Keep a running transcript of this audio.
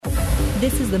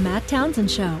This is the Matt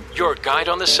Townsend Show. Your guide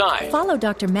on the side. Follow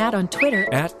Dr. Matt on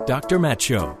Twitter at Dr. Matt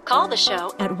Show. Call the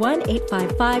show at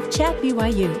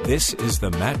 1-855-CHAT-BYU. This is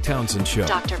the Matt Townsend Show.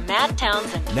 Dr. Matt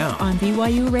Townsend. Now on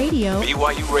BYU Radio.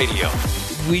 BYU Radio.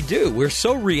 We do. We're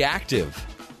so reactive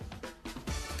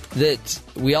that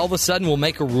we all of a sudden will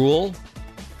make a rule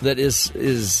that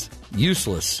is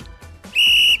useless.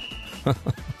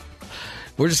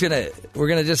 We're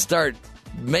gonna just start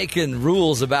making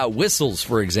rules about whistles,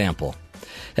 for example.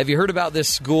 Have you heard about this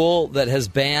school that has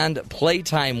banned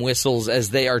playtime whistles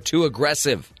as they are too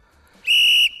aggressive?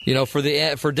 You know,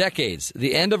 for decades,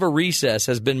 the end of a recess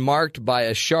has been marked by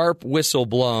a sharp whistle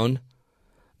blown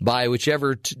by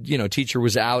whichever teacher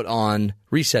was out on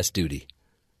recess duty.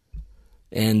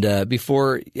 And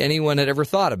before anyone had ever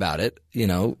thought about it,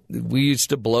 we used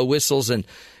to blow whistles and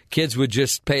kids would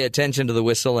just pay attention to the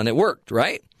whistle and it worked,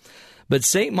 right? But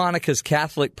St. Monica's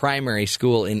Catholic Primary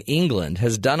School in England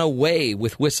has done away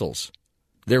with whistles.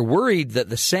 They're worried that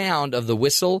the sound of the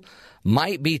whistle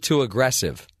might be too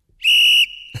aggressive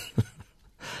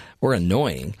or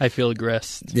annoying. I feel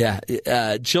aggressed. Yeah.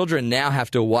 Children now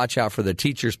have to watch out for their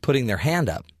teachers putting their hand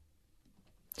up.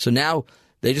 So now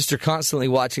they just are constantly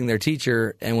watching their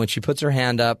teacher, and when she puts her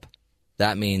hand up,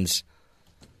 that means,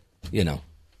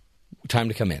 time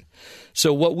to come in.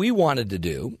 So what we wanted to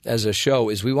do as a show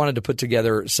is we wanted to put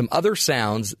together some other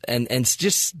sounds and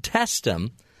just test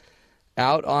them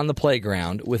out on the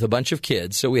playground with a bunch of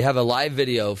kids. So we have a live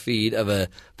video feed of a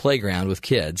playground with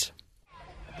kids.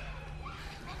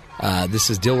 This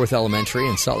is Dilworth Elementary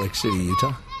in Salt Lake City,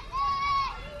 Utah.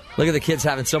 Look at the kids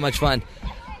having so much fun.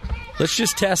 Let's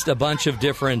just test a bunch of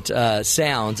different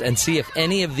sounds and see if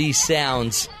any of these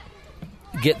sounds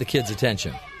get the kids'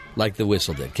 attention, like the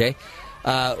whistle did, okay?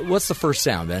 What's the first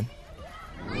sound, Ben?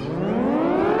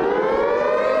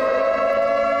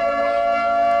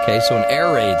 Okay, so an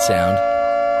air raid sound.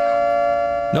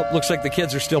 Nope, looks like the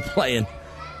kids are still playing.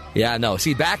 Yeah, no.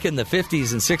 See, back in the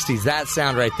 50s and 60s, that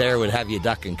sound right there would have you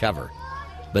duck and cover.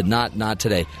 But not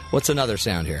today. What's another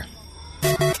sound here?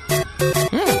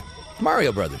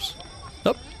 Mario Brothers.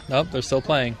 Nope, they're still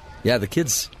playing. Yeah, the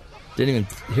kids didn't even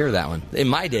hear that one. In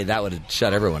my day, that would have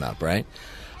shut everyone up, right?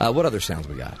 What other sounds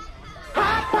we got?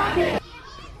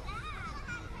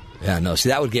 Yeah, no. See,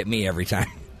 that would get me every time.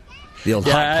 The old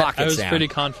Hot Pocket sound. I was pretty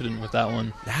confident with that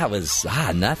one. That was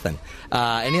nothing.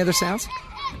 Any other sounds?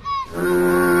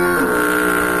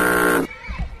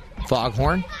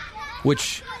 Foghorn,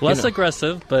 which less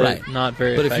aggressive, but not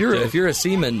very. But effective. if you're a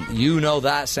seaman, you know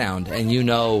that sound, and you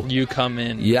come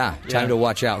in. Yeah, time to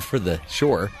watch out for the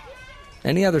shore.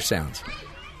 Any other sounds?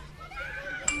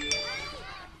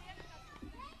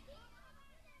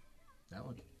 That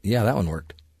one. Yeah, that one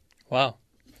worked. Wow.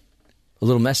 A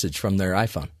little message from their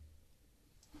iPhone.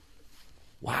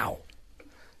 Wow.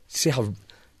 See how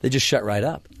they just shut right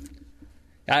up.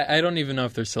 I don't even know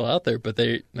if they're still out there, but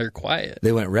they're quiet.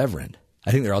 They went reverend.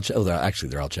 I think they're all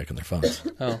they're all checking their phones.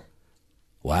 Oh.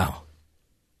 Wow.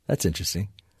 That's interesting.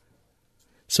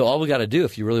 So all we got to do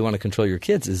if you really want to control your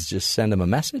kids is just send them a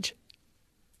message.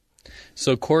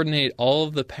 So coordinate all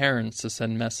of the parents to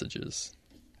send messages.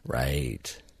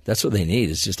 Right. That's what they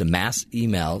need is just a mass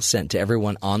email sent to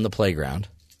everyone on the playground,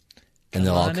 and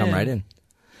they'll all come right in.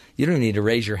 You don't even need to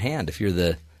raise your hand if you're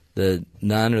the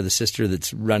nun or the sister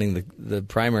that's running the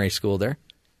primary school there.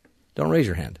 Don't raise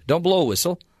your hand. Don't blow a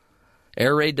whistle.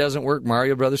 Air raid doesn't work.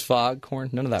 Mario Brothers,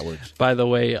 Foghorn, none of that works. By the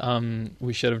way,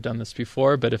 we should have done this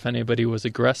before, but if anybody was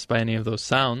aggressed by any of those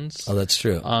sounds, oh, that's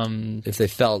true. If they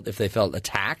felt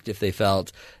attacked, if they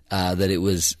felt that it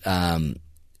was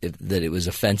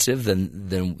offensive,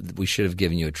 then we should have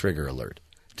given you a trigger alert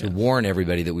to warn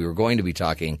everybody that we were going to be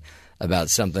talking about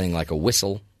something like a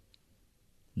whistle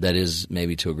that is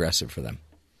maybe too aggressive for them.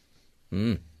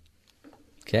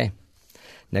 Okay.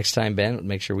 Next time, Ben,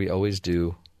 make sure we always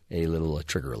do a little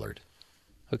trigger alert.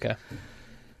 Okay.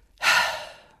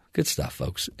 Good stuff,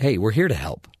 folks. Hey, we're here to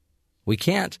help. We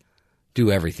can't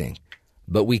do everything,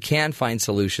 but we can find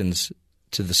solutions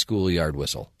to the schoolyard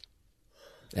whistle.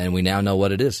 And we now know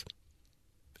what it is.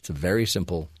 It's a very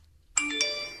simple,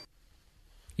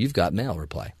 "You've got mail"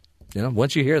 reply.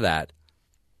 Once you hear that,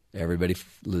 everybody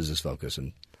loses focus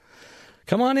and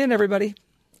come on in, everybody.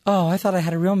 Oh, I thought I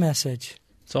had a real message.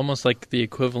 It's almost like the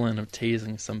equivalent of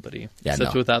tasing somebody,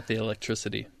 except without the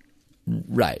electricity.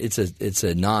 Right. It's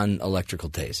a non-electrical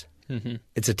tase. Mm-hmm.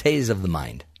 It's a tase of the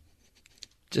mind.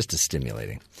 Just as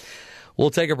stimulating.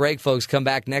 We'll take a break, folks. Come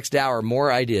back next hour.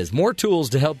 More ideas, more tools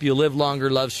to help you live longer,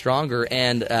 love stronger,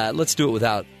 and let's do it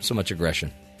without so much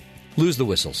aggression. Lose the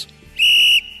whistles.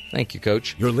 Thank you,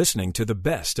 Coach. You're listening to the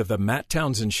best of the Matt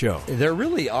Townsend Show. There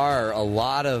really are a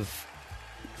lot of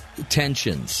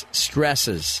tensions,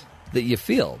 stresses that you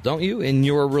feel, don't you, in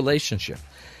your relationship?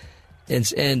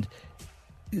 And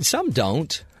some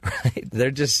don't, right?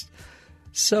 They're just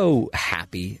so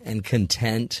happy and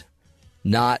content,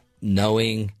 not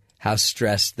knowing how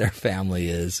stressed their family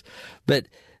is. But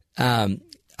I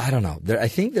don't know. I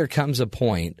think there comes a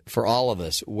point for all of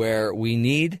us where we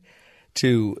need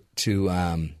to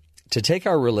take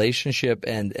our relationship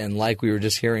and like we were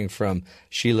just hearing from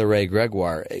Sheila Ray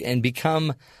Gregoire, and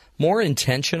become more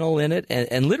intentional in it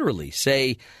and literally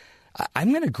say,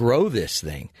 I'm going to grow this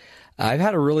thing. I've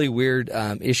had a really weird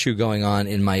issue going on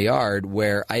in my yard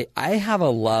where I have a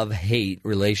love-hate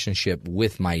relationship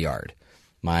with my yard,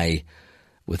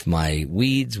 with my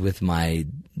weeds, with my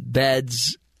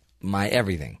beds, my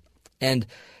everything. And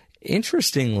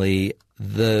interestingly,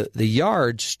 the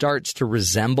yard starts to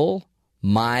resemble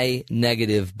my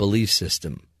negative belief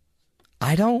system.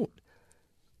 I don't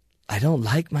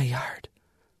like my yard.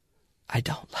 I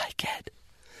don't like it.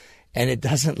 And it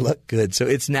doesn't look good, so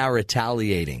it's now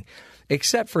retaliating.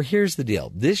 Except for, here's the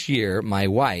deal. This year, my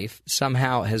wife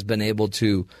somehow has been able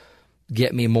to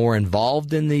get me more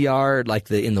involved in the yard,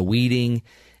 like in the weeding,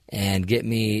 and get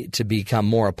me to become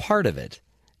more a part of it.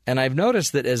 And I've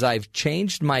noticed that as I've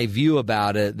changed my view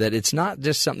about it, that it's not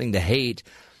just something to hate.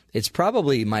 It's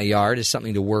probably my yard is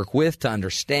something to work with, to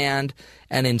understand,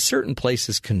 and in certain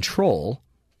places control.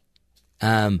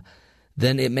 Then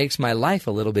it makes my life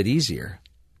a little bit easier.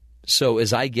 So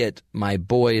as I get my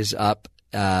boys up,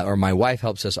 or my wife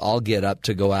helps us all get up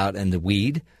to go out and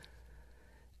weed,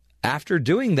 after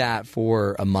doing that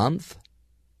for a month,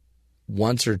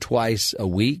 once or twice a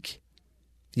week,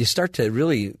 you start to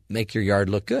really make your yard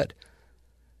look good.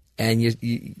 And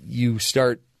you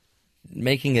start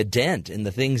making a dent in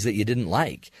the things that you didn't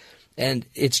like. And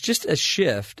it's just a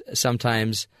shift,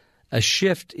 sometimes a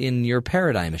shift in your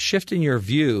paradigm, a shift in your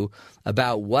view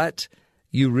about what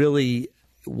you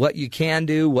can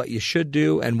do, what you should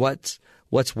do, and what's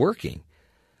working.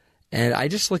 And I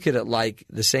just look at it like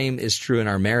the same is true in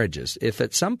our marriages. If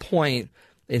at some point,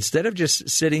 instead of just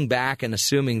sitting back and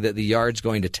assuming that the yard's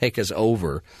going to take us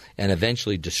over and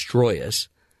eventually destroy us,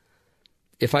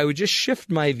 if I would just shift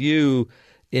my view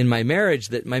in my marriage,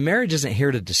 that my marriage isn't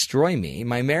here to destroy me.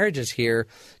 My marriage is here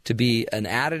to be an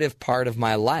additive part of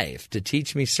my life, to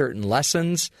teach me certain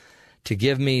lessons, to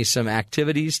give me some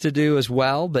activities to do as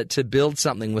well, but to build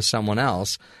something with someone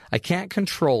else. I can't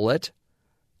control it.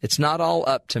 It's not all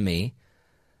up to me.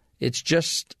 It's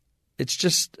just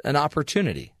an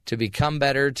opportunity to become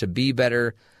better, to be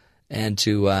better, and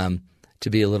to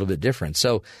be a little bit different.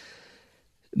 So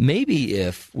maybe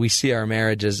if we see our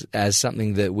marriages as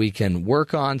something that we can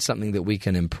work on, something that we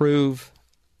can improve,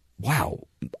 wow,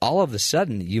 all of a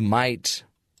sudden you might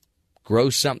grow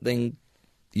something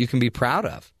you can be proud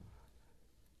of.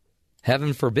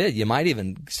 Heaven forbid, you might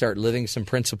even start living some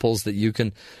principles that you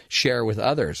can share with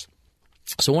others.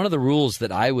 So one of the rules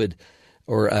that I would,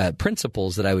 or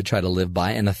principles that I would try to live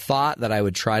by, and a thought that I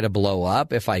would try to blow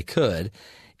up if I could,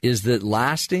 is that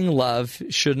lasting love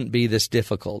shouldn't be this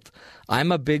difficult.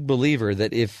 I'm a big believer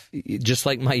that if, just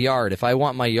like my yard, if I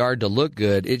want my yard to look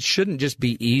good, it shouldn't just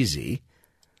be easy.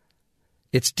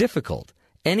 It's difficult.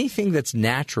 Anything that's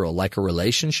natural, like a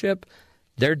relationship,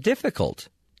 they're difficult.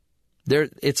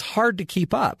 It's hard to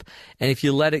keep up. And if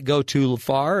you let it go too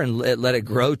far and let it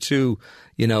grow too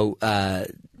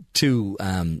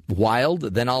wild,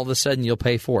 then all of a sudden you'll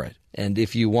pay for it. And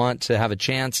if you want to have a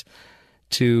chance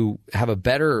to have a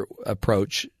better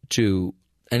approach to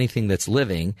anything that's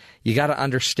living, you got to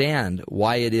understand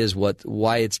why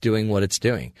it's doing what it's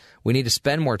doing. We need to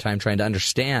spend more time trying to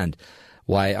understand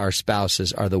why our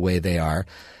spouses are the way they are.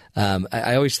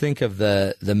 I always think of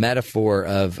the metaphor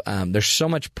of there's so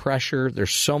much pressure,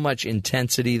 there's so much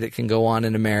intensity that can go on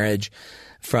in a marriage,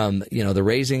 from the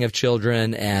raising of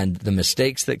children and the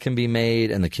mistakes that can be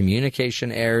made and the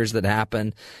communication errors that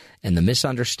happen and the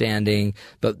misunderstanding,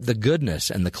 but the goodness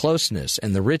and the closeness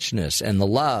and the richness and the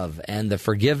love and the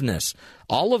forgiveness,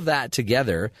 all of that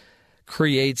together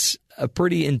creates a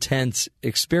pretty intense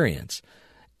experience.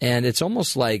 And it's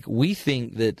almost like we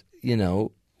think that,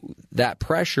 that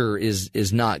pressure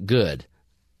is not good,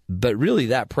 but really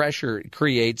that pressure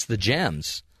creates the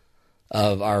gems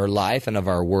of our life and of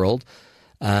our world.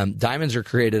 Diamonds are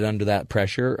created under that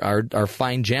pressure. Our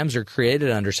fine gems are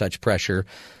created under such pressure.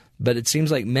 But it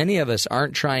seems like many of us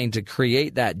aren't trying to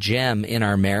create that gem in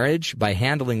our marriage by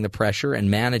handling the pressure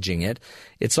and managing it.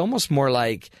 It's almost more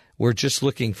like we're just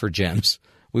looking for gems.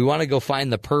 We want to go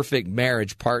find the perfect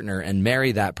marriage partner and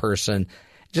marry that person,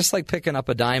 just like picking up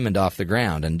a diamond off the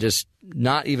ground and just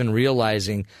not even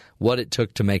realizing what it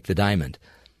took to make the diamond.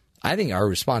 I think our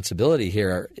responsibility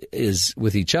here is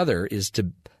with each other is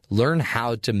to learn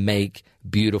how to make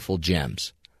beautiful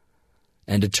gems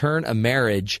and to turn a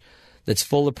marriage that's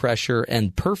full of pressure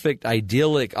and perfect,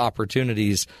 idyllic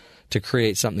opportunities to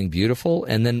create something beautiful,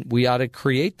 and then we ought to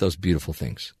create those beautiful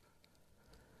things.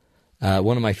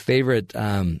 One of my favorite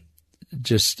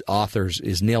just authors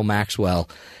is Neil Maxwell,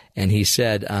 and he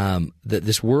said that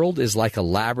this world is like a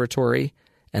laboratory,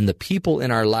 and the people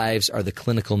in our lives are the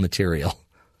clinical material.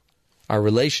 Our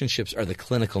relationships are the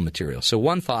clinical material. So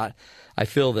one thought I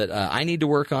feel that I need to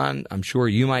work on, I'm sure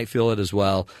you might feel it as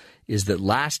well, is that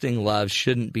lasting love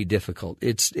shouldn't be difficult.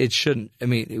 It should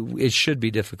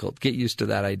be difficult. Get used to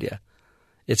that idea.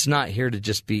 It's not here to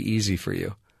just be easy for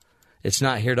you. It's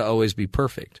not here to always be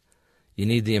perfect. You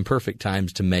need the imperfect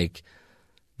times to make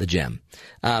the gem.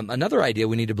 Another idea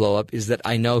we need to blow up is that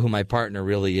I know who my partner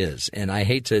really is. And I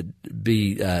hate to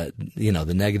be,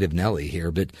 the negative Nelly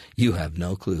here, but you have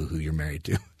no clue who you're married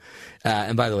to.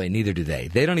 And by the way, neither do they.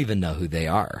 They don't even know who they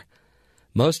are.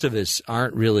 Most of us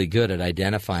aren't really good at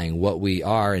identifying what we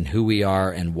are and who we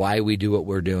are and why we do what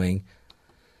we're doing.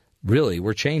 Really,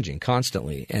 we're changing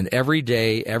constantly. And every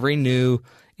day, every new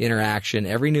interaction,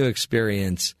 every new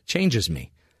experience changes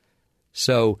me.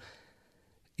 So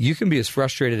you can be as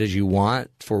frustrated as you want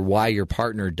for why your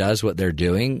partner does what they're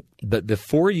doing, but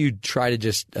before you try to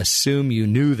just assume you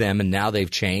knew them and now they've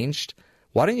changed,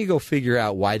 why don't you go figure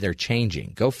out why they're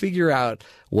changing? Go figure out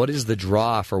what is the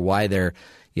draw for why they're,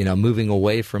 moving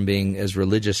away from being as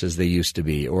religious as they used to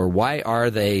be, or why are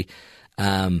they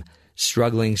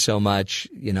struggling so much,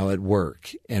 at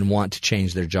work and want to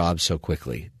change their job so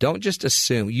quickly. Don't just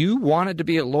assume. You wanted to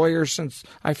be a lawyer since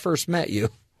I first met you.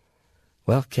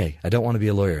 Well, okay, I don't want to be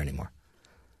a lawyer anymore.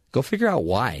 Go figure out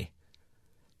why.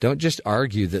 Don't just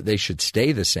argue that they should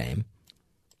stay the same,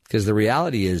 because the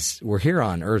reality is we're here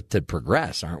on earth to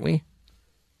progress, aren't we?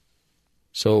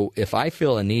 So if I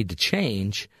feel a need to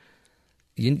change,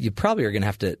 you probably are going to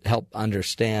have to help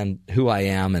understand who I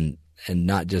am and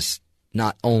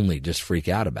not only just freak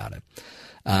out about it.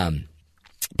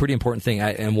 Pretty important thing,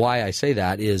 and why I say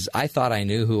that is I thought I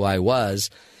knew who I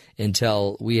was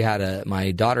until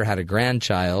my daughter had a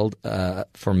grandchild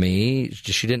for me.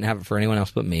 She didn't have it for anyone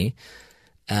else but me.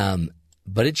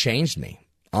 But it changed me.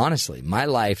 Honestly, my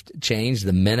life changed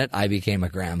the minute I became a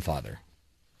grandfather,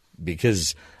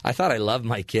 because I thought I loved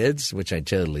my kids, which I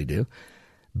totally do,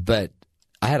 but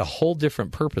I had a whole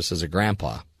different purpose as a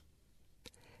grandpa.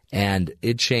 And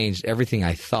it changed everything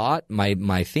I thought.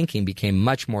 My thinking became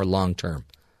much more long-term.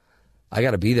 I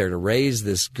got to be there to raise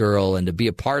this girl and to be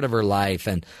a part of her life,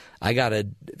 and I got to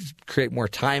create more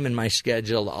time in my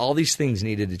schedule. All these things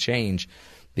needed to change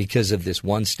because of this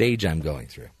one stage I'm going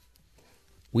through.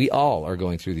 We all are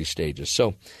going through these stages.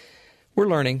 So we're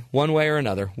learning one way or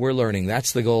another. We're learning.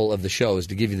 That's the goal of the show, is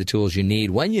to give you the tools you need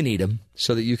when you need them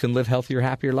so that you can live healthier,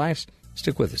 happier lives.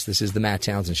 Stick with us. This is the Matt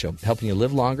Townsend Show, helping you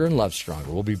live longer and love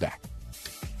stronger. We'll be back.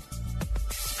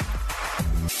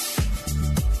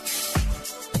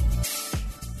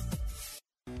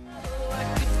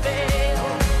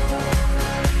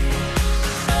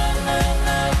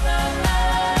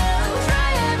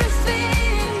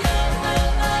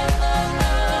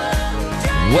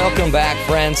 Welcome back,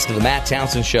 friends, to the Matt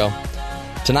Townsend Show.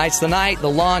 Tonight's the night, the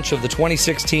launch of the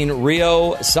 2016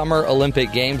 Rio Summer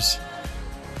Olympic Games.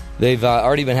 They've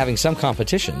already been having some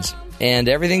competitions, and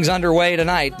everything's underway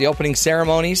tonight. The opening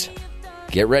ceremonies,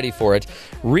 get ready for it.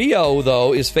 Rio,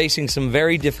 though, is facing some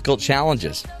very difficult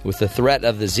challenges with the threat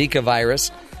of the Zika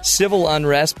virus, civil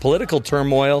unrest, political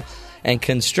turmoil, and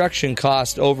construction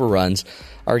cost overruns.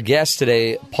 Our guest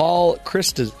today, Paul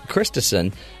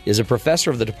Christensen, is a professor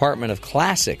of the Department of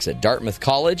Classics at Dartmouth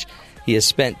College. He has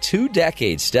spent 2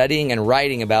 decades studying and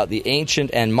writing about the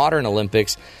ancient and modern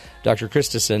Olympics. Dr.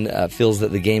 Christensen feels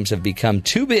that the games have become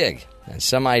too big, and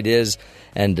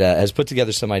has put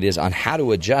together some ideas on how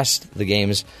to adjust the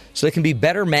games so they can be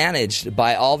better managed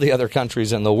by all the other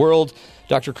countries in the world.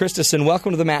 Dr. Christensen,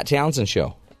 welcome to the Matt Townsend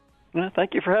Show.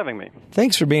 Thank you for having me.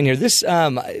 Thanks for being here.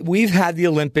 We've had the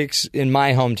Olympics in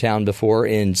my hometown before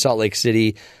in Salt Lake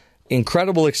City.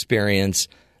 Incredible experience.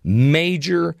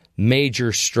 Major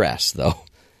stress, though,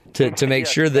 to make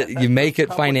sure that you make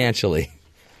it financially.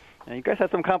 You guys had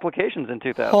some complications in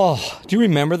 2000. Oh, do you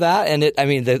remember that? And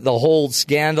the whole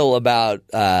scandal about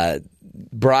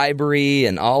bribery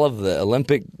and all of the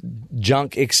Olympic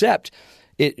junk, except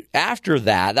after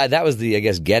that was the, I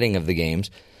guess, getting of the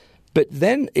games. But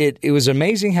then it was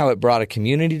amazing how it brought a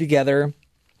community together.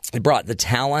 It brought the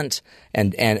talent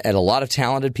and a lot of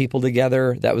talented people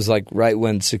together. That was like right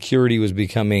when security was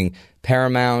becoming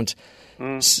paramount.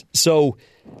 So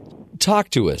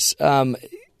talk to us.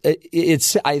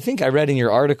 I think I read in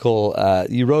your article,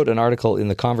 you wrote an article in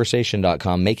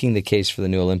theconversation.com making the case for the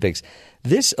new Olympics.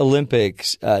 This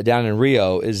Olympics down in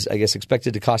Rio is, I guess,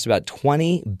 expected to cost about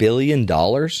 $20 billion.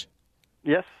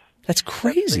 Yes. That's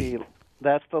crazy.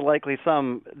 That's the likely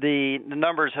sum. The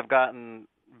numbers have gotten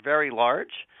very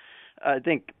large. I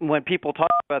think when people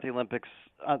talk about the Olympics,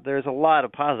 there's a lot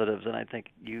of positives, and I think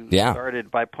you started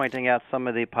by pointing out some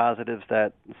of the positives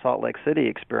that Salt Lake City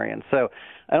experienced. So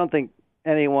I don't think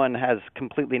anyone has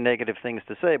completely negative things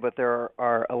to say, but there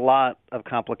are a lot of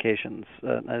complications.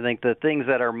 I think the things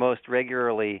that are most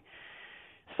regularly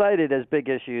cited as big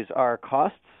issues are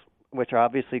costs, which are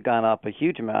obviously gone up a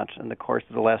huge amount in the course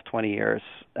of the last 20 years,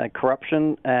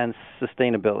 corruption and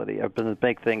sustainability have been the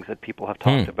big things that people have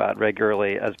talked about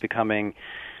regularly as becoming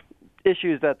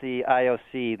issues that the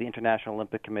IOC, the International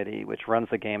Olympic Committee, which runs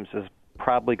the games, is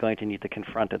probably going to need to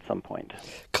confront at some point.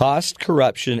 Cost,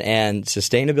 corruption, and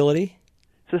sustainability?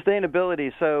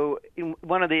 Sustainability. So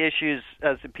one of the issues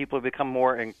as people become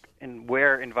more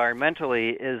aware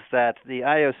environmentally is that the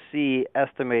IOC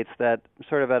estimates that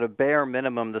sort of at a bare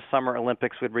minimum, the Summer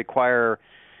Olympics would require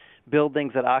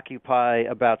buildings that occupy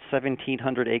about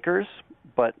 1,700 acres,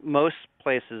 but most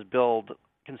places build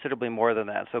considerably more than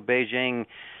that. So Beijing,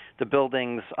 the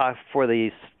buildings for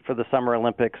the Summer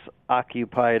Olympics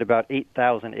occupied about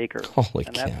 8,000 acres. Holy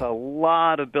and cow. that's a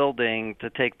lot of building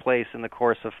to take place in the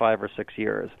course of 5 or 6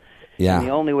 years. Yeah. And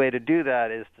the only way to do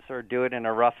that is to sort of do it in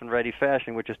a rough and ready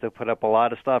fashion, which is to put up a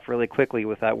lot of stuff really quickly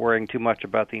without worrying too much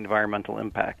about the environmental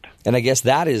impact. And I guess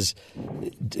that is,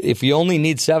 if you only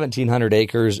need 1,700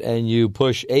 acres and you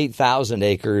push 8,000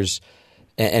 acres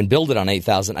and build it on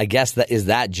 8,000, I guess is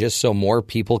that just so more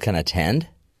people can attend?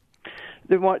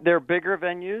 They're bigger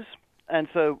venues, and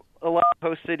so a lot of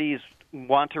host cities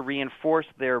want to reinforce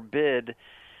their bid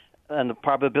and the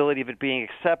probability of it being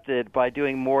accepted by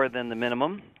doing more than the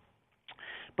minimum.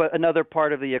 But another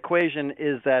part of the equation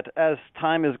is that as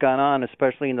time has gone on,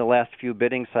 especially in the last few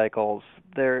bidding cycles,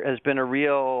 there has been a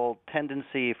real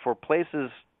tendency for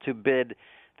places to bid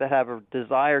that have a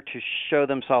desire to show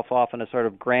themselves off in a sort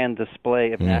of grand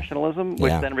display of nationalism,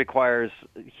 which then requires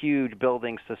huge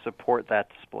buildings to support that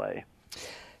display.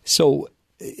 So,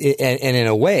 and in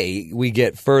a way, we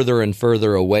get further and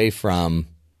further away from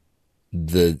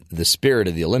the spirit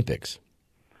of the Olympics.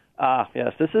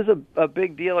 Yes, this is a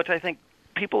big deal, which I think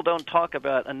people don't talk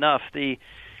about enough. The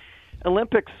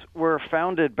Olympics were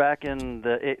founded back in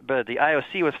the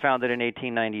IOC was founded in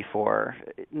 1894,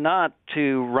 not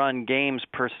to run games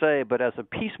per se, but as a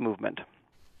peace movement.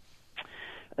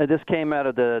 This came out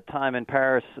of the time in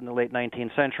Paris in the late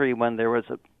 19th century when there was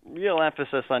a real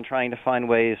emphasis on trying to find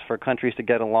ways for countries to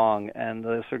get along, and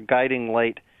the sort of guiding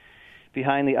light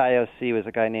behind the IOC was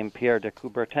a guy named Pierre de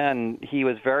Coubertin. He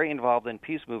was very involved in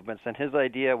peace movements, and his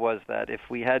idea was that if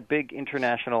we had big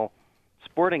international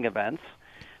sporting events,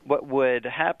 what would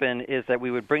happen is that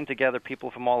we would bring together people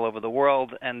from all over the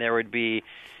world, and there would be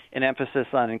an emphasis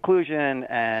on inclusion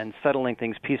and settling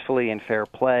things peacefully and fair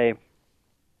play,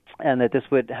 and that this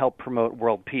would help promote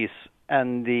world peace.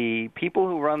 And the people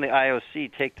who run the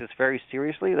IOC take this very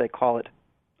seriously. They call it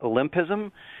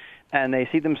Olympism, and they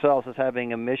see themselves as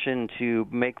having a mission to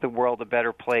make the world a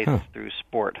better place through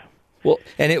sport. Well,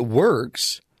 and it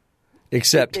works,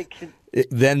 except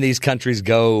then these countries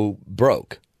go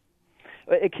broke.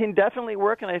 It can definitely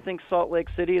work, and I think Salt Lake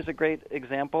City is a great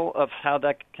example of how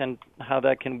that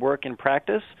can work in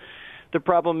practice. The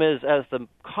problem is, as the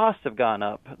costs have gone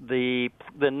up, the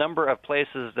number of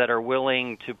places that are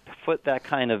willing to foot that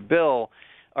kind of bill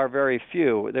are very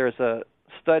few. There's a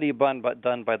study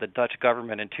done by the Dutch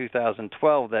government in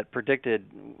 2012 that predicted,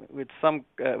 with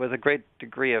a great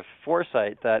degree of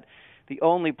foresight, that the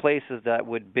only places that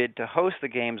would bid to host the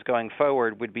games going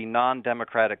forward would be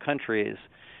non-democratic countries,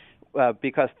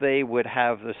 because they would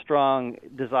have the strong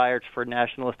desire for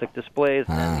nationalistic displays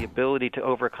and the ability to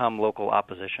overcome local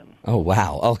opposition. Oh,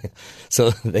 wow. Oh, so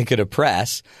they could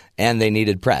oppress, and they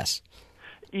needed press.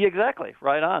 Yeah, exactly,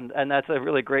 right on. And that's a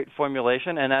really great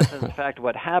formulation, and that's in fact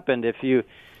what happened.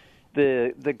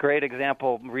 The great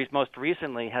example most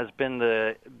recently has been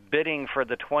the bidding for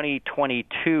the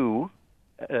 2022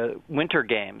 Winter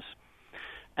Games.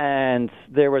 And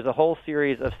there was a whole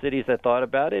series of cities that thought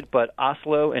about it, but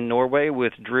Oslo in Norway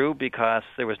withdrew because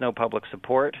there was no public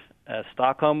support.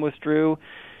 Stockholm withdrew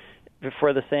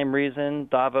for the same reason.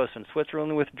 Davos in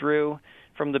Switzerland withdrew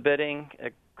from the bidding.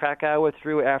 Krakow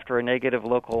withdrew after a negative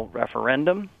local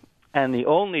referendum. And the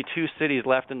only two cities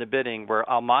left in the bidding were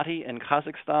Almaty in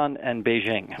Kazakhstan and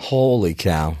Beijing. Holy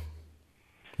cow.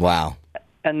 Wow.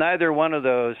 And neither one of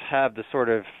those have the sort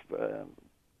of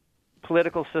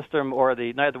political system or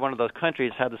neither one of those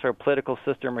countries had the sort of political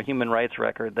system or human rights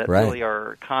record that Right. really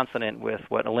are consonant with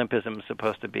what Olympism is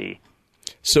supposed to be.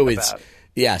 So about.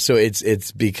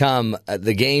 it's become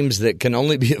the games that can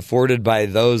only be afforded by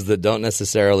those that don't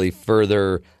necessarily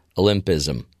further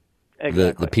Olympism.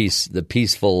 Exactly. The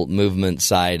peaceful movement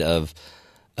side of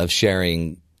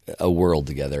sharing a world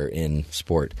together in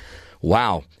sport.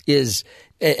 Wow.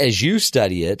 As you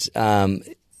study it,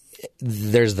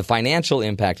 there's the financial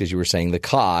impact, as you were saying, the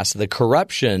cost, the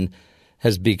corruption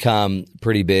has become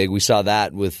pretty big. We saw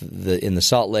that in the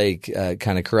Salt Lake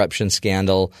kind of corruption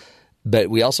scandal, but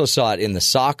we also saw it in the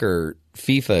soccer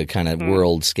FIFA kind of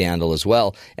world scandal as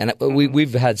well. And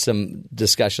we've had some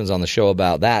discussions on the show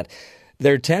about that.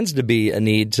 There tends to be a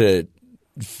need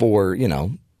for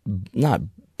not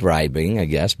bribing, I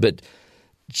guess, but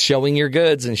showing your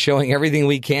goods and showing everything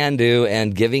we can do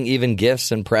and giving even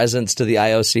gifts and presents to the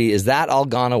IOC. Is that all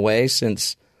gone away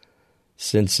since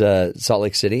Salt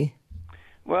Lake City?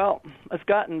 Well, it's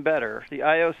gotten better. The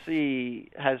IOC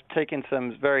has taken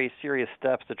some very serious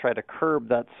steps to try to curb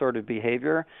that sort of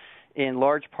behavior, in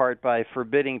large part by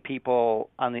forbidding people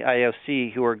on the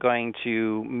IOC who are going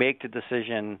to make the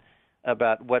decision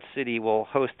about what city will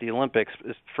host the Olympics.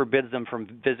 It forbids them from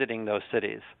visiting those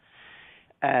cities.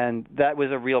 And that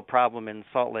was a real problem in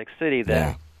Salt Lake City.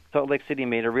 Salt Lake City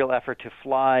made a real effort to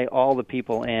fly all the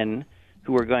people in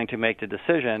who were going to make the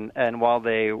decision. And while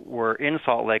they were in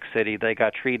Salt Lake City, they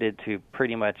got treated to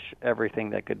pretty much everything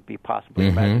that could be possibly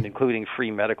imagined, including free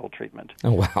medical treatment.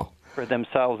 Oh, wow. For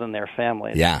themselves and their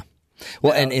families. Yeah.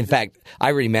 Well, and in fact, I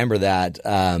remember that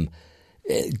a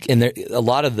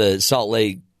lot of the Salt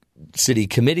Lake City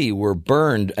committee were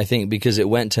burned, I think, because it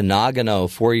went to Nagano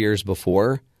 4 years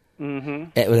before.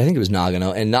 Mm-hmm. I think it was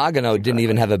Nagano, and Nagano didn't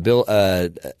even have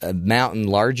a mountain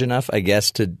large enough, I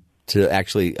guess, to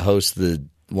actually host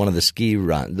one of the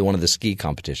ski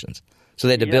competitions. So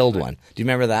they had to build one. Do you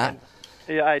remember that?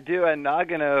 Yeah, I do. And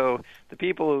Nagano, the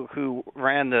people who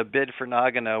ran the bid for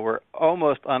Nagano were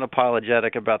almost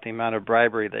unapologetic about the amount of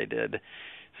bribery they did.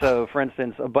 So, for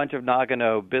instance, a bunch of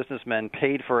Nagano businessmen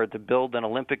paid for it to build an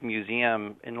Olympic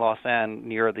museum in Lausanne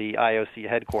near the IOC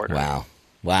headquarters. Wow.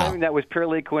 I mean, that was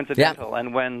purely coincidental. Yeah.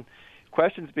 And when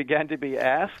questions began to be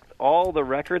asked, all the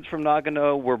records from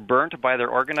Nagano were burnt by their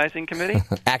organizing committee.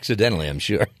 Accidentally, I'm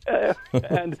sure.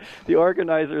 And the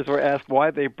organizers were asked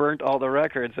why they burnt all the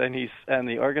records, and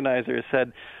the organizers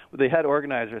said, the head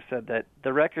organizer said that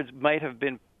the records might have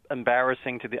been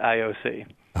embarrassing to the IOC.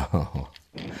 Oh,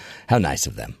 how nice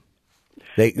of them.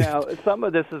 Now, some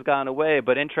of this has gone away,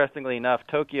 but interestingly enough,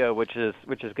 Tokyo, which is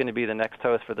going to be the next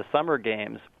host for the Summer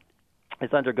Games,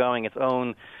 is undergoing its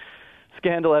own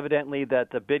scandal, evidently,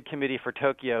 that the bid committee for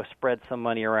Tokyo spread some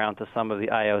money around to some of the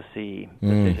IOC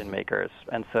decision makers.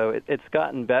 And so it's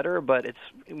gotten better, but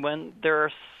when there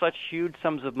are such huge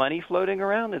sums of money floating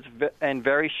around, in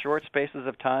very short spaces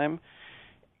of time,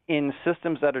 in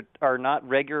systems that are not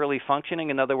regularly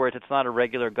functioning. In other words, it's not a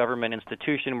regular government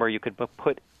institution where you could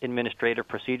put administrative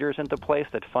procedures into place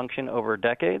that function over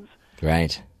decades.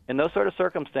 Right. In those sort of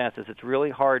circumstances, it's really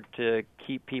hard to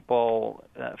keep people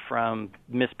from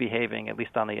misbehaving, at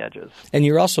least on the edges. And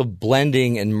you're also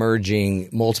blending and merging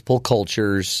multiple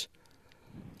cultures.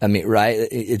 I mean, right?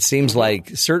 It seems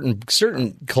like certain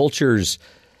cultures,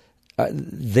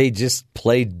 they just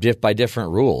play by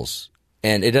different rules.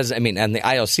 And it doesn't. I mean, on the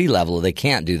IOC level, they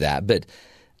can't do that. But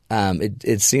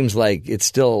it seems like it's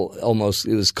still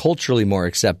it was culturally more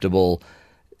acceptable,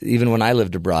 even when I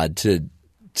lived abroad, to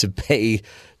pay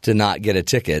to not get a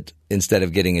ticket instead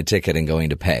of getting a ticket and going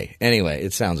to pay. Anyway,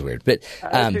 it sounds weird, but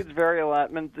attitudes vary a lot.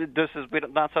 I mean, this is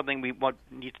not something we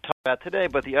need to talk about today.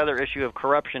 But the other issue of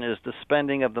corruption is the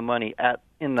spending of the money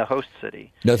in the host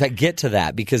city. No, get to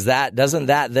that, because doesn't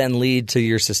that then lead to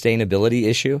your sustainability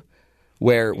issue,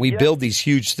 where we build these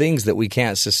huge things that we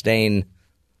can't sustain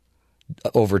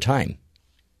over time.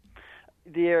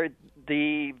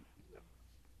 The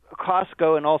costs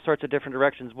go in all sorts of different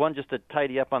directions. One, just to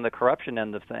tidy up on the corruption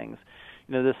end of things.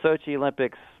 You know, the Sochi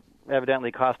Olympics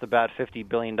evidently cost about $50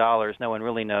 billion. No one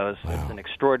really knows. Wow. It's an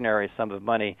extraordinary sum of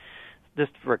money.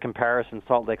 Just for comparison,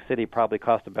 Salt Lake City probably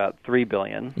cost about $3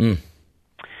 billion.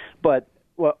 But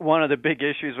one of the big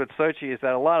issues with Sochi is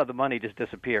that a lot of the money just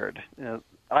disappeared. You know,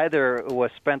 either it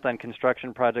was spent on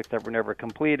construction projects that were never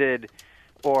completed,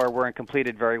 or weren't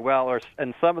completed very well,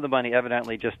 and some of the money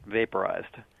evidently just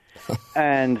vaporized.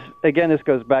 And again, this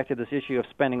goes back to this issue of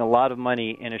spending a lot of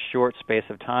money in a short space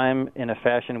of time in a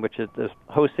fashion which the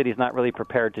host city is not really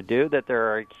prepared to do, that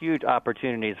there are huge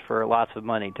opportunities for lots of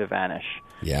money to vanish.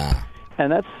 Yeah.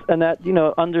 And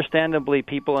that understandably,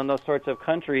 people in those sorts of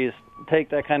countries take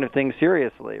that kind of thing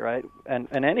seriously, right? And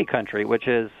any country, which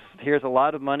is, here's a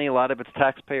lot of money, a lot of it's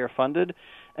taxpayer funded,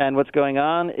 and what's going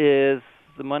on is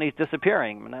the money's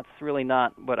disappearing, and that's really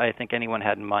not what I think anyone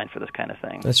had in mind for this kind of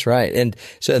thing. That's right. And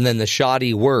then the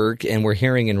shoddy work, and we're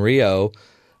hearing in Rio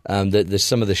that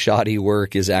some of the shoddy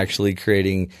work is actually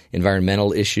creating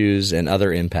environmental issues and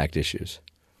other impact issues.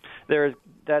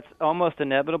 That's almost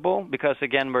inevitable because,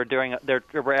 again,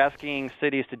 we're asking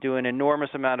cities to do an enormous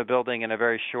amount of building in a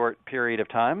very short period of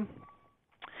time.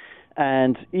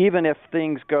 And even if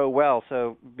things go well,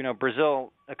 so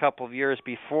Brazil a couple of years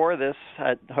before this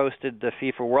had hosted the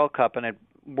FIFA World Cup and had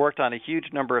worked on a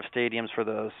huge number of stadiums for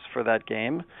those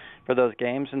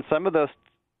games, and some of those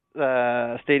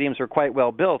stadiums were quite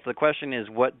well built. The question is,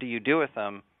 what do you do with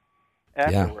them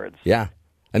afterwards? Yeah.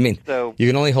 I mean, so you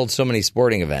can only hold so many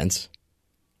sporting events.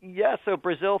 Yeah, so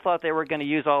Brazil thought they were going to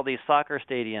use all these soccer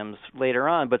stadiums later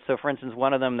on, but so, for instance,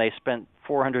 one of them they spent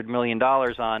 $400 million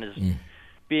on is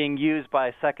being used by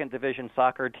a second division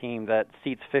soccer team that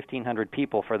seats 1,500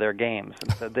 people for their games.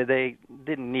 And so they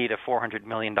didn't need a $400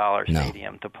 million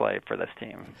stadium to play for this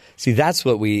team. See, that's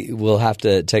what we will have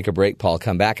to take a break, Paul.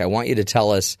 Come back. I want you to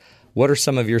tell us, what are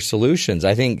some of your solutions?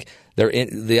 I think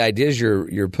the ideas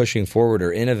you're pushing forward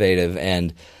are innovative,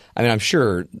 and I mean, I'm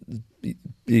sure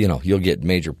you'll get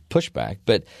major pushback,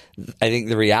 but I think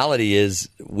the reality is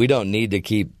we don't need to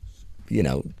keep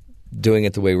doing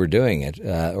it the way we're doing it,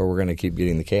 or we're going to keep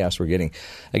getting the chaos we're getting.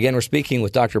 Again, we're speaking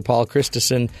with Dr. Paul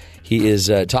Christensen. He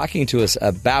is talking to us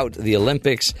about the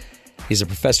Olympics. He's a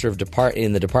professor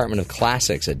in the Department of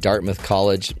Classics at Dartmouth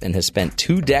College and has spent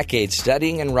 2 decades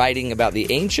studying and writing about the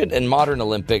ancient and modern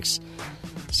Olympics.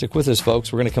 Stick with us,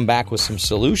 folks. We're going to come back with some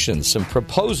solutions, some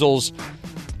proposals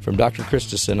from Dr.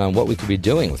 Christensen on what we could be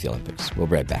doing with the Olympics. We'll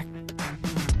be right back.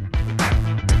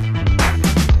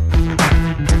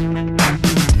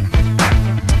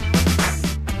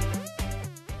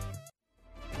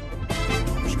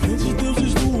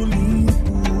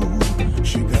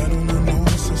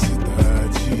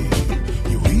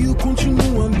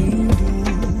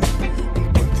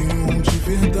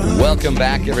 Welcome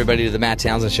back, everybody, to the Matt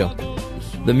Townsend Show.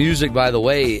 The music, by the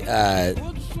way,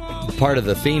 part of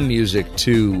the theme music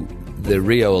to the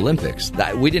Rio Olympics.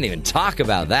 We didn't even talk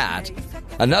about that.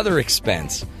 Another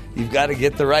expense. You've got to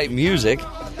get the right music.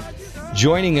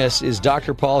 Joining us is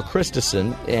Dr. Paul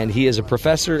Christensen, and he is a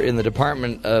professor in the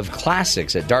Department of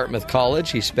Classics at Dartmouth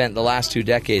College. He spent the last 2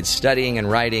 decades studying and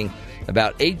writing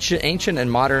about ancient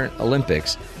and modern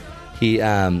Olympics. He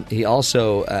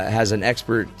also has an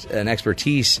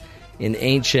expertise in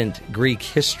ancient Greek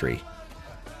history,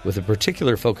 with a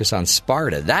particular focus on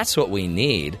Sparta. That's what we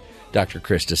need, Dr.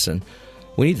 Christensen.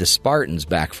 We need the Spartans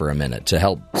back for a minute to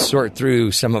help sort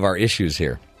through some of our issues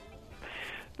here.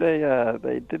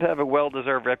 They did have a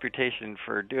well-deserved reputation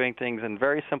for doing things in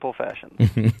very simple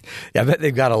fashion. Yeah, I bet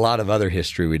they've got a lot of other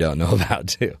history we don't know about,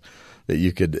 too, that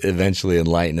you could eventually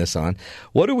enlighten us on.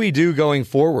 What do we do going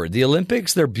forward? The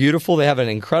Olympics, they're beautiful. They have an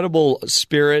incredible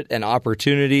spirit and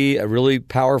opportunity, a really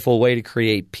powerful way to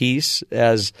create peace,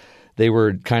 as they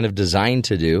were kind of designed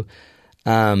to do.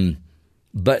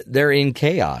 But they're in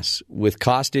chaos with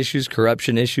cost issues,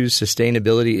 corruption issues,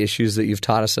 sustainability issues that you've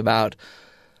taught us about.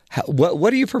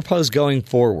 What do you propose going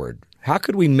forward? How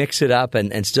could we mix it up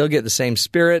and still get the same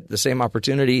spirit, the same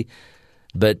opportunity,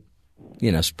 but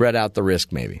spread out the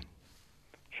risk maybe?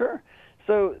 Sure.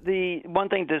 So the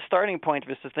starting point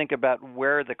is to think about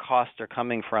where the costs are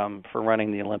coming from for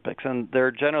running the Olympics. And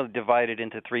they're generally divided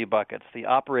into 3 buckets. The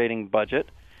operating budget,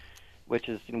 which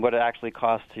is what it actually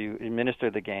costs to administer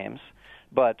the games.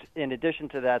 But in addition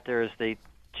to that, there's the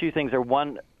 2 things.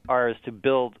 One is to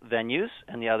build venues,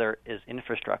 and the other is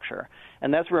infrastructure.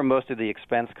 And that's where most of the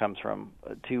expense comes from,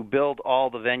 to build all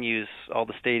the venues, all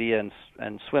the stadia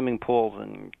and swimming pools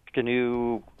and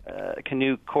canoe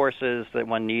courses that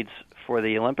one needs for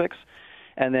the Olympics,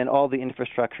 and then all the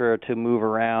infrastructure to move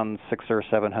around 600,000 or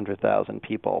 700,000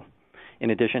 people, in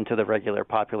addition to the regular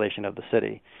population of the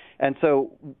city. And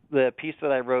so the piece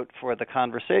that I wrote for the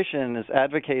conversation is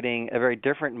advocating a very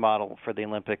different model for the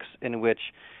Olympics, in which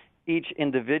each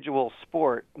individual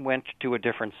sport went to a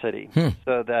different city,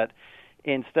 so that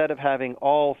instead of having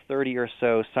all 30 or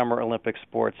so Summer Olympic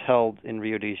sports held in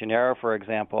Rio de Janeiro, for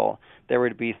example, there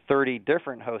would be 30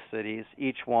 different host cities,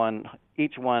 each one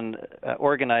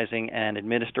organizing and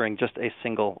administering just a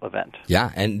single event.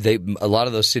 Yeah, and a lot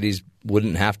of those cities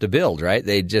wouldn't have to build, right?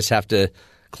 They'd just have to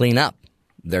clean up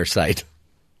their site.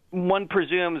 One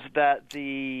presumes that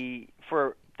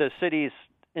for the cities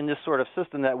in this sort of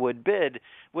system that would bid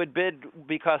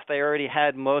because they already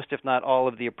had most, if not all,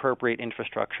 of the appropriate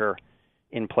infrastructure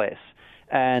in place.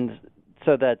 And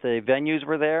so that the venues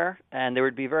were there, and there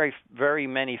would be very, very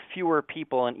many fewer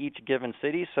people in each given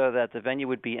city, so that the venue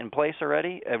would be in place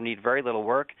already. It would need very little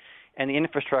work, and the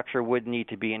infrastructure would need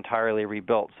to be entirely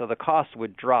rebuilt. So the cost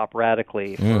would drop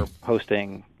radically for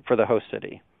hosting for the host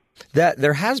city. That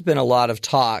there has been a lot of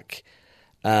talk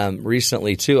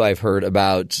recently too. I've heard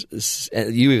about.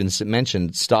 You even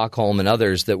mentioned Stockholm and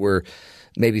others that were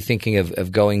maybe thinking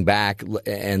of going back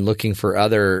and looking for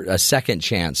a second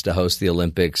chance to host the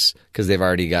Olympics because they've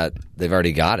already got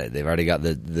it. They've already got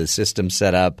the system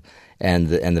set up and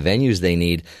the venues they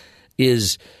need.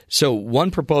 So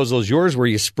one proposal is yours where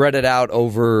you spread it out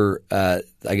over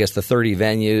I guess the 30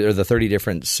 venues or the 30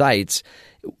 different sites.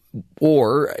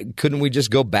 Or couldn't we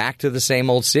just go back to the same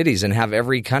old cities and have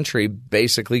every country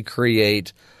basically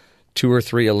create 2 or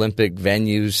 3 Olympic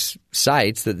venues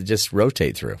sites that just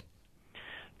rotate through?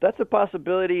 That's a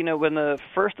possibility. You know, when the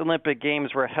first Olympic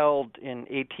Games were held in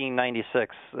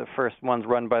 1896, the first ones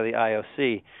run by the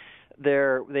IOC,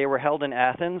 they were held in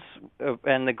Athens,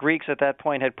 and the Greeks at that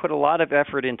point had put a lot of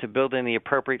effort into building the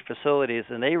appropriate facilities,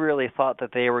 and they really thought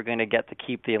that they were going to get to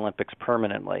keep the Olympics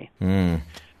permanently.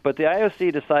 But the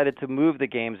IOC decided to move the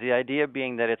Games, the idea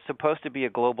being that it's supposed to be a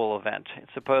global event.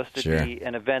 It's supposed to be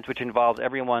an event which involves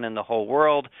everyone in the whole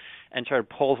world and sort of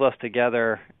pulls us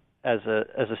together as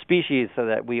a species so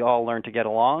that we all learn to get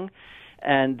along.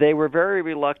 And they were very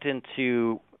reluctant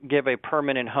to give a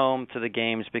permanent home to the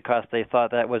Games because they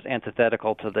thought that was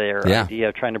antithetical to their idea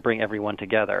of trying to bring everyone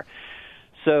together.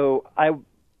 So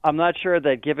I'm not sure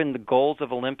that given the goals of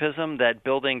Olympism that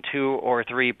building 2 or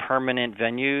 3 permanent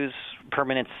venues,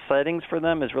 permanent settings for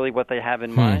them is really what they have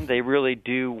in mind. They really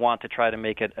do want to try to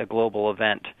make it a global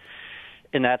event.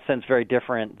 In that sense, very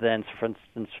different than, for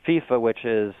instance, FIFA, which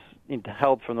is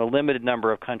held from a limited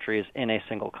number of countries in a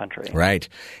single country. Right.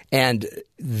 And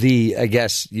I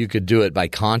guess you could do it by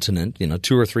continent,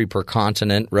 2 or 3 per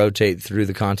continent, rotate through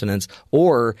the continents,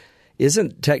 or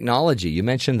isn't technology, you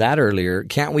mentioned that earlier,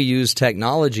 can't we use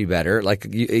technology better? Like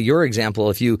your example,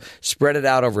 if you spread it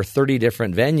out over 30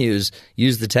 different venues,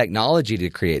 use the technology to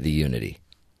create the unity.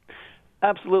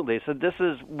 Absolutely. So this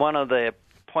is one of the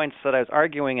points that I was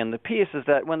arguing in the piece, is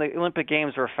that when the Olympic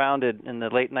Games were founded in the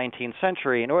late 19th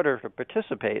century, in order to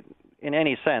participate in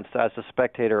any sense as a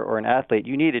spectator or an athlete,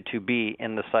 you needed to be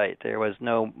in the site. There was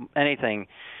no anything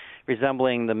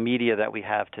resembling the media that we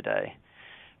have today.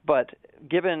 But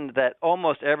given that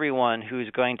almost everyone who's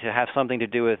going to have something to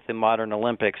do with the modern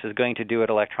Olympics is going to do it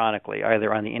electronically,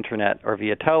 either on the internet or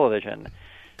via television,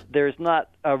 there's no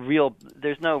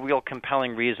real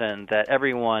compelling reason that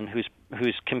everyone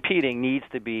who's competing needs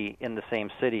to be in the same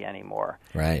city anymore.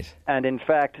 Right. And in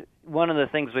fact, one of the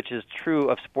things which is true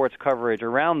of sports coverage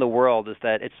around the world is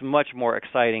that it's much more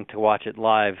exciting to watch it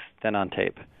live than on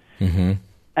tape. Mm-hmm.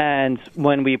 And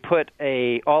when we put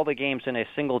all the games in a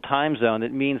single time zone,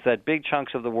 it means that big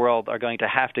chunks of the world are going to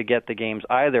have to get the games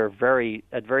either at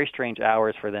very strange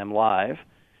hours for them live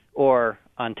or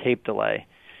on tape delay.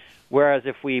 Whereas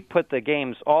if we put the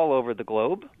games all over the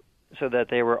globe so that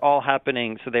they were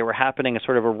happening a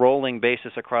sort of a rolling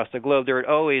basis across the globe, there would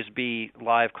always be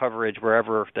live coverage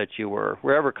wherever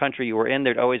country you were in,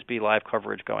 there'd always be live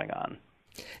coverage going on.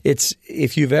 It's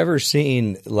if you've ever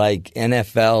seen like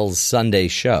NFL's Sunday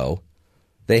show,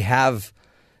 they have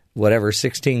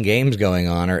 16 games going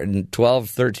on, or 12,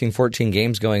 13, 14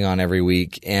 games going on every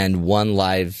week, and one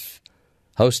live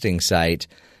hosting site.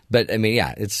 But I mean,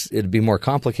 yeah, it'd be more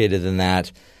complicated than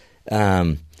that.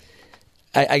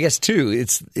 I guess too,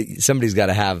 somebody's got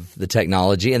to have the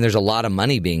technology, and there's a lot of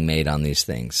money being made on these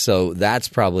things. So that's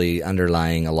probably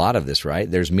underlying a lot of this, right?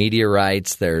 There's media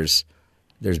rights. There's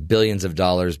billions of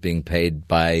dollars being paid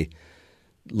by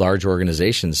large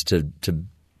organizations to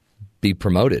be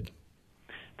promoted.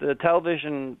 The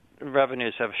television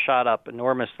revenues have shot up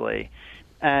enormously,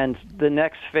 and the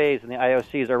next phase, and the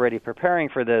IOC is already preparing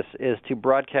for this, is to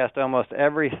broadcast almost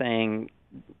everything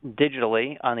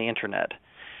digitally on the Internet,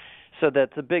 so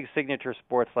that the big signature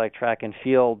sports like track and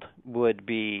field would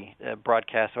be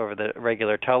broadcast over the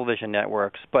regular television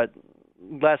networks, but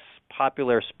less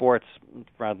popular sports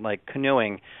like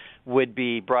canoeing would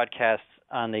be broadcast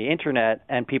on the Internet,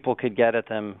 and people could get at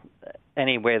them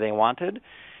any way they wanted.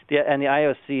 And the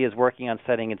IOC is working on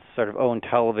setting its sort of own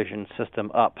television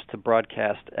system up to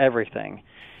broadcast everything.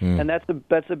 And that's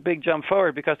a big jump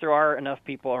forward, because there are enough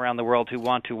people around the world who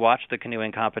want to watch the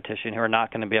canoeing competition who are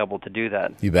not going to be able to do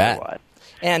that. You bet. Otherwise.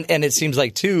 And it seems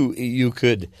like, too, you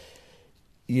could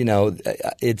 –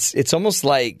 it's almost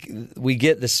like we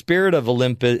get the spirit of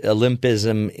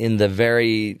Olympism in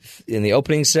the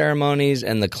opening ceremonies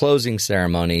and the closing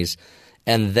ceremonies,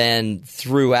 and then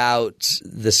throughout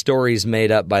the stories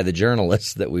made up by the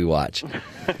journalists that we watch.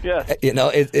 Yeah.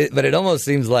 But it almost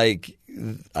seems like,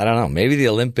 I don't know, maybe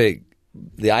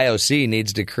the IOC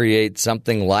needs to create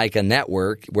something like a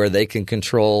network where they can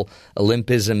control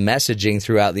Olympism messaging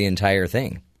throughout the entire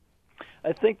thing.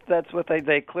 I think that's what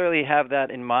they clearly have that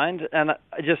in mind. And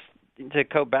just to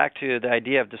go back to the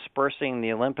idea of dispersing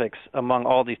the Olympics among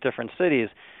all these different cities,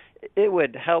 it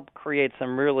would help create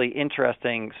some really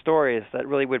interesting stories that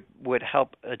really would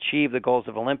help achieve the goals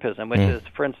of Olympism, which is,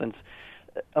 for instance,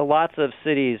 lots of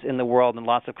cities in the world and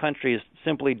lots of countries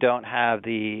simply don't have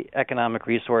the economic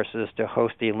resources to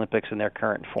host the Olympics in their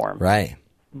current form. Right.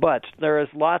 But there is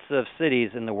lots of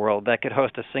cities in the world that could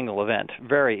host a single event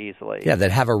very easily. Yeah,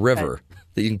 that have a river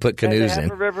that you can put canoes in. They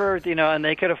have a river, and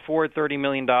they could afford $30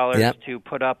 million to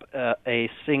put up a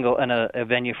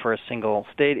venue for a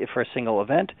single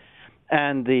event.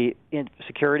 And the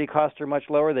security costs are much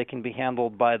lower. They can be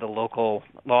handled by the local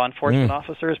law enforcement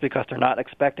officers because they're not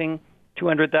expecting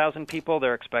 200,000 people.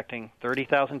 They're expecting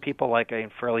 30,000 people, like a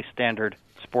fairly standard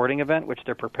sporting event, which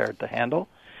they're prepared to handle.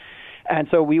 And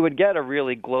so we would get a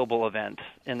really global event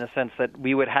in the sense that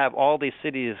we would have all these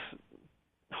cities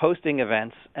hosting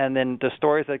events, and then the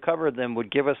stories that covered them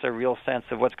would give us a real sense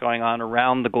of what's going on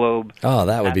around the globe. Oh,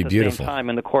 that would be beautiful. At the same time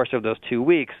in the course of those 2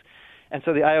 weeks. And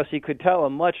so the IOC could tell a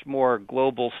much more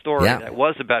global story that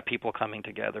was about people coming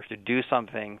together to do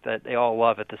something that they all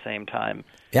love at the same time.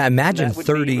 Yeah, imagine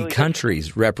 30 really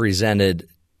countries represented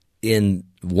in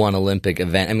one Olympic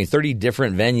event. I mean, 30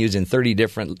 different venues in 30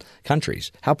 different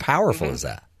countries. How powerful is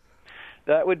that?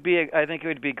 That would be, I think it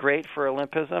would be great for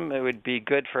Olympism. It would be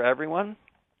good for everyone.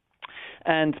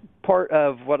 And part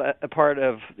of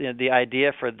the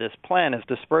idea for this plan is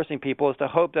dispersing people is to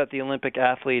hope that the Olympic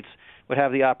athletes would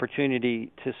have the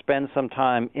opportunity to spend some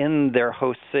time in their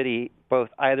host city, both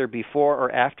either before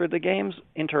or after the games,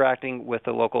 interacting with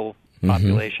the local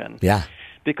population. Yeah.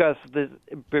 Because the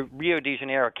Rio de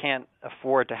Janeiro can't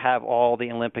afford to have all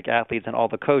the Olympic athletes and all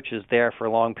the coaches there for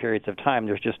long periods of time.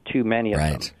 There's just too many of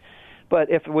them. But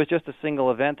if it was just a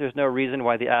single event, there's no reason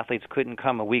why the athletes couldn't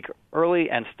come a week early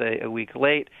and stay a week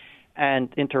late and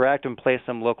interact and play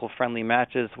some local friendly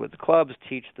matches with clubs,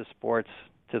 teach the sports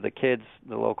to the kids,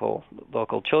 the local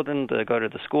children to go to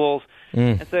the schools.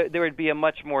 And so there would be a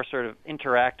much more sort of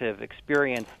interactive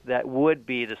experience that would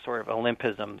be the sort of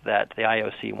Olympism that the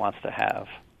IOC wants to have.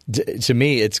 To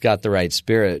me, it's got the right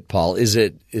spirit, Paul. Is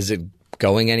it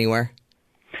going anywhere?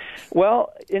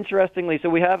 Well, interestingly, so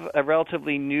we have a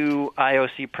relatively new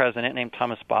IOC president named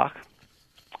Thomas Bach.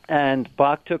 And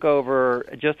Bach took over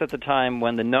just at the time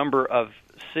when the number of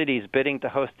cities bidding to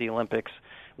host the Olympics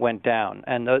went down.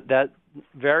 And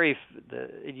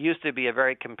it used to be a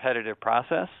very competitive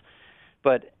process,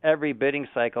 but every bidding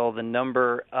cycle, the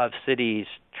number of cities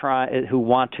who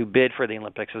want to bid for the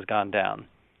Olympics has gone down.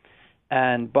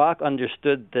 And Bach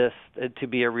understood this to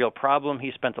be a real problem.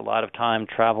 He spent a lot of time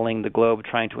traveling the globe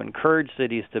trying to encourage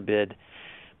cities to bid.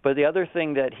 But the other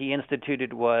thing that he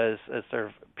instituted was a sort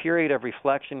of period of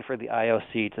reflection for the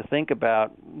IOC to think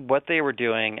about what they were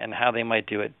doing and how they might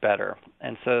do it better.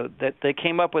 And so that they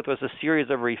came up with was a series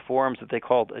of reforms that they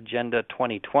called Agenda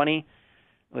 2020.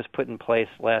 It was put in place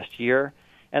last year.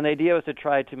 And the idea was to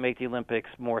try to make the Olympics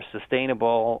more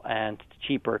sustainable and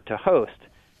cheaper to host.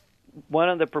 One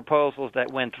of the proposals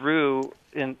that went through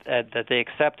that they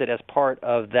accepted as part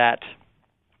of that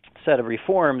set of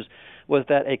reforms was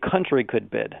that a country could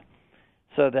bid,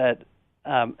 so that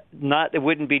it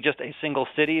wouldn't be just a single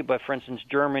city, but for instance,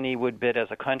 Germany would bid as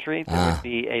a country. There would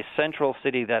be a central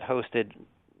city that hosted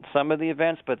some of the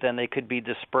events, but then they could be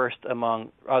dispersed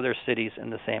among other cities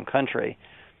in the same country.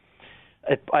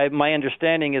 My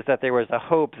understanding is that there was a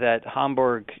hope that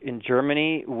Hamburg in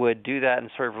Germany would do that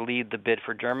and sort of lead the bid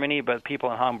for Germany, but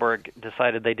people in Hamburg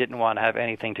decided they didn't want to have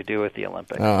anything to do with the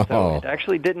Olympics. So it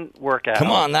actually didn't work out. Come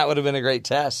on, that would have been a great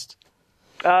test.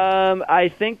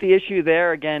 I think the issue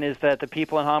there, again, is that the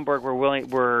people in Hamburg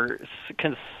were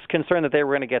concerned that they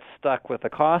were going to get stuck with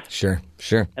the cost. Sure.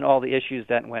 And all the issues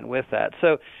that went with that.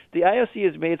 So the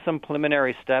IOC has made some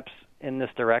preliminary steps in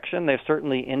this direction. They've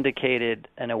certainly indicated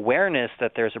an awareness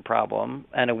that there's a problem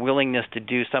and a willingness to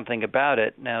do something about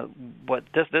it. Now, what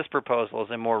this proposal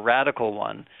is a more radical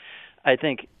one. I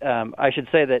think I should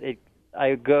say that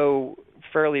I go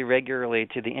fairly regularly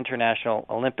to the International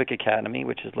Olympic Academy,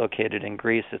 which is located in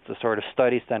Greece. It's a sort of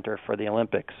study center for the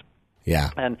Olympics.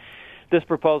 Yeah. And this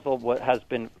proposal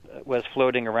was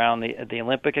floating around the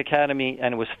Olympic Academy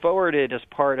and was forwarded as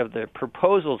part of the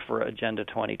proposals for Agenda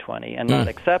 2020 and not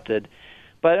accepted.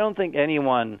 But I don't think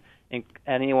anyone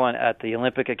at the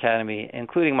Olympic Academy,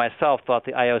 including myself, thought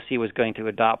the IOC was going to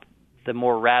adopt the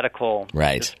more radical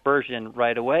Right. dispersion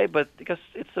right away. But because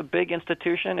it's a big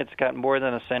institution, it's got more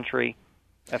than a century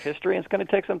of history, and it's going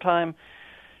to take some time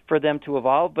for them to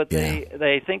evolve. But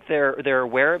they think they're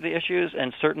aware of the issues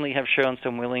and certainly have shown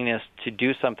some willingness to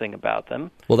do something about them.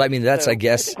 Well, I mean, that's, I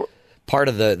guess, part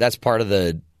of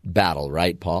the battle,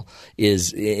 right, Paul?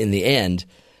 Is in the end,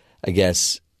 I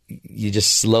guess, you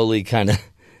just slowly kind of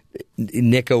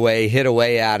hit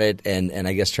away at it, and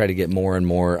I guess try to get more and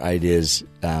more ideas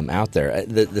out there.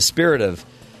 The spirit of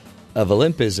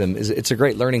Olympism it's a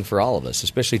great learning for all of us,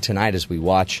 especially tonight as we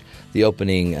watch the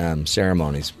opening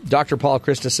ceremonies. Dr. Paul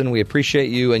Christensen, we appreciate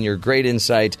you and your great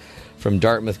insight from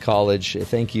Dartmouth College.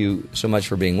 Thank you so much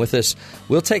for being with us.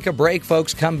 We'll take a break,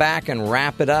 folks. Come back and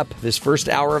wrap it up this first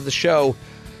hour of the show.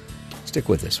 Stick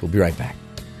with us. We'll be right back.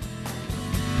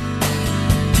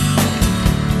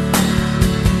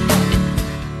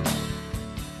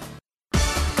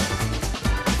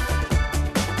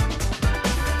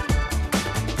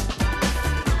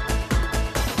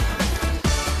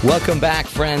 Welcome back,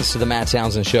 friends, to the Matt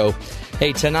Townsend Show.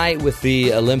 Hey, tonight with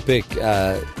the Olympic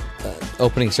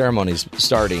opening ceremonies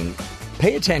starting,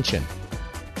 pay attention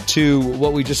to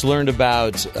what we just learned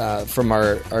about from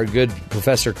our good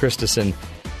Professor Christensen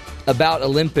about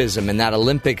Olympism and that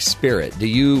Olympic spirit.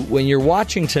 When you're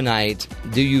watching tonight,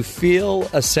 do you feel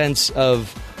a sense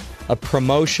of a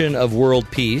promotion of world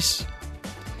peace?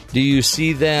 Do you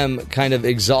see them kind of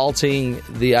exalting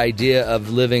the idea of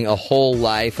living a whole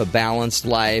life, a balanced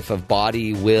life of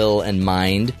body, will, and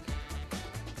mind?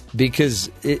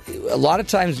 Because a lot of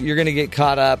times you're going to get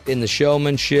caught up in the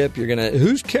showmanship.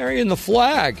 Who's carrying the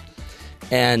flag?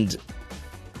 And,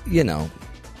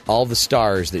 all the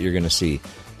stars that you're going to see.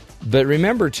 But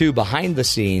remember, too, behind the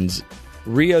scenes,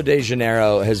 Rio de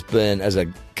Janeiro has been, as a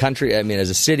country, as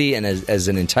a city and as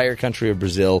an entire country of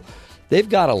Brazil, they've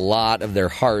got a lot of their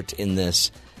heart in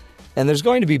this. And there's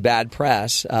going to be bad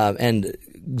press and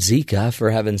Zika, for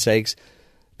heaven's sakes.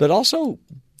 But also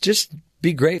just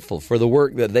be grateful for the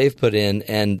work that they've put in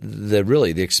and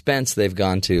the expense they've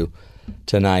gone to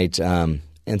tonight and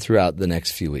throughout the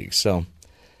next few weeks. So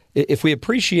if we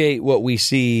appreciate what we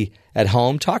see at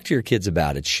home, talk to your kids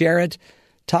about it. Share it.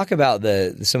 Talk about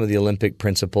some of the Olympic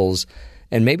principles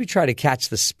and maybe try to catch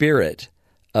the spirit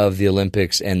of the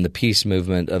Olympics and the peace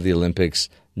movement of the Olympics,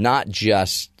 not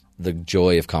just the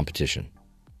joy of competition.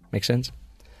 Make sense?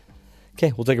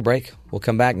 Okay, we'll take a break. We'll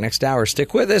come back next hour.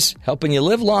 Stick with us, helping you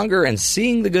live longer and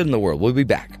seeing the good in the world. We'll be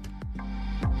back.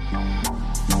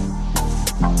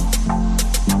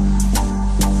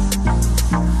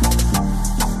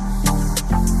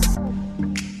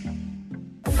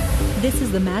 This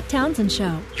is the Matt Townsend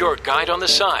Show. Your guide on the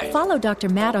side. Follow Dr.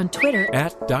 Matt on Twitter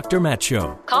At Dr. Matt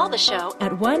Show. Call the show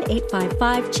at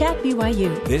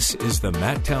 1-855-CHAT-BYU. This is the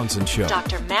Matt Townsend Show.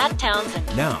 Dr. Matt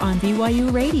Townsend. Now on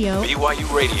BYU Radio.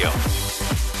 BYU Radio.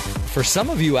 For some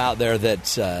of you out there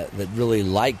that really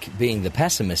like being the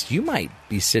pessimist, you might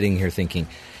be sitting here thinking,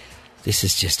 this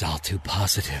is just all too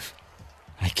positive.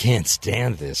 I can't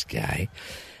stand this guy.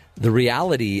 The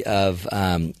reality of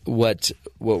what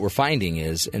we're finding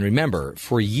is, and remember,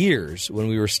 for years when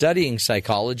we were studying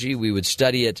psychology, we would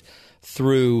study it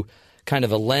through kind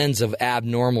of a lens of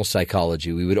abnormal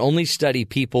psychology. We would only study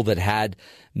people that had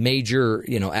major,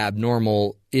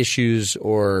 abnormal issues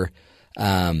or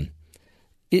things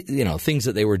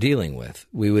that they were dealing with.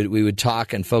 We would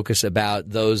talk and focus about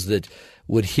those that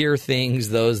would hear things,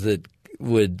 those that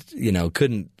would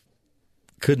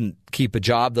couldn't keep a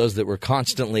job, those that were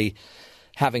constantly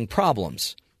having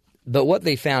problems. But what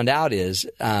they found out is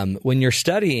when you're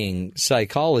studying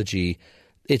psychology,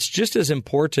 it's just as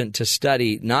important to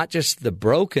study not just the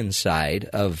broken side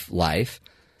of life,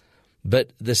 but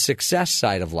the success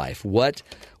side of life. What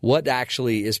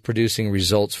actually is producing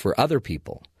results for other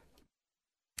people.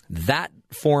 That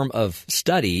form of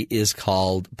study is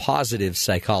called positive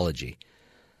psychology.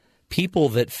 People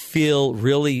that feel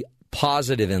really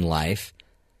positive in life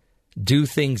do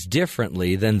things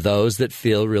differently than those that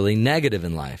feel really negative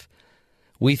in life.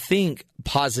 We think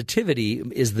positivity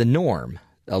is the norm,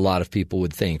 a lot of people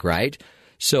would think, right?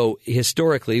 So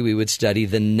historically, we would study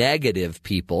the negative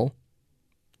people,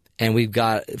 and we've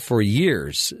got, for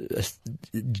years,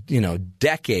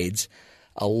 decades,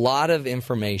 a lot of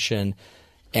information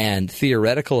and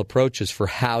theoretical approaches for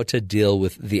how to deal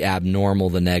with the abnormal,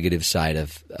 the negative side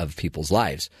of people's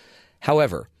lives.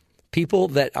 However, people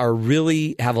that are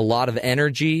really have a lot of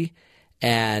energy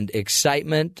and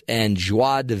excitement and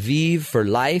joie de vivre for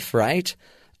life, right?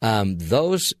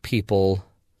 Those people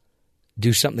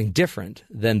do something different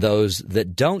than those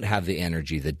that don't have the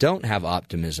energy, that don't have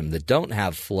optimism, that don't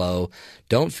have flow,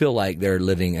 don't feel like they're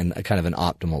living in a kind of an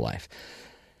optimal life.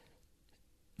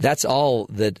 That's all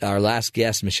that our last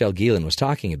guest, Michelle Geelan, was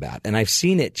talking about. And I've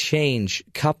seen it change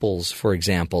couples, for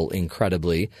example,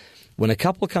 incredibly. When a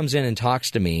couple comes in and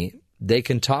talks to me, they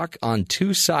can talk on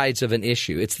two sides of an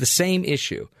issue. It's the same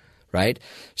issue, right?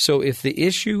 So if the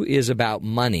issue is about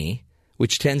money,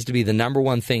 which tends to be the number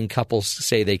one thing couples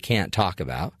say they can't talk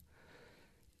about,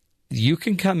 you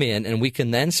can come in and we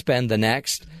can then spend the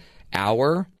next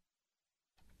hour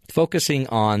focusing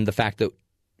on the fact that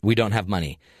we don't have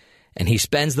money. And he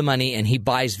spends the money and he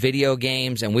buys video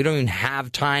games and we don't even have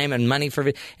time and money for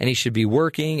it. And he should be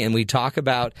working. And we talk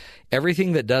about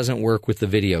everything that doesn't work with the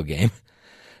video game.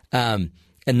 And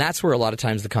that's where a lot of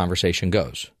times the conversation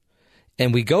goes.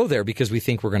 And we go there because we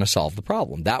think we're going to solve the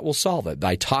problem. That will solve it.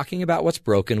 By talking about what's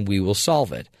broken, we will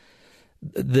solve it.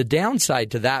 The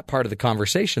downside to that part of the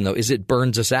conversation, though, is it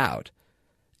burns us out.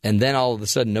 And then all of a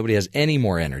sudden, nobody has any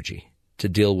more energy to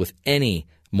deal with any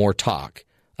more talk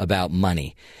about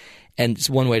money. And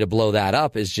one way to blow that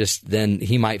up is just then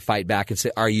he might fight back and say,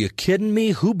 are you kidding me?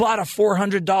 Who bought a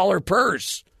 $400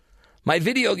 purse? My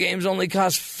video games only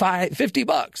cost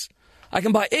 $50. I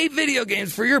can buy 8 video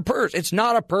games for your purse. It's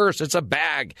not a purse. It's a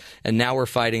bag. And now we're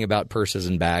fighting about purses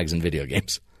and bags and video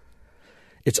games.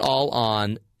 It's all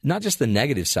on not just the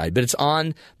negative side, but it's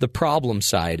on the problem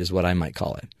side is what I might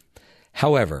call it.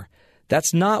 However,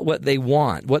 that's not what they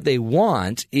want. What they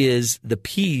want is the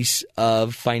peace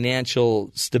of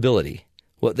financial stability.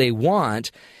 What they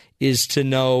want is to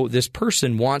know this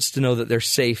person wants to know that they're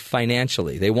safe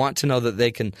financially. They want to know that they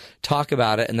can talk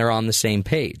about it and they're on the same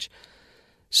page.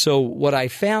 So what I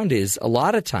found is a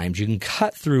lot of times you can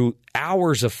cut through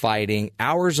hours of fighting,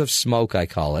 hours of smoke, I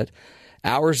call it,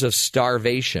 hours of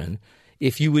starvation,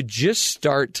 if you would just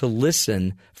start to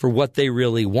listen for what they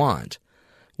really want.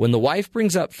 When the wife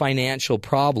brings up financial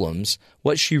problems,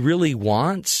 what she really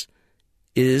wants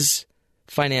is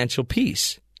financial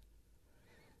peace.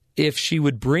 If she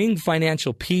would bring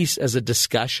financial peace as a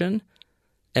discussion,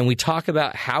 and we talk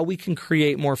about how we can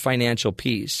create more financial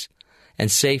peace and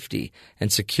safety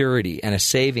and security and a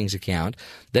savings account,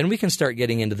 then we can start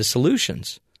getting into the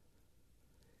solutions.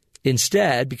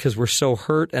 Instead, because we're so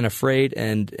hurt and afraid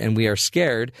and we are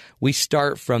scared, we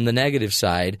start from the negative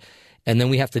side, and then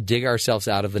we have to dig ourselves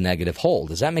out of the negative hole.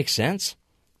 Does that make sense?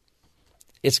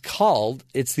 It's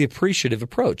the appreciative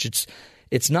approach.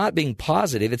 It's not being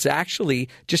positive. It's actually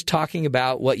just talking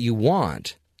about what you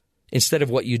want instead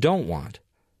of what you don't want.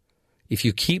 If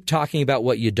you keep talking about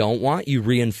what you don't want, you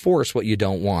reinforce what you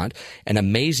don't want, and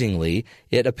amazingly,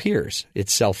 it appears. It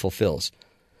self-fulfills.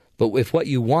 But if what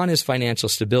you want is financial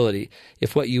stability,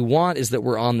 if what you want is that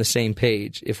we're on the same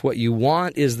page, if what you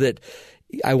want is that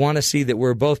I want to see that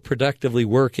we're both productively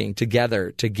working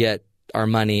together to get our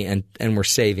money and we're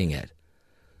saving it.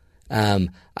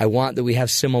 I want that we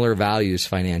have similar values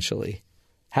financially.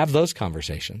 Have those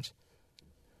conversations.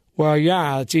 Well,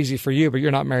 yeah, it's easy for you, but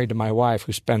you're not married to my wife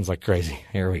who spends like crazy.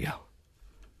 Here we go.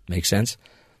 Make sense?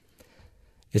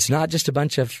 It's not just a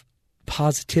bunch of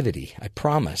positivity, I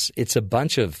promise. It's a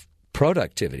bunch of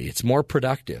productivity. It's more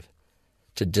productive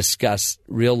to discuss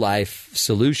real-life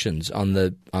solutions on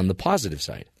the positive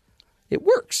side. It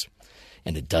works,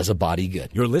 and it does a body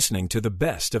good. You're listening to the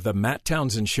best of the Matt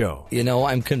Townsend Show. You know,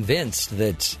 I'm convinced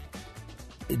that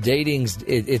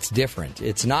it's different.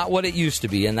 It's not what it used to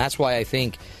be, and that's why I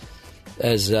think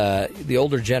as the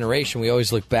older generation, we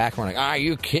always look back and we're like,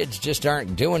 you kids just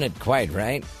aren't doing it quite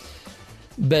right.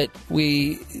 But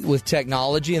with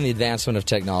technology and the advancement of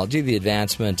technology, the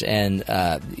advancement and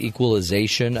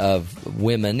equalization of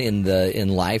women in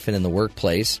life and in the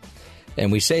workplace,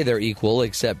 and we say they're equal,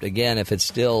 except again, if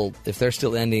they're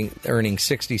still earning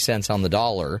 60 cents on the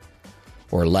dollar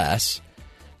or less,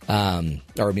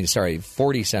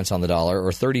 40 cents on the dollar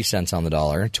or 30 cents on the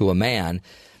dollar to a man,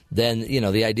 then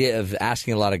the idea of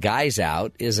asking a lot of guys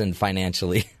out isn't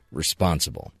financially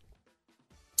responsible.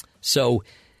 So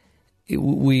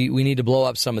we need to blow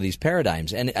up some of these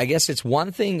paradigms. And I guess it's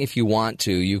one thing if you want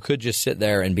to. You could just sit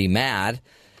there and be mad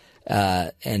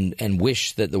and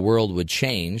wish that the world would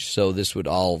change so this would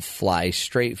all fly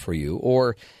straight for you.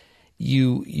 Or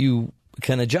you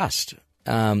can adjust.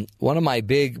 One of my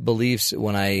big beliefs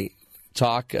when I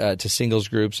talk to singles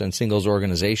groups and singles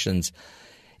organizations,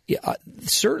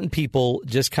 certain people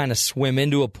just kind of swim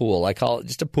into a pool. I call it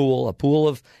just a pool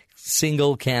of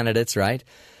single candidates, right?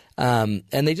 And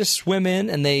they just swim in,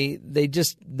 and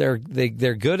they're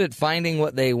good at finding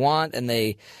what they want, and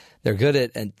they're good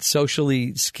at and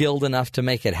socially skilled enough to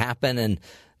make it happen, and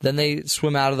then they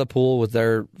swim out of the pool with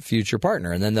their future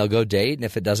partner, and then they'll go date, and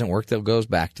if it doesn't work, they'll go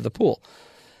back to the pool.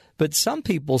 But some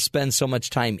people spend so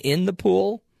much time in the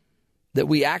pool that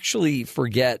we actually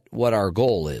forget what our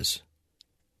goal is.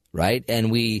 right?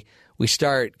 And we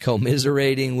start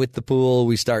commiserating with the pool.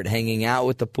 We start hanging out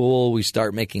with the pool. We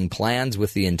start making plans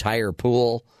with the entire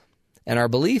pool. And our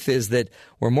belief is that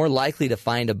we're more likely to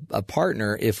find a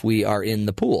partner if we are in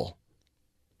the pool.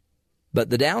 But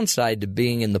the downside to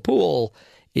being in the pool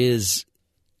is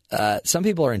some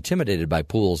people are intimidated by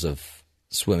pools of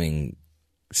swimming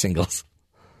singles.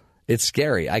 It's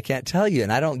scary. I can't tell you,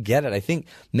 and I don't get it. I think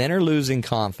men are losing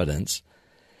confidence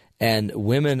and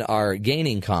women are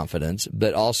gaining confidence,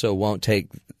 but also won't take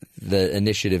the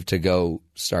initiative to go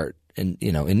start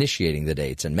initiating the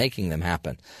dates and making them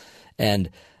happen. And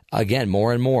again,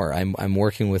 more and more, I'm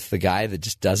working with the guy that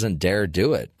just doesn't dare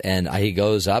do it. And he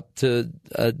goes up to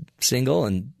a single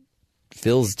and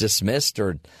feels dismissed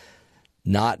or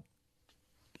not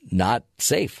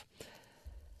safe.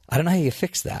 I don't know how you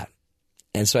fix that.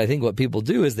 And so I think what people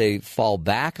do is they fall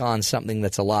back on something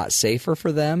that's a lot safer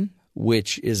for them,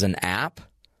 which is an app.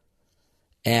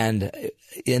 And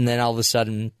then all of a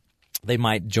sudden they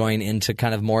might join into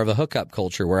kind of more of a hookup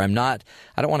culture where I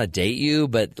don't want to date you,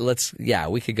 but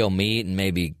we could go meet and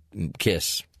maybe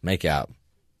kiss, make out.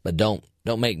 But don't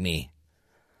make me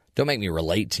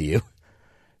relate to you.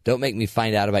 Don't make me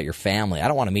find out about your family. I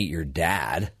don't want to meet your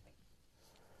dad.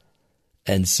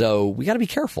 And so we got to be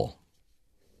careful.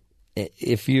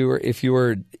 If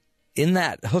you're in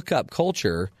that hookup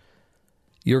culture,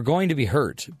 you're going to be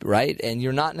hurt, right? And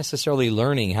you're not necessarily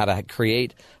learning how to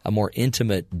create a more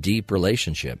intimate, deep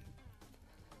relationship.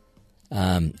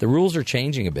 The rules are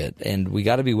changing a bit, and we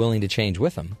got to be willing to change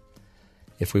with them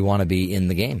if we want to be in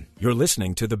the game. You're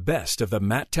listening to the best of the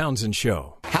Matt Townsend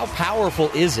Show. How powerful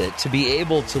is it to be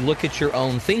able to look at your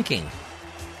own thinking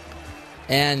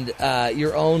and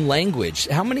your own language?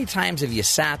 How many times have you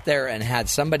sat there and had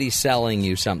somebody selling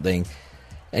you something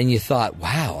and you thought,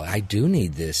 wow, I do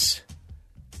need this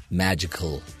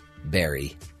magical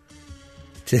berry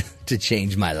to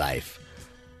change my life?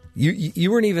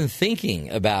 You weren't even thinking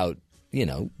about,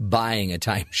 buying a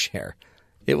timeshare.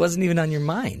 It wasn't even on your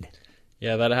mind.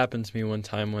 Yeah, that happened to me one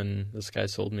time when this guy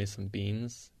sold me some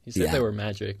beans. He said they were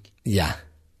magic. Yeah.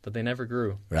 But they never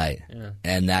grew. Right. Yeah.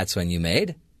 And that's when you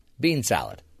made bean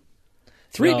salad.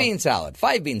 3 bean salad,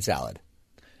 5 bean salad.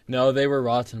 No, they were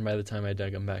rotten by the time I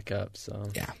dug them back up. So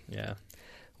yeah.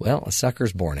 Well, a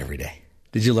sucker's born every day.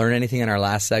 Did you learn anything in our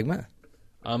last segment?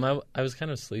 I was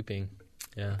kind of sleeping.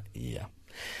 Yeah. Yeah.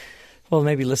 Well,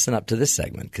 maybe listen up to this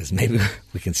segment because maybe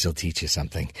we can still teach you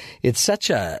something. It's such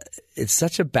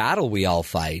a battle we all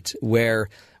fight where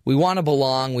we want to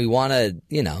belong. We want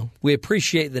to, we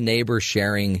appreciate the neighbor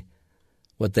sharing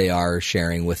what they are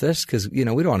sharing with us because, we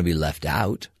don't want to be left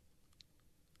out.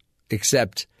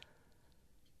 Except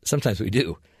sometimes we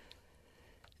do.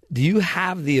 Do you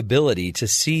have the ability to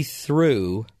see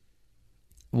through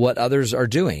what others are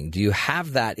doing? Do you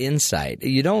have that insight?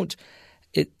 You don't.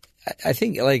 I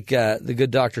think like the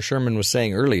good Dr. Sherman was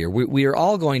saying earlier, we are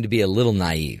all going to be a little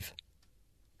naive.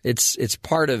 It's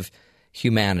part of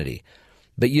humanity.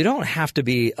 But you don't have to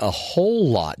be a whole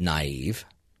lot naive.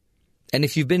 And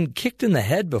if you've been kicked in the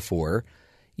head before,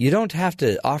 you don't have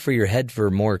to offer your head for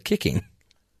more kicking.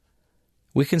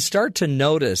 We can start to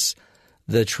notice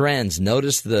the trends,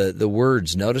 notice the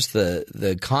words, notice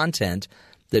the content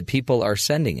that people are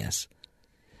sending us.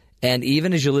 And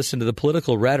even as you listen to the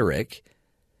political rhetoric,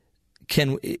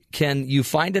 can you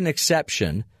find an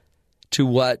exception to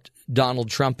what Donald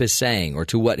Trump is saying or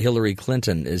to what Hillary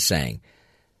Clinton is saying?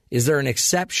 Is there an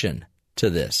exception to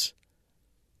this?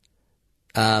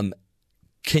 Can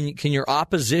your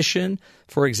opposition,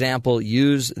 for example,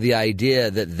 use the idea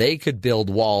that they could build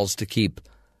walls to keep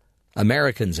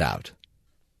Americans out?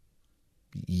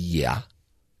 Yeah.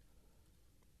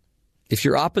 If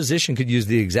your opposition could use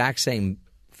the exact same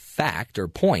fact or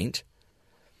point,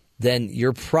 then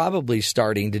you're probably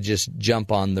starting to just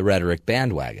jump on the rhetoric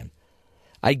bandwagon.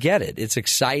 I get it. It's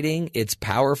exciting. It's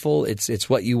powerful. It's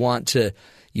what you want to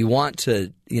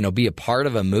be a part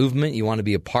of a movement. You want to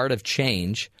be a part of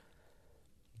change.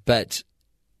 But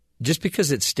just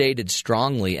because it's stated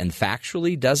strongly and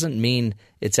factually doesn't mean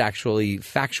it's actually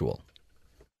factual.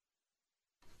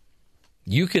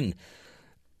 You can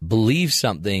believe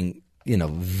something,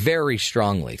 very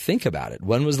strongly. Think about it.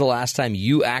 When was the last time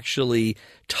you actually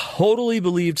totally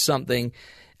believed something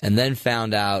and then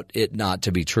found out it not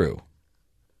to be true?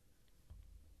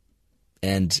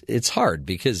 And it's hard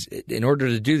because in order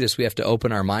to do this, we have to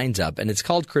open our minds up. And it's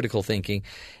called critical thinking.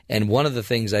 And one of the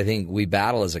things I think we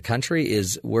battle as a country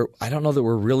is I don't know that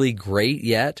we're really great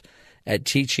yet at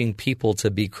teaching people to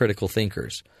be critical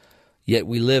thinkers. Yet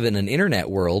we live in an internet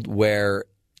world where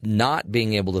not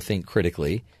being able to think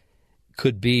critically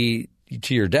could be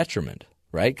to your detriment.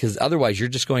 right? Because otherwise you're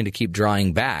just going to keep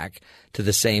drawing back to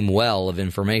the same well of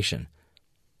information.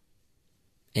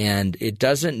 And it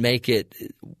doesn't make it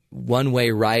one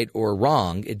way right or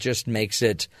wrong. It just makes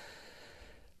it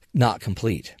not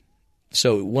complete.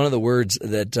 So one of the words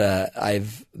that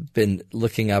I've been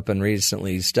looking up and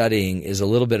recently studying is a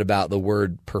little bit about the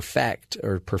word perfect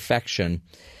or perfection,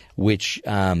 which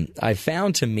I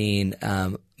found to mean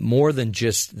more than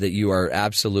just that you are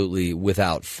absolutely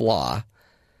without flaw.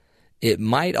 It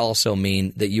might also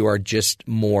mean that you are just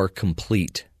more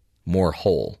complete, more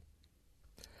whole.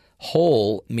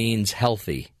 Whole means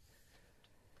healthy.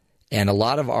 And a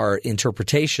lot of our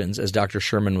interpretations, as Dr.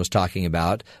 Sherman was talking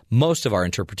about, most of our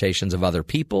interpretations of other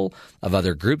people, of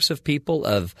other groups of people,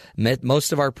 of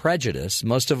most of our prejudice,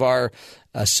 most of our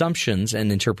assumptions and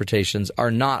interpretations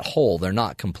are not whole. They're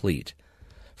not complete.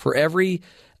 For every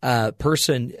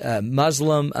person,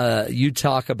 Muslim, you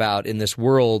talk about in this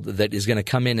world that is going to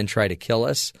come in and try to kill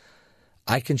us,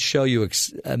 I can show you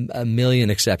a million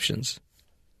exceptions.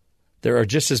 There are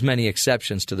just as many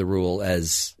exceptions to the rule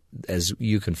as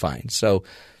you can find. So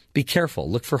be careful.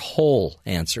 Look for whole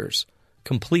answers,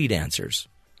 complete answers.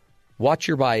 Watch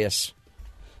your bias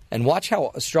and watch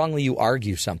how strongly you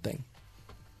argue something.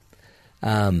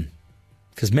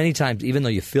 Because many times, even though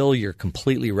you feel you're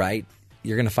completely right,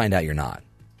 you're going to find out you're not.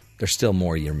 There's still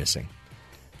more you're missing.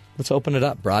 Let's open it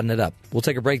up, broaden it up. We'll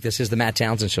take a break. This is the Matt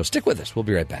Townsend Show. Stick with us. We'll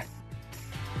be right back.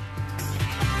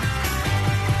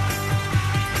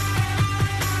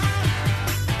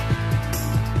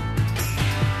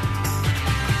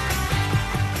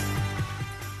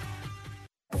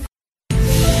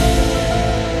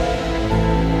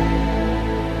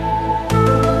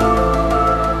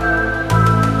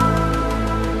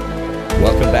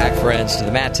 Welcome back, friends, to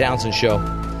the Matt Townsend Show.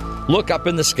 Look up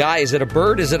in the sky. Is it a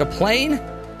bird? Is it a plane?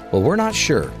 Well, we're not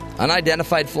sure.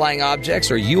 Unidentified flying objects,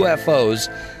 or UFOs,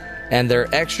 and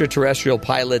their extraterrestrial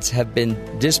pilots have been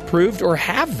disproved, or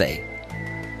have they?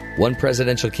 One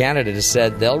presidential candidate has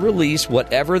said they'll release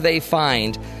whatever they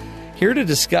find. Here to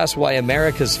discuss why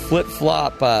America's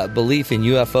flip-flop belief in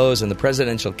UFOs and the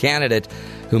presidential candidate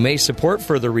who may support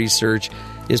further research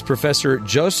is Professor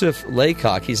Joseph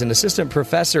Laycock. He's an assistant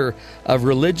professor of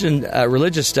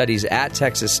religious studies at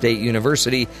Texas State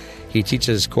University. He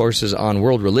teaches courses on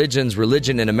world religions,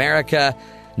 religion in America,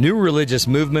 new religious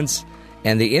movements,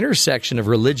 and the intersection of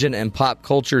religion and pop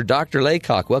culture. Dr.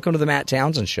 Laycock, welcome to the Matt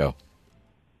Townsend Show.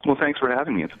 Well, thanks for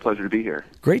having me. It's a pleasure to be here.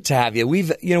 Great to have you.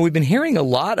 We've been hearing a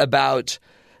lot about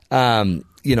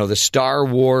the Star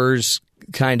Wars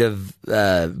kind of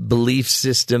belief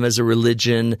system as a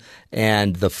religion,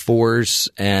 and the Force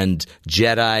and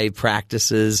Jedi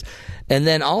practices, and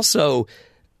then also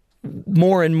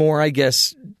more and more, I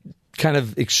guess, kind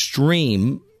of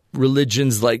extreme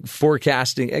religions like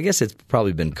forecasting. I guess it's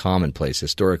probably been commonplace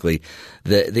historically,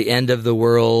 the end of the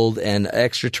world and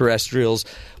extraterrestrials.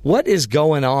 What is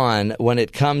going on when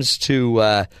it comes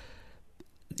to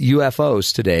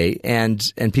UFOs today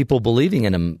and people believing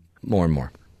in them more and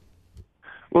more?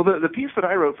 Well, the piece that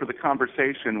I wrote for the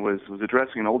conversation was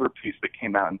addressing an older piece that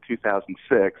came out in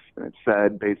 2006, and it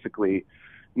said basically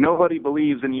nobody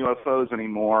believes in UFOs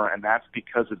anymore, and that's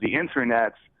because of the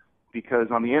Internet,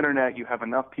 because on the Internet you have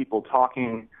enough people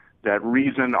talking that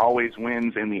reason always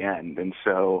wins in the end. And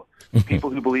so people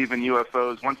who believe in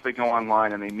UFOs, once they go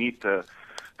online and they meet the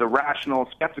rational,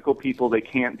 skeptical people, they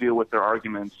can't deal with their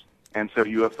arguments, and so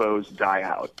UFOs die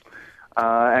out.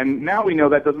 And now we know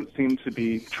that doesn't seem to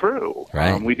be true.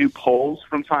 Right. We do polls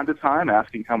from time to time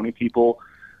asking how many people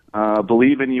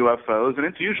believe in UFOs, and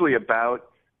it's usually about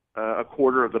a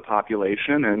quarter of the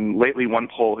population. And lately one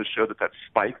poll has showed that that's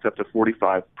spiked up to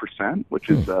 45%, which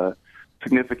is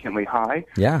significantly high.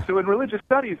 Yeah. So in religious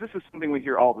studies, this is something we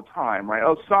hear all the time, right?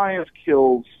 Oh, science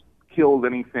kills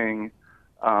anything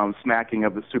smacking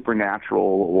of the supernatural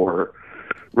or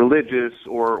religious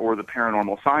or the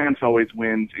paranormal. Science always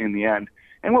wins in the end.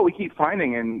 And what we keep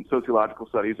finding in sociological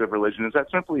studies of religion is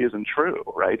that simply isn't true,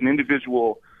 right? An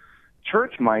individual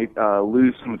church might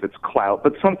lose some of its clout,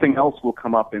 but something else will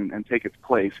come up and take its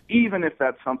place, even if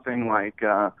that's something like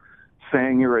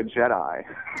saying you're a Jedi,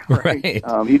 right?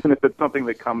 Even if it's something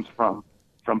that comes from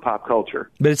pop culture.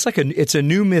 But it's like it's a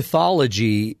new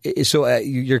mythology. So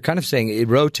you're kind of saying it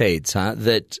rotates, huh?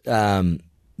 That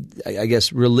I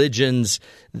guess religions,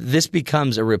 this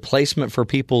becomes a replacement for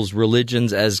people's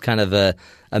religions as kind of a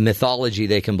mythology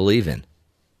they can believe in.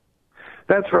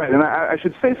 That's right. And I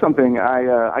should say something.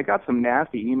 I got some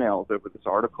nasty emails over this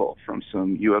article from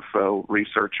some UFO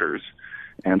researchers,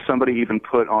 and somebody even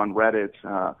put on Reddit,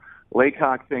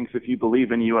 Laycock thinks if you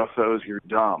believe in UFOs, you're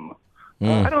dumb.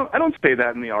 I don't say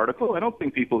that in the article. I don't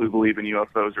think people who believe in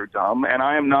UFOs are dumb, and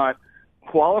I am not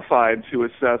qualified to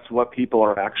assess what people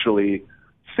are actually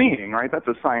seeing, right? That's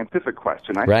a scientific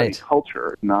question. I study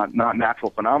culture, not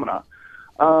natural phenomena.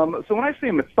 So when I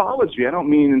say mythology, I don't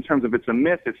mean in terms of it's a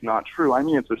myth, it's not true. I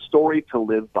mean it's a story to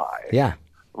live by. Yeah.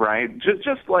 Right?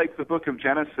 Just like the book of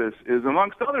Genesis is,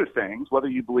 amongst other things, whether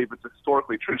you believe it's a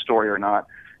historically true story or not,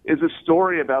 is a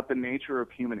story about the nature of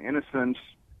human innocence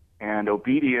and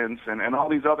obedience and all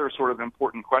these other sort of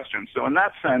important questions. So in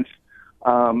that sense,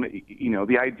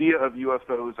 the idea of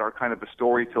UFOs are kind of a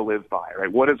story to live by,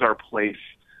 right? What is our place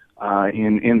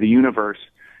in the universe?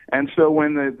 And so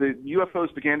when the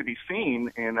UFOs began to be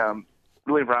seen in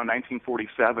really around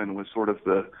 1947 was sort of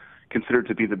considered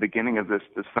to be the beginning of this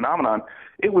phenomenon.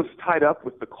 It was tied up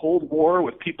with the Cold War,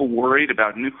 with people worried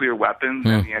about nuclear weapons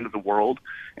and the end of the world.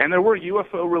 And there were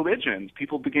UFO religions.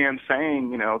 People began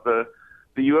saying, the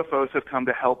UFOs have come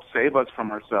to help save us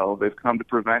from ourselves. They've come to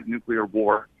prevent nuclear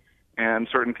war. And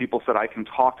certain people said I can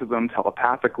talk to them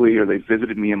telepathically, or they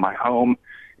visited me in my home.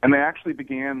 And they actually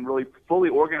began really fully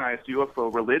organized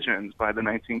UFO religions by the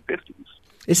 1950s.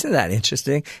 Isn't that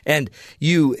interesting? And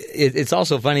it's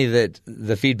also funny that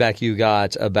the feedback you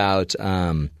got about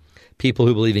people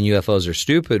who believe in UFOs are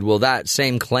stupid. Well, that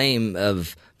same claim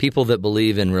of people that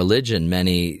believe in religion,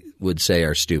 many would say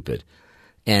are stupid.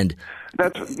 And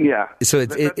so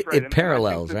it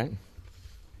parallels, right?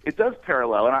 It does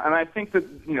parallel, and I think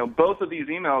that both of these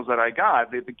emails that I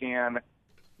got, they began,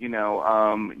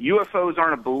 UFOs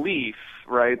aren't a belief,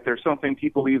 right? They're something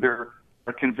people either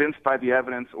are convinced by the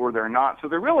evidence or they're not. So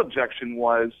the real objection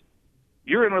was,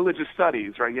 you're in religious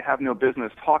studies, right? You have no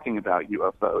business talking about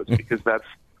UFOs because that's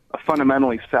a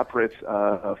fundamentally separate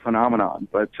phenomenon.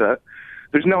 But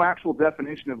there's no actual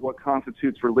definition of what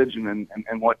constitutes religion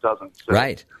and what doesn't. So,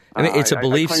 right. I mean, it's a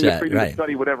belief I set, freedom right? To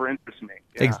study whatever interests me.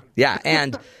 Exactly.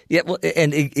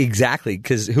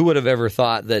 Because who would have ever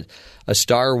thought that a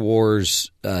Star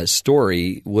Wars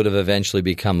story would have eventually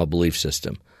become a belief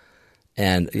system,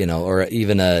 and or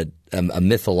even a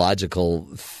mythological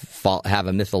have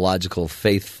a mythological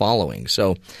faith following.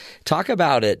 So, talk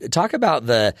about it. Talk about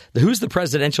who's the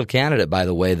presidential candidate, by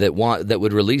the way, that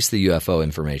would release the UFO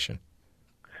information.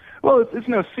 Well, it's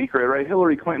no secret, right?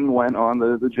 Hillary Clinton went on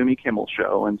the Jimmy Kimmel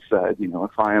show and said,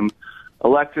 if I am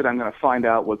elected, I'm going to find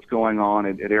out what's going on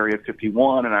at Area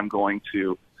 51, and I'm going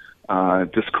to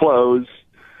disclose.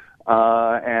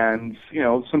 And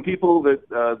some people that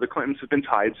the Clintons have been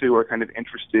tied to are kind of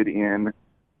interested in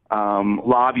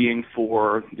lobbying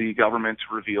for the government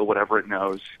to reveal whatever it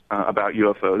knows about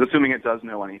UFOs, assuming it does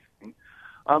know anything.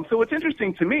 So what's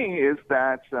interesting to me is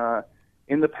that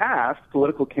in the past,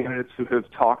 political candidates who have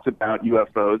talked about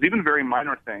UFOs, even very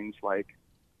minor things like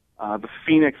the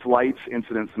Phoenix Lights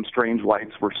incident, some strange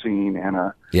lights were seen, and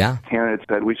a candidate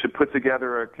said we should put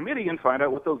together a committee and find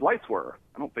out what those lights were.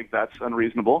 I don't think that's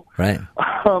unreasonable. Right.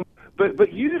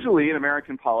 But usually in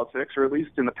American politics, or at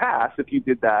least in the past, if you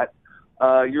did that,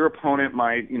 your opponent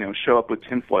might, show up with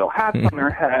tinfoil hats on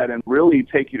their head and really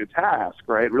take you to task,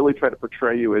 right? Really try to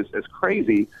portray you as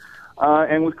crazy.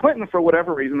 And with Clinton, for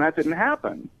whatever reason, that didn't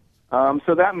happen.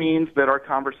 So that means that our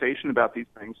conversation about these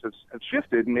things has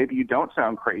shifted, and maybe you don't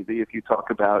sound crazy if you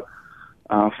talk about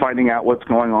finding out what's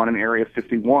going on in Area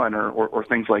 51 or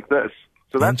things like this.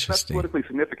 So that's politically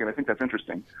significant. I think that's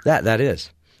interesting. That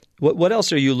is. What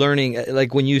else are you learning?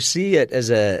 Like when you see it as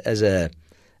a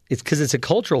it's because it's a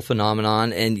cultural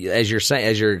phenomenon, and as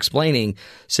you're explaining,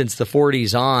 since the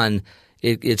 40s on.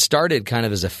 It started kind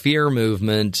of as a fear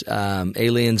movement,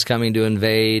 aliens coming to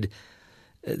invade,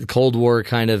 the Cold War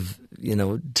kind of,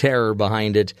 terror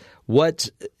behind it.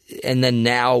 And then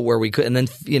now where we could, and then,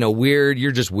 weird,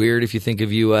 you're just weird if you think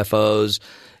of UFOs.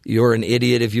 You're an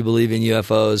idiot if you believe in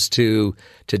UFOs, to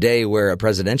today where a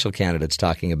presidential candidate's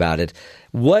talking about it.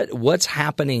 What's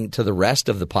happening to the rest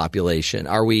of the population?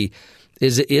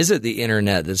 Is it the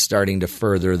internet that's starting to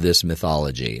further this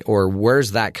mythology, or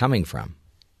where's that coming from?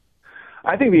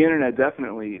 I think the internet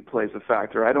definitely plays a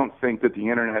factor. I don't think that the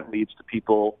internet leads to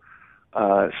people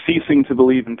ceasing to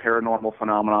believe in paranormal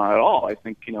phenomena at all. I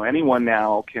think anyone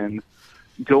now can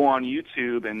go on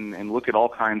YouTube and look at all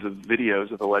kinds of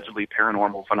videos of allegedly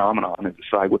paranormal phenomena and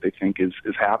decide what they think is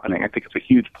happening. I think it's a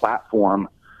huge platform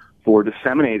for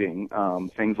disseminating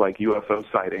things like UFO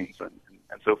sightings and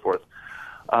so forth.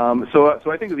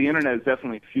 So I think that the internet is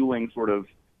definitely fueling sort of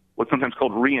what's sometimes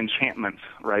called re-enchantment,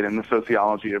 right, in the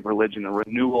sociology of religion, a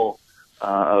renewal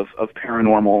of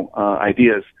paranormal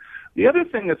ideas. The other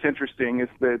thing that's interesting is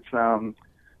that,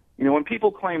 when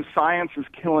people claim science is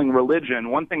killing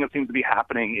religion, one thing that seems to be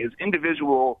happening is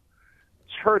individual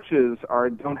churches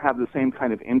don't have the same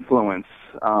kind of influence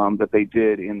that they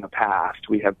did in the past.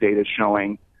 We have data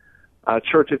showing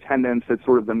church attendance at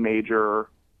sort of the major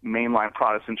mainline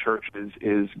Protestant churches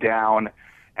is down,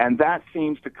 and that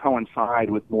seems to coincide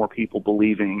with more people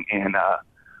believing in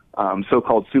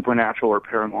so-called supernatural or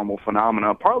paranormal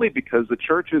phenomena, partly because the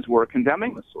churches were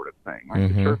condemning this sort of thing. Right?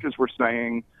 Mm-hmm. The churches were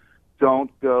saying,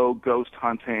 don't go ghost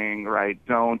hunting, right?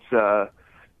 Don't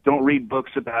read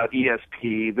books about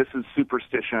ESP. This is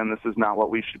superstition. This is not what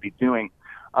we should be doing.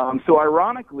 So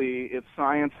ironically, if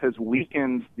science has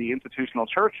weakened the institutional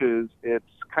churches, it's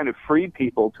kind of freed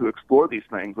people to explore these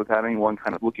things without anyone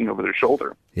kind of looking over their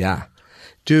shoulder. Yeah.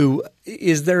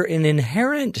 Is there an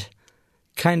inherent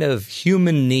kind of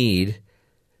human need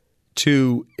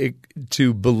to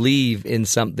believe in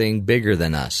something bigger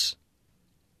than us?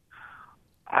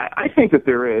 I think that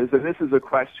there is, and this is a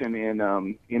question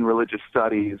in religious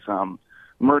studies.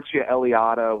 Mircea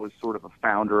Eliade was sort of a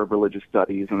founder of religious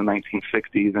studies in the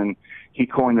 1960s, and he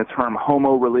coined the term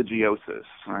homo religiosus.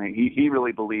 Right? He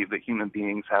really believed that human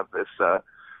beings have this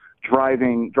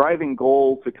driving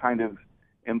goal to kind of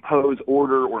impose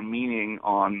order or meaning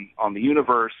on the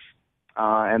universe,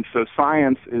 and so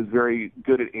science is very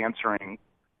good at answering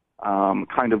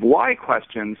kind of why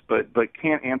questions, but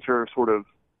can't answer sort of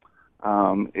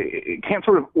it can't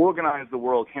sort of organize the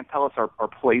world, can't tell us our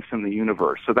place in the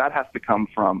universe. So that has to come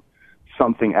from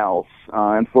something else.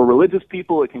 And for religious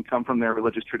people, it can come from their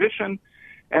religious tradition.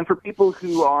 And for people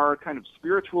who are kind of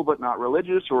spiritual but not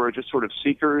religious or just sort of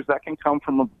seekers, that can come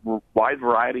from a wide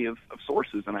variety of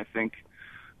sources. And I think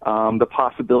the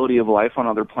possibility of life on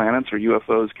other planets or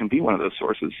UFOs can be one of those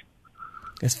sources.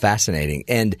 It's fascinating.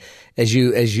 And as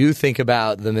you think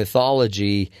about the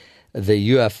mythology,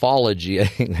 the ufology, I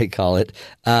think they call it,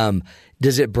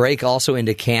 does it break also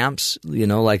into camps,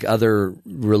 like other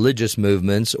religious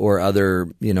movements or other,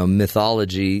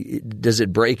 mythology? Does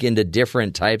it break into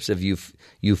different types of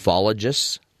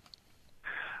ufologists?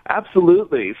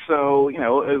 Absolutely. So,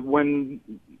 when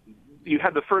you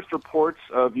had the first reports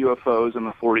of UFOs in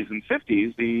the 40s and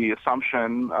 50s, the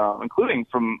assumption, including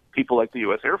from people like the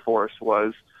U.S. Air Force,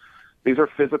 was these are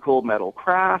physical metal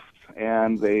crafts,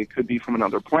 and they could be from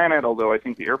another planet, although I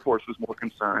think the Air Force was more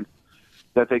concerned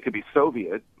that they could be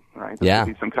Soviet, right? That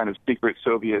could be some kind of secret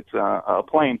Soviet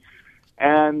plane.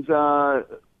 And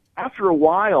after a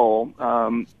while,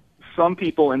 some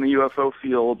people in the UFO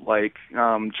field, like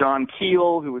John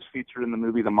Keel, who was featured in the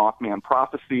movie The Mothman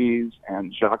Prophecies,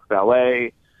 and Jacques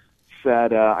Vallée,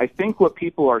 said, I think what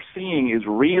people are seeing is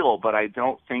real, but I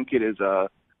don't think it is a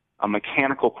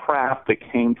mechanical craft that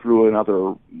came through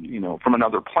from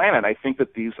another planet. I think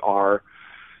that these are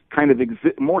kind of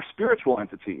more spiritual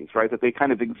entities, right? That they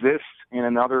kind of exist in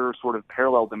another sort of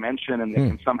parallel dimension, and they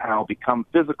can somehow become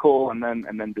physical and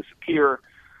then disappear.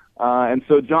 And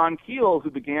so John Keel, who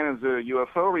began as a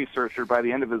UFO researcher, by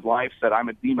the end of his life said, I'm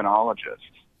a demonologist.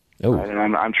 Oh. Right?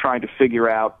 And I'm trying to figure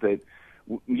out that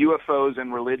UFOs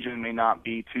and religion may not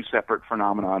be two separate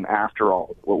phenomenon after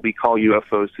all. What we call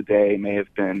UFOs today may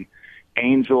have been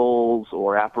angels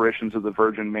or apparitions of the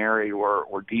Virgin Mary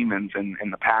or demons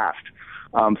in the past.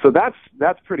 So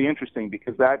that's pretty interesting,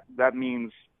 because that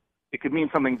means it could mean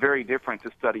something very different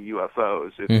to study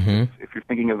UFOs if you're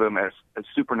thinking of them as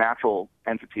supernatural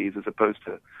entities as opposed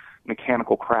to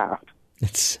mechanical craft.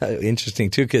 It's so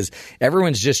interesting, too, because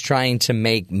everyone's just trying to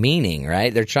make meaning,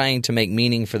 right? They're trying to make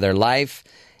meaning for their life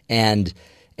and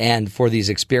for these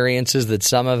experiences that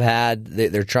some have had.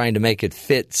 They're trying to make it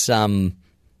fit some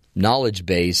knowledge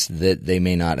base that they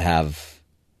may not have,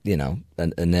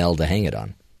 a nail to hang it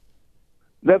on.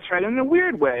 That's right. In a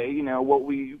weird way, what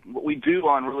we do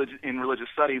in religious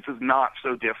studies is not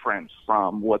so different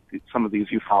from what some of these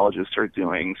ufologists are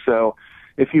doing. So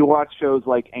if you watch shows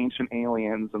like Ancient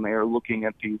Aliens, and they are looking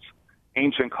at these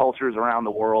ancient cultures around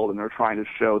the world, and they're trying to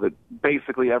show that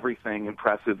basically everything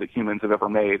impressive that humans have ever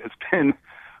made has been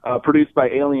produced by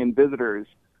alien visitors.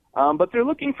 But they're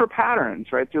looking for patterns,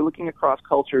 right? They're looking across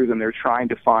cultures, and they're trying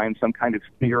to find some kind of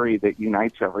theory that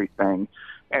unites everything.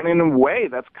 And in a way,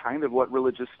 that's kind of what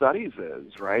religious studies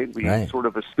is, right? We sort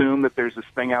of assume that there's this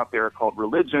thing out there called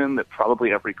religion, that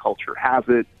probably every culture has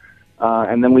it.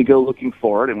 And then we go looking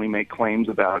for it, and we make claims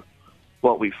about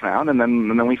what we found, and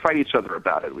then we fight each other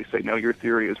about it. We say, no, your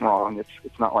theory is wrong.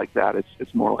 It's not like that.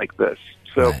 It's more like this.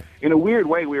 So in a weird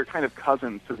way, we are kind of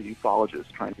cousins to the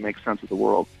ufologists trying to make sense of the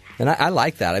world. And I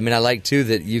like that. I mean, I like, too,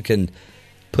 that you can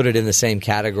put it in the same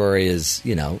category as,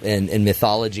 in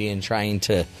mythology and trying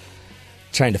to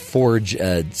forge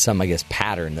some, I guess,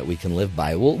 pattern that we can live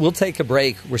by. We'll take a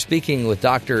break. We're speaking with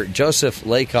Dr. Joseph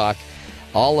Laycock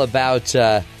all about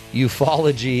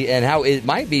ufology and how it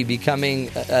might be becoming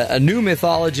a new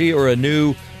mythology or a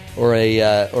new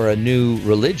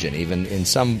religion, even in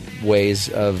some ways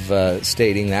of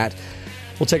stating that.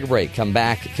 We'll take a break, come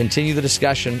back, continue the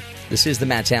discussion. This is the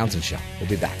Matt Townsend Show. We'll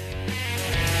be back.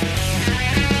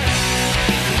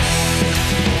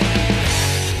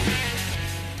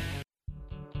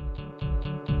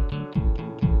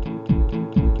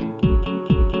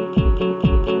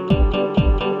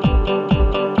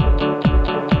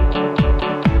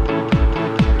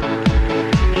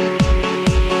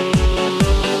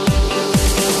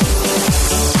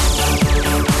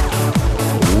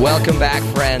 Welcome back,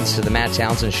 friends, to the Matt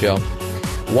Townsend Show.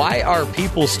 Why are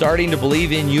people starting to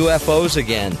believe in UFOs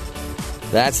again?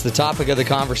 That's the topic of the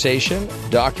conversation.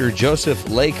 Dr. Joseph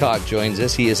Laycock joins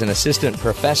us. He is an assistant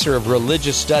professor of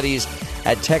religious studies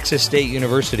at Texas State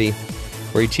University,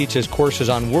 where he teaches courses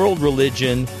on world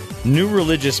religion, new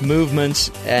religious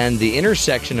movements, and the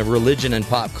intersection of religion and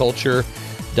pop culture.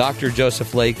 Dr.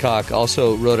 Joseph Laycock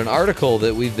also wrote an article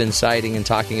that we've been citing and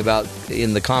talking about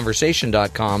in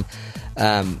theconversation.com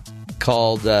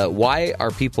called Why Are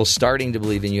People Starting to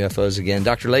Believe in UFOs Again?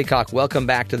 Dr. Laycock, welcome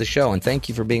back to the show, and thank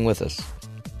you for being with us.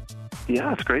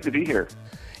 Yeah, it's great to be here.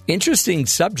 Interesting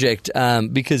subject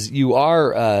because you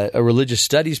are a religious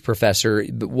studies professor,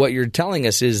 but what you're telling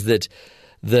us is that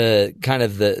the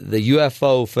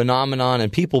UFO phenomenon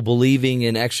and people believing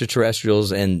in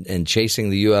extraterrestrials and chasing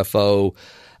the UFO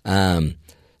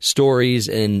stories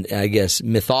and, I guess,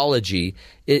 mythology,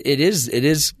 it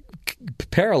is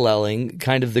paralleling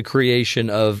kind of the creation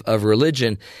of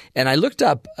religion. And I looked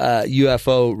up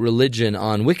UFO religion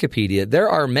on Wikipedia. There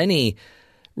are many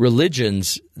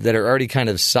religions that are already kind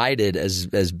of cited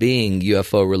as being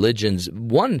UFO religions.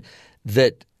 One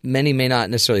that many may not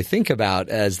necessarily think about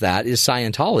as that is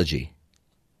Scientology.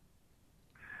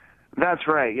 That's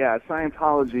right. Yeah,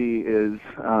 Scientology is,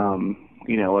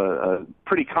 a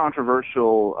pretty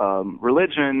controversial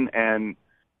religion and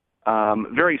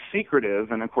very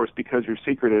secretive. And of course, because you're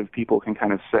secretive, people can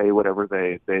kind of say whatever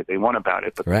they want about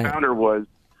it. But right. The founder was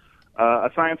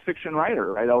a science fiction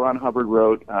writer, right? L. Ron Hubbard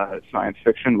wrote science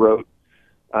fiction, wrote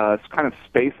kind of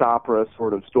space opera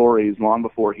sort of stories long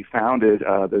before he founded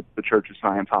the Church of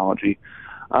Scientology.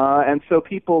 And so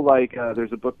people like,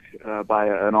 there's a book by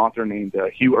an author named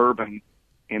Hugh Urban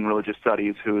in religious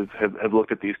studies who have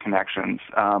looked at these connections.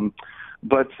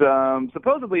 But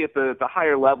supposedly at the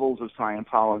higher levels of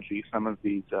Scientology, some of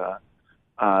these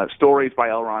stories by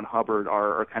L. Ron Hubbard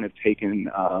are kind of taken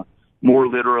more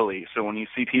literally. So when you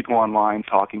see people online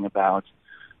talking about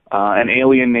an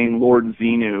alien named Lord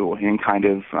Xenu in kind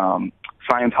of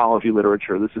Scientology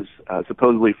literature, this is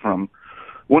supposedly from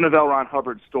one of L. Ron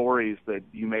Hubbard's stories that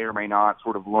you may or may not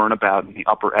sort of learn about in the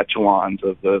upper echelons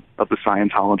of the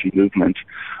Scientology movement.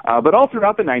 But all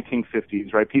throughout the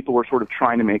 1950s, right, people were sort of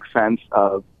trying to make sense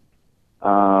of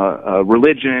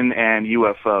religion and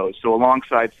UFOs. So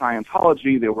alongside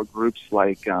Scientology, there were groups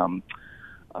like the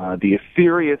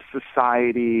Aetherius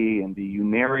Society and the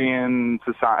Unarian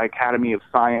Academy of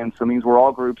Science, and these were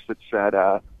all groups that said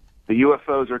the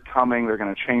UFOs are coming, they're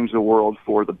going to change the world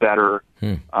for the better,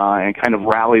 and kind of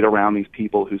rallied around these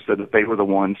people who said that they were the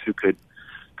ones who could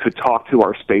talk to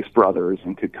our space brothers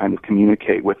and could kind of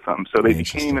communicate with them. So they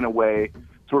became, in a way,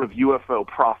 sort of UFO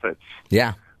prophets.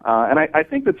 Yeah. And I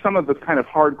think that some of the kind of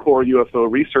hardcore UFO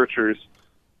researchers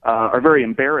are very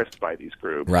embarrassed by these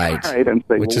groups. Right. And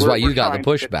say, which is why you got the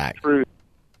pushback.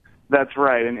 That's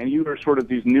right. And you are sort of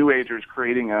these New Agers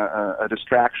creating a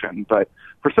distraction. But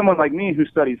for someone like me who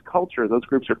studies culture, those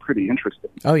groups are pretty interesting.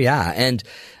 Oh, yeah. And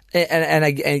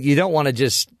you don't want to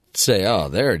just say, oh,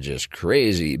 they're just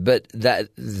crazy. But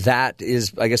that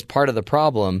is, I guess, part of the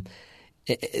problem.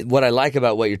 What I like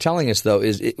about what you're telling us, though,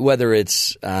 is whether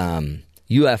it's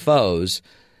UFOs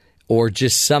or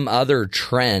just some other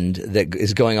trend that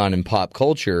is going on in pop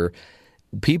culture,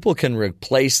 people can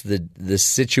replace the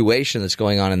situation that's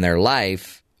going on in their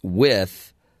life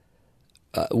with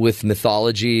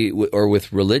mythology or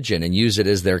with religion and use it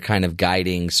as their kind of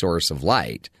guiding source of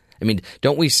light. I mean,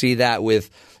 don't we see that with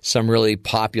some really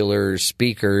popular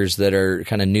speakers that are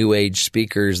kind of new age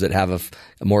speakers that have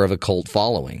a more of a cult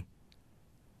following?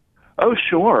 Oh,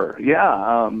 sure.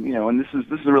 Yeah. And this is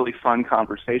a really fun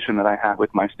conversation that I have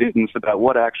with my students about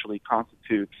what actually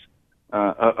constitutes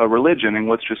a religion and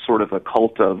what's just sort of a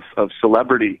cult of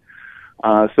celebrity.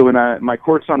 So in my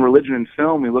course on religion and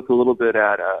film, we look a little bit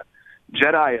at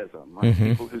Jediism, right?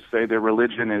 People who say their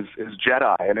religion is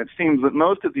Jedi. And it seems that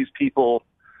most of these people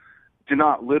do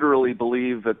not literally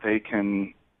believe that they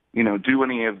can, do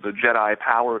any of the Jedi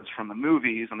powers from the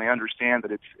movies, and they understand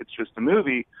that it's just a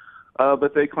movie.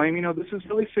 But they claim, this is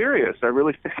really serious. I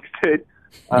really think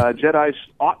Jedi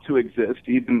ought to exist,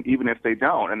 even if they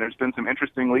don't. And there's been some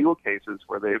interesting legal cases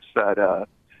where they've said,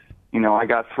 I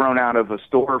got thrown out of a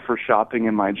store for shopping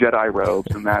in my Jedi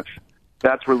robes, and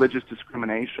that's religious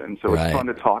discrimination. So Right. It's fun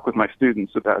to talk with my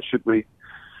students about should we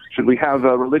have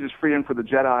religious freedom for the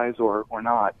Jedis or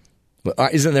not.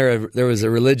 Isn't there was a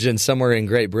religion somewhere in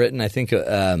Great Britain, I think,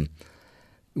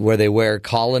 where they wear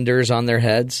colanders on their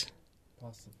heads?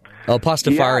 Oh,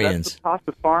 Pastafarians. Yeah, that's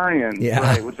the Pastafarians,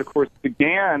 right, which of course the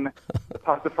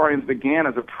Pastafarians began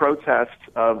as a protest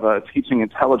of teaching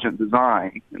intelligent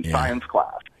design in science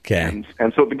class. Okay.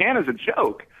 And so it began as a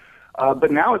joke,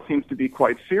 but now it seems to be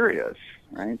quite serious,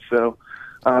 right? So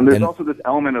there's also this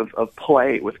element of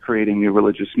play with creating new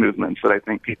religious movements that I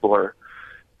think people are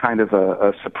kind of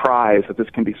surprised that this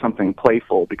can be something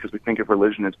playful, because we think of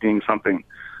religion as being something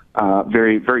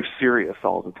very, very serious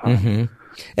all the time. Mm-hmm.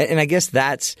 And I guess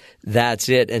that's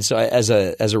it. And so, as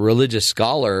a religious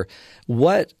scholar,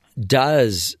 what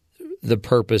does the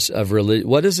purpose of religion?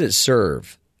 What does it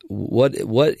serve? What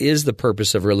is the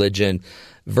purpose of religion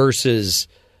versus,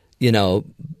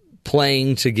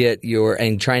 playing to get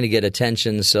and trying to get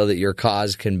attention so that your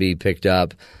cause can be picked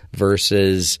up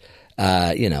versus,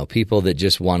 people that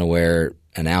just want to wear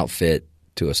an outfit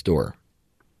to a store?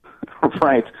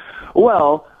 Right.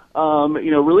 Well,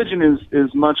 religion is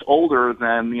much older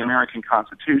than the American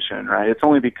Constitution, right? It's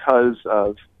only because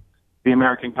of the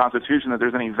American Constitution that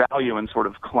there's any value in sort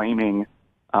of claiming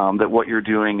that what you're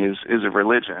doing is a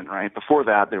religion, right? Before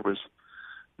that, there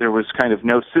was kind of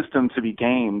no system to be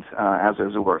gained, as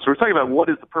it were. So we're talking about what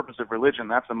is the purpose of religion.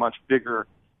 That's a much bigger,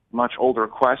 much older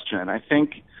question. I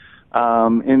think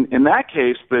in that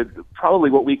case, that probably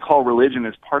what we call religion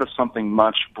is part of something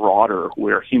much broader,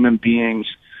 where human beings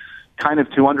kind of,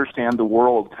 to understand the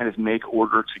world, kind of make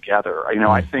order together.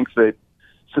 I think that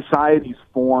societies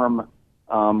form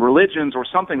religions or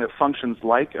something that functions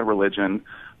like a religion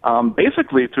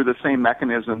basically through the same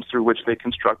mechanisms through which they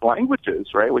construct languages,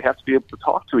 right? We have to be able to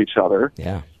talk to each other,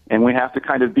 and we have to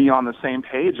kind of be on the same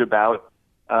page about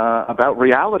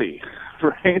reality,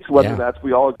 right? Whether that's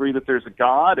we all agree that there's a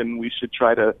God and we should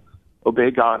try to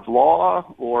obey God's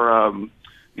law, or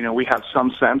we have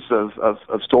some sense of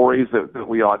stories that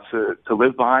we ought to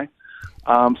live by.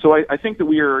 So I think that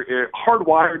we are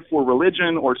hardwired for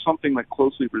religion or something that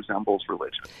closely resembles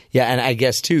religion. Yeah, and I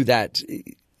guess, too, that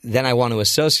then I want to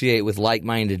associate with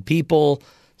like-minded people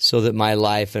so that my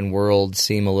life and world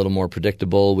seem a little more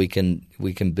predictable. We can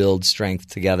build strength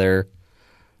together.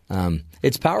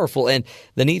 It's powerful. And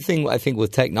the neat thing, I think,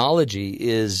 with technology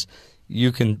is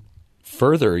you can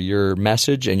further your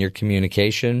message and your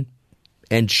communication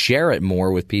and share it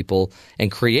more with people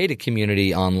and create a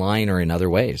community online or in other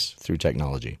ways through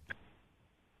technology.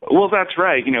 Well, that's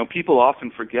right. People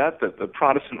often forget that the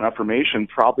Protestant Reformation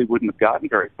probably wouldn't have gotten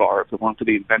very far if it weren't for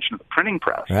the invention of the printing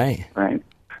press. Right.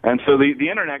 And so the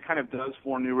Internet kind of does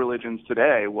for new religions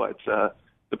today what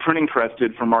the printing press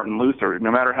did for Martin Luther.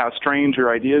 No matter how strange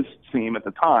your ideas seem at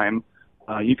the time,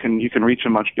 you can reach a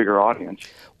much bigger audience.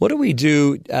 What do we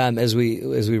do as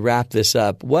we wrap this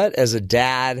up? What, as a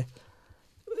dad,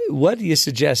 what do you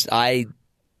suggest I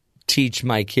teach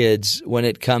my kids when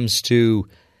it comes to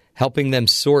helping them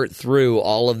sort through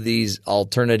all of these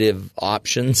alternative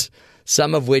options,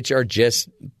 some of which are just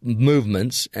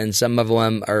movements and some of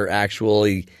them are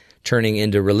actually turning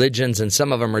into religions and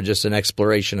some of them are just an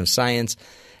exploration of science?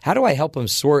 How do I help them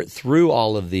sort through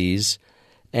all of these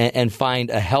and find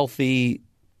a healthy,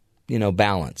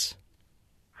 balance?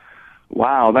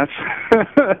 Wow, that's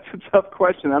a tough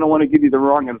question. I don't want to give you the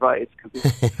wrong advice.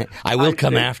 I will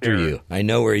come after you. I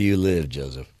know where you live,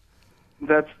 Joseph.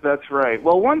 That's right.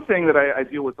 Well, one thing that I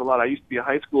deal with a lot, I used to be a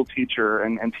high school teacher,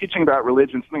 and teaching about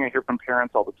religion, something I hear from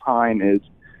parents all the time is,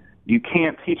 you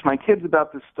can't teach my kids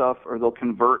about this stuff or they'll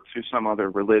convert to some other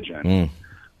religion.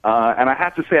 And I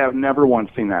have to say I've never once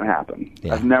seen that happen.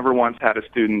 Yeah. I've never once had a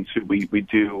student who we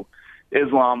do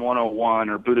Islam 101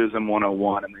 or Buddhism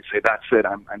 101 and they say, that's it,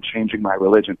 I'm changing my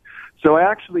religion. So I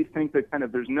actually think that kind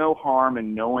of there's no harm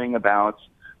in knowing about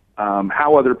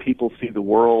how other people see the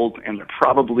world, and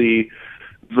probably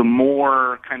the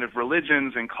more kind of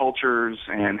religions and cultures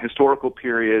and historical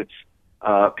periods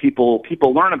people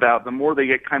learn about, the more they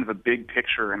get kind of a big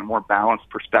picture and a more balanced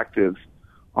perspective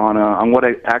on what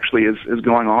actually is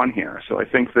going on here. So I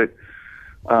think that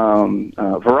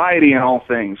variety in all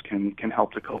things can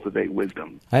help to cultivate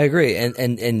wisdom. I agree,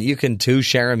 and you can too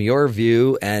share them your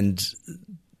view and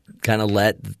kind of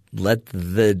let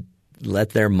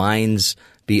their minds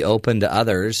be open to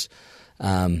others.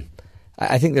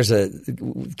 I think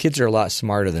kids are a lot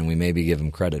smarter than we maybe give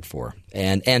them credit for.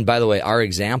 And by the way, our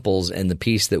examples and the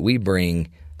peace that we bring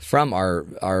from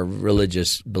our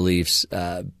religious beliefs,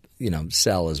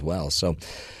 sell as well. So,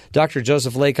 Dr.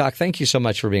 Joseph Laycock, thank you so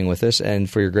much for being with us and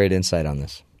for your great insight on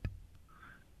this.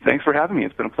 Thanks for having me.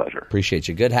 It's been a pleasure. Appreciate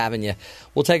you. Good having you.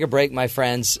 We'll take a break, my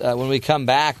friends. When we come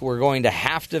back, we're going to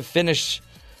have to finish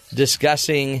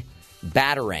discussing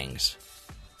batarangs.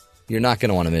 You're not going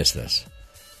to want to miss this.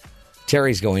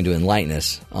 Terry's going to enlighten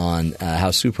us on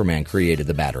how Superman created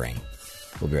the batarang.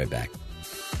 We'll be right back.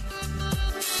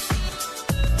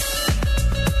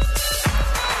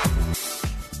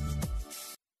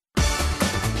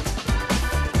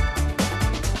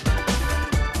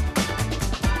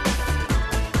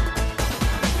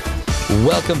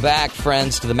 Welcome back,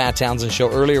 friends, to the Matt Townsend Show.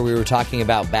 Earlier we were talking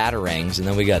about batarangs, and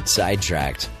then we got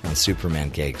sidetracked on Superman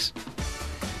cakes.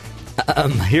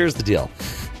 Here's the deal.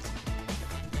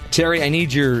 Terry, I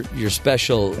need your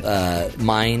special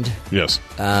mind. Yes.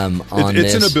 On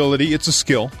it's this. An ability. It's a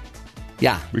skill.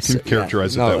 Yeah. We can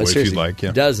characterize it that way if you'd like.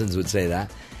 Yeah. Dozens would say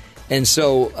that. And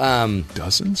so...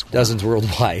 dozens? Dozens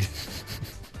worldwide.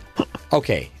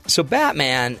 Okay. So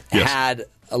Batman had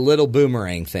a little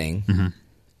boomerang thing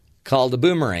called a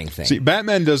boomerang thing. See,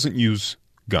 Batman doesn't use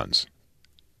guns.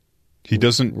 He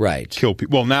doesn't kill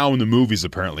people. Well, now in the movies,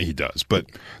 apparently he does. But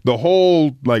the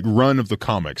whole run of the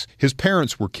comics, his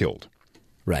parents were killed.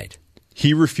 Right.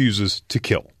 He refuses to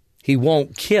kill. He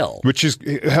won't kill. Which is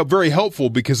very helpful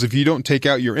because if you don't take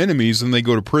out your enemies, then they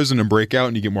go to prison and break out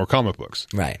and you get more comic books.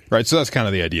 Right. Right. So that's kind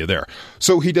of the idea there.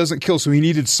 So he doesn't kill. So he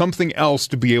needed something else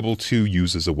to be able to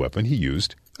use as a weapon. He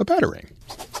used a batarang.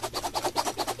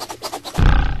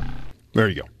 There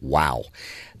you go. Wow.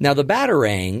 Now, the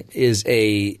batarang is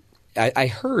I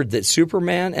heard that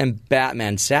Superman and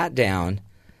Batman sat down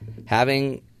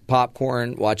having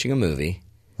popcorn, watching a movie.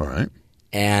 All right.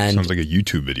 And sounds like a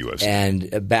YouTube video I've seen.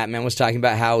 And Batman was talking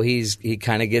about how he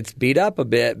kind of gets beat up a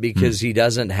bit because he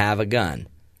doesn't have a gun.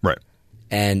 Right.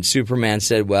 And Superman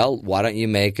said, well, why don't you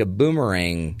make a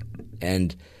boomerang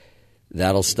and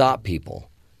that'll stop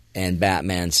people? And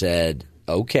Batman said,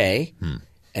 okay.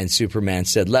 And Superman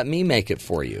said, let me make it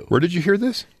for you. Where did you hear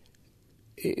this?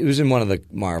 It was in one of the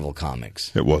Marvel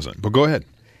comics. It wasn't, but go ahead.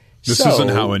 This isn't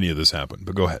how any of this happened,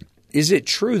 but go ahead. Is it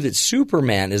true that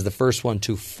Superman is the first one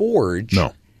to forge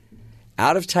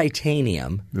out of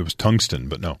titanium? It was tungsten,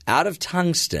 but no. Out of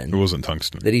tungsten. It wasn't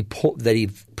tungsten. That he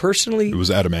personally it was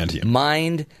adamantium.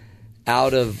 Mined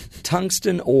out of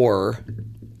tungsten ore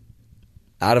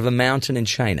out of a mountain in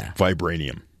China.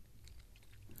 Vibranium.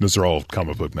 Those are all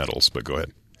comic book metals, but go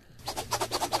ahead.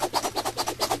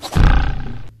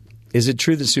 Is it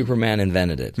true that Superman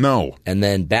invented it? No. And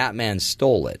then Batman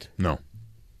stole it? No.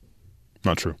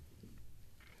 Not true.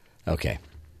 Okay.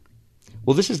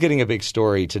 Well, this is getting a big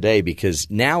story today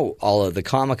because now all of the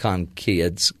Comic-Con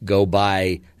kids go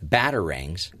buy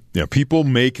batarangs. Yeah, people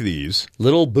make these.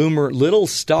 Little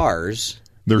stars.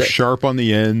 They're sharp on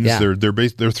the ends. Yeah. They're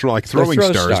like throwing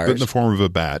stars, but in the form of a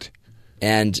bat.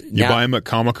 And you buy them at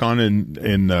Comic-Con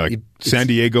in San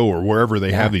Diego or wherever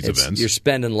they have these events. You're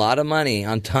spending a lot of money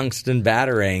on tungsten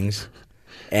batarangs,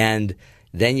 and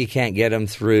then you can't get them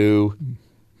through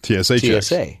TSA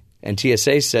checks. And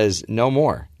TSA says, no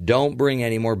more. Don't bring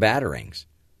any more batarangs.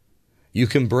 You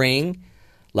can bring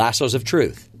lassos of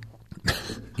truth.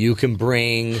 You can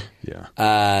bring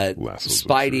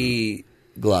Spidey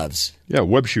gloves. Yeah,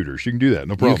 web shooters. You can do that.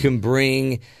 No problem. You can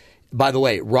bring... By the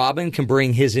way, Robin can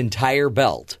bring his entire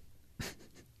belt.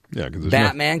 Yeah, because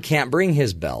Batman can't bring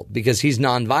his belt because he's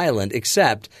nonviolent,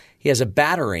 except he has a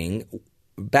batarang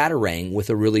with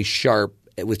a really sharp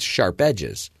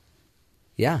edges.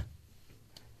 Yeah,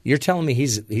 you're telling me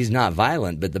he's not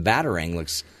violent, but the batarang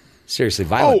looks seriously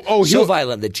violent. So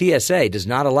violent that TSA does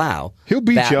not allow. He'll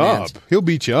beat you up. He'll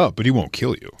beat you up, but he won't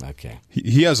kill you. Okay.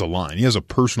 He has a line. He has a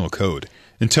personal code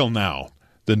until now.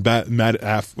 Then Ben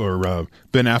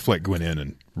Affleck went in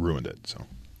and ruined it. So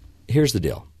here's the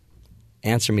deal.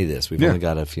 Answer me this. We've only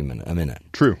got a minute.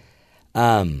 True.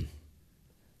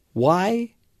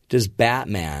 Why does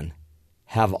Batman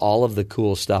have all of the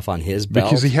cool stuff on his belt?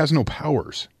 Because he has no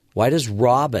powers. Why does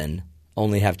Robin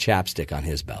only have chapstick on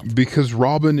his belt? Because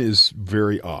Robin is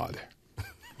very odd.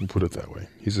 We'll put it that way.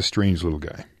 He's a strange little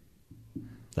guy.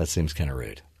 That seems kind of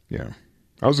rude. Yeah.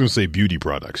 I was going to say beauty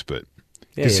products, but...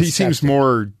 Because he seems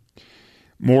more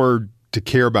to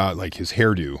care about his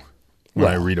hairdo when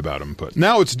I read about him. But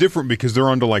now it's different because they're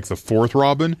onto the fourth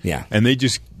Robin. Yeah. And they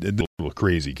just a little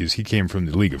crazy because he came from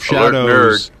the League of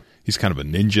Shadows. He's kind of a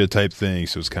ninja type thing,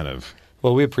 so it's kind of...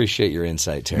 Well, we appreciate your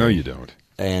insight, Terry. No, you don't.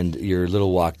 And your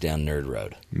little walk down Nerd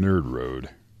Road. Nerd Road.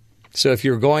 So if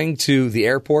you're going to the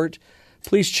airport,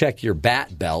 please check your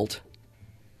bat belt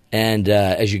And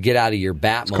as you get out of your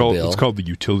Batmobile... It's called the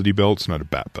utility belt. It's not a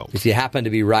bat belt. If you happen to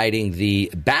be riding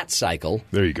the Bat Cycle...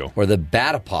 There you go. Or the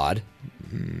Batapod...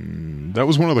 that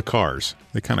was one of the cars.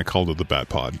 They kind of called it the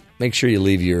Batpod. Make sure you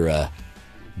leave your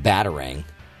Batarang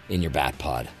in your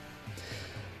Batpod.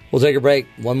 We'll take a break.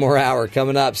 One more hour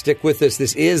coming up. Stick with us.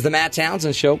 This is the Matt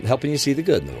Townsend Show, helping you see the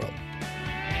good in the world.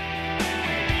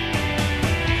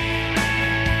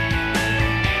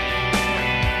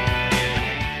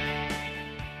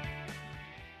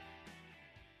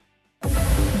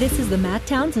 This is the Matt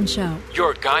Townsend Show.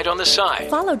 Your guide on the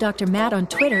side. Follow Dr. Matt on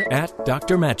Twitter At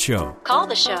Dr. Matt Show. Call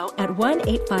the show at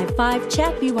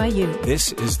 1-855-CHAT-BYU.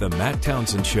 This is the Matt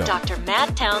Townsend Show. Dr.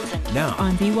 Matt Townsend. Now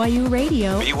On BYU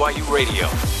Radio. BYU Radio.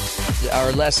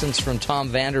 Our lessons from Tom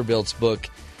Vanderbilt's book,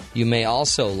 you may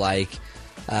also like.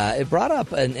 It brought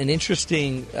up an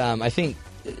interesting, I think,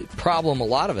 problem a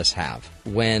lot of us have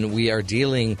when we are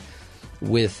dealing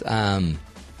with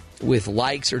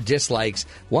likes or dislikes.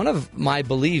 One of my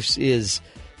beliefs is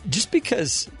just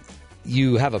because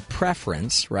you have a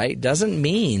preference, right, doesn't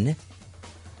mean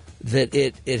that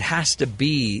it has to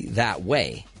be that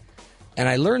way. And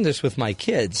I learned this with my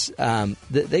kids, that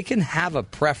they can have a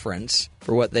preference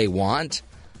for what they want,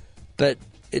 but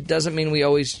it doesn't mean we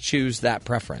always choose that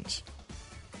preference.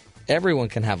 Everyone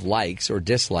can have likes or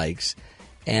dislikes,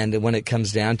 and when it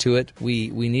comes down to it, we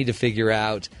need to figure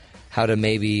out how to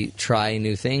maybe try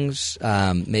new things.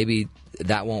 Maybe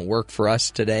that won't work for us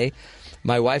today.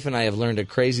 My wife and I have learned a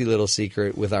crazy little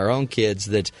secret with our own kids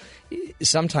that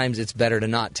sometimes it's better to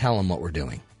not tell them what we're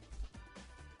doing.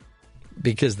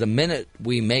 Because the minute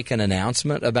we make an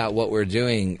announcement about what we're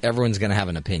doing, everyone's going to have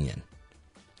an opinion.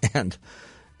 And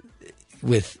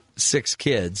with 6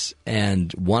 kids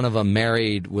and one of them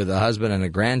married with a husband and a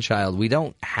grandchild, we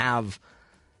don't have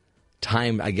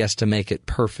time, I guess, to make it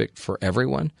perfect for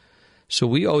everyone. So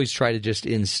we always try to just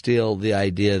instill the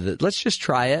idea that let's just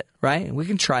try it, right? We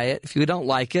can try it. If you don't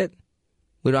like it,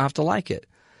 we don't have to like it.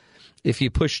 If you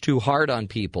push too hard on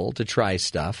people to try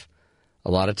stuff,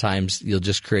 a lot of times you'll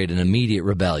just create an immediate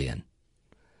rebellion.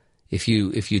 If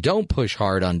you don't push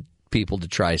hard on people to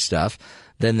try stuff,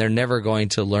 then they're never going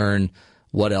to learn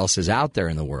what else is out there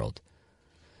in the world.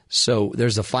 So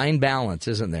there's a fine balance,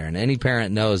 isn't there? And any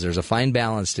parent knows there's a fine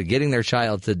balance to getting their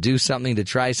child to do something, to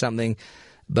try something,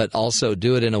 but also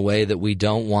do it in a way that we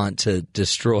don't want to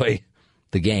destroy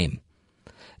the game.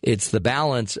 It's the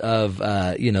balance of,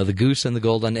 the goose and the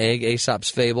golden egg, Aesop's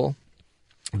fable,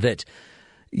 that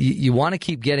you want to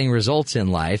keep getting results in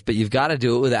life, but you've got to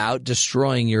do it without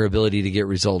destroying your ability to get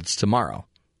results tomorrow.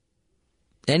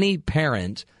 Any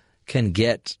parent can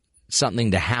get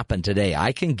something to happen today.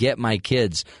 I can get my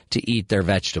kids to eat their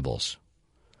vegetables.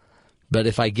 But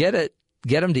if I get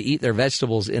them to eat their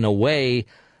vegetables in a way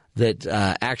that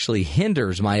actually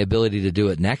hinders my ability to do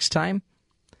it next time,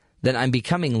 then I'm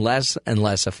becoming less and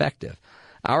less effective.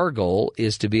 Our goal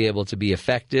is to be able to be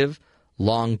effective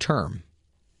long term,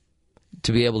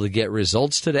 to be able to get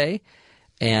results today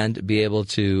and be able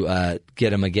to get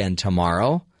them again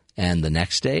tomorrow and the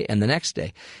next day and the next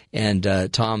day. And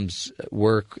Tom's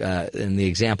work and the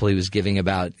example he was giving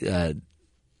about,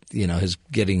 his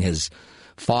getting his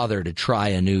father to try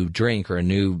a new drink or a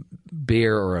new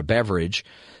beer or a beverage,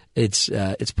 it's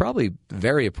probably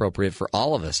very appropriate for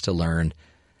all of us to learn.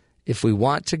 If we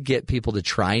want to get people to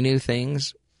try new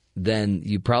things, then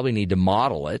you probably need to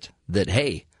model it that,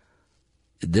 hey,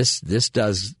 this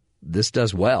does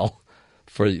well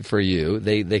for you.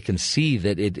 They can see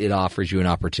that it offers you an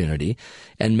opportunity,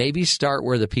 and maybe start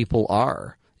where the people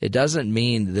are. It doesn't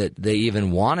mean that they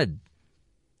even want to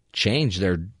change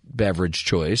their beverage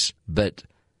choice, but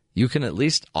you can at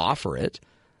least offer it.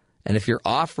 And if you're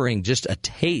offering just a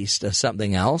taste of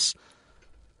something else,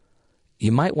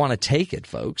 you might want to take it,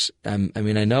 folks. I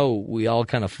know we all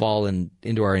kind of fall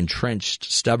into our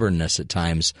entrenched stubbornness at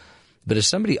times, but if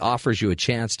somebody offers you a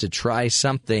chance to try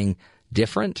something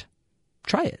different,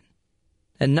 try it.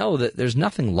 And know that there's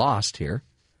nothing lost here.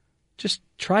 Just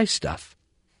try stuff.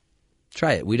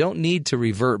 Try it. We don't need to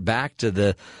revert back to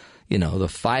the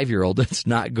 5-year-old that's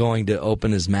not going to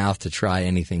open his mouth to try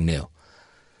anything new.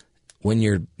 When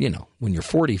you're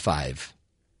 45,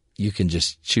 you can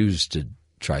just choose to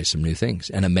try some new things.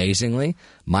 And amazingly,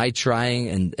 my trying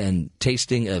and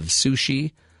tasting of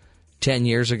sushi 10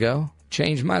 years ago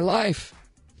changed my life.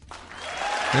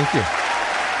 Thank you.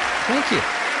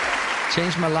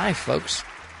 Changed my life, folks.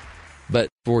 But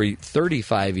for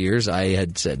 35 years, I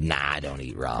had said, I don't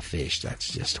eat raw fish. That's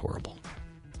just horrible.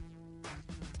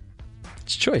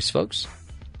 It's choice, folks.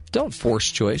 Don't force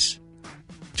choice.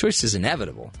 Choice is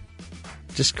inevitable.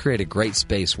 Just create a great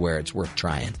space where it's worth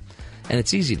trying. And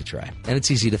it's easy to try. And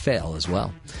it's easy to fail as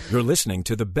well. You're listening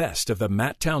to the best of the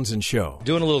Matt Townsend Show.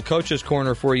 Doing a little Coach's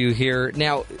Corner for you here.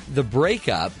 Now, the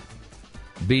breakup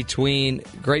between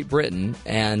Great Britain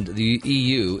and the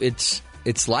EU, it's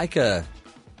a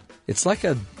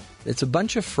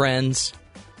bunch of friends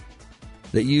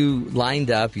that you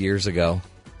lined up years ago,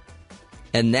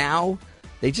 and now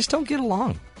they just don't get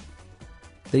along.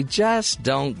 They just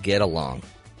don't get along.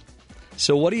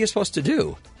 So what are you supposed to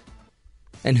do?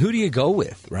 And who do you go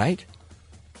with, right?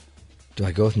 Do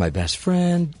I go with my best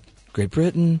friend, Great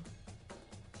Britain?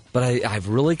 But I've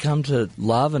really come to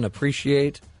love and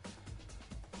appreciate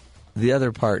the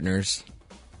other partners.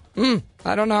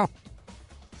 I don't know.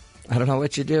 I don't know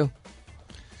what you do.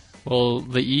 Well,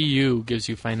 the EU gives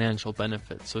you financial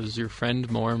benefits. So is your friend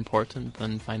more important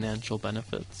than financial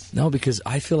benefits? No, because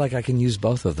I feel like I can use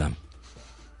both of them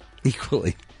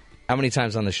equally. How many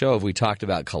times on the show have we talked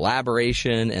about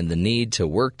collaboration and the need to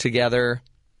work together?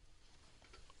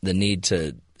 The need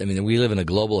to, we live in a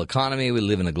global economy. We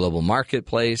live in a global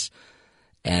marketplace.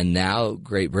 And now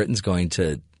Great Britain's going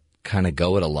to kind of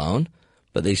go it alone.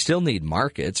 But they still need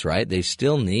markets, right? They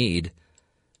still need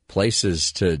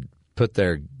places to put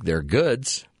their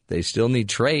goods. They still need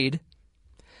trade.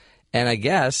 And I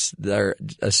guess they're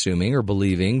assuming or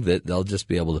believing that they'll just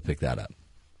be able to pick that up.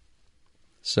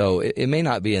 So it may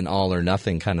not be an all or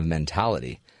nothing kind of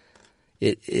mentality.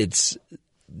 It's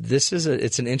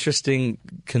an interesting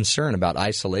concern about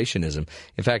isolationism.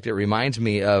 In fact, it reminds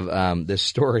me of this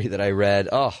story that I read.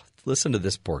 Oh, listen to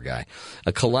this poor guy.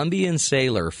 A Colombian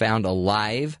sailor found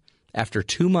alive after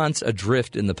 2 months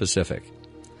adrift in the Pacific.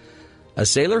 A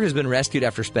sailor has been rescued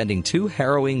after spending 2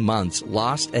 harrowing months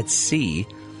lost at sea,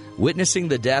 witnessing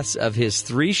the deaths of his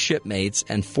 3 shipmates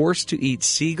and forced to eat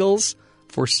seagulls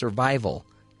for survival.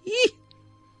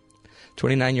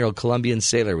 29-year-old Colombian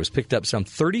sailor was picked up some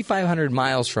 3,500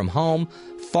 miles from home,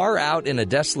 far out in a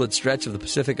desolate stretch of the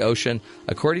Pacific Ocean.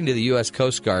 According to the U.S.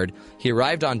 Coast Guard, he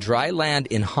arrived on dry land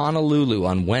in Honolulu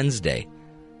on Wednesday.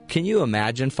 Can you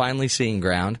imagine finally seeing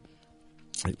ground?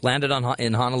 He landed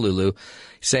in Honolulu,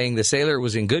 saying the sailor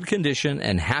was in good condition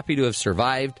and happy to have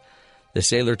survived. The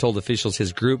sailor told officials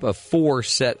his group of 4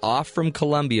 set off from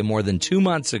Colombia more than 2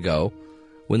 months ago.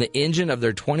 When the engine of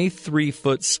their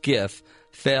 23-foot skiff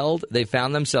failed, they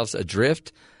found themselves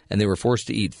adrift, and they were forced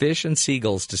to eat fish and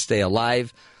seagulls to stay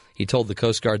alive. He told the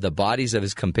Coast Guard the bodies of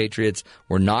his compatriots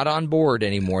were not on board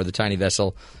anymore, the tiny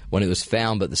vessel, when it was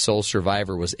found, but the sole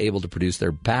survivor was able to produce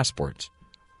their passports.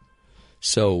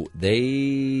 So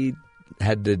they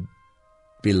had to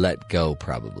be let go,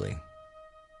 probably.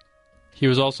 He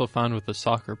was also found with a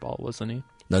soccer ball, wasn't he?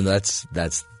 No, that's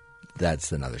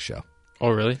another show. Oh,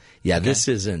 really? Yeah, okay. This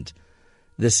is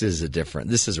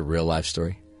a real life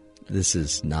story. This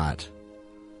is not.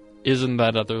 Isn't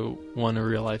that other one a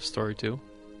real life story too?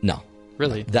 No.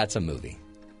 Really? No, that's a movie.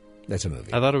 I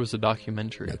thought it was a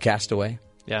documentary. No, Castaway?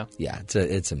 Yeah. Yeah,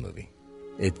 it's a movie.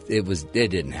 It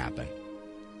didn't happen.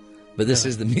 But this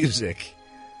is the music.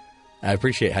 I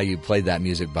appreciate how you played that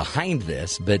music behind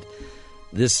this, but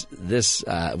this was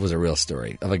a real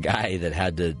story of a guy that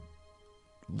had to,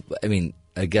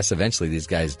 I guess eventually these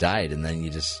guys died, and then you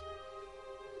just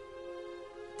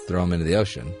throw them into the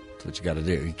ocean. That's what you got to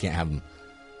do. You can't have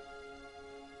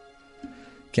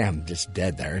them just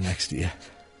dead there next to you.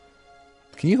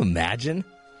 Can you imagine?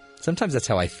 Sometimes that's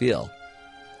how I feel.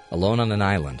 Alone on an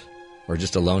island, or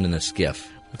just alone in a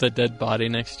skiff. With a dead body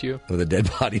next to you? With a dead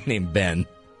body named Ben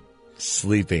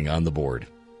sleeping on the board.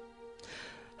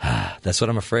 That's what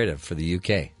I'm afraid of for the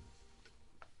UK.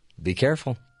 Be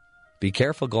careful. Be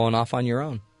careful going off on your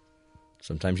own.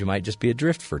 Sometimes you might just be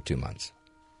adrift for 2 months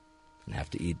and have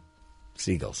to eat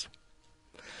seagulls.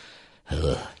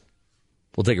 We'll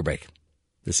take a break.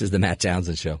 This is the Matt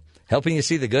Townsend Show, helping you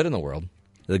see the good in the world.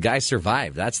 The guy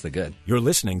survived. That's the good. You're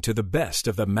listening to the best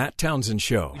of the Matt Townsend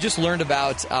Show. We just learned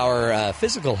about our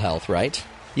physical health, right?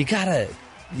 You gotta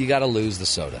lose the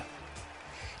soda.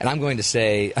 And I'm going to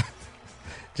say,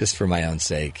 just for my own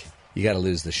sake, you got to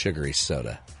lose the sugary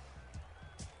soda.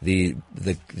 The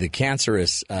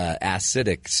cancerous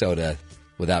acidic soda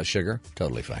without sugar,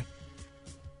 totally fine.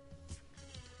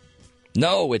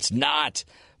 No, it's not.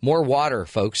 More water,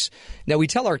 folks. Now, we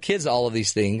tell our kids all of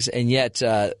these things, and yet,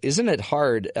 isn't it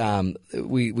hard?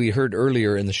 We heard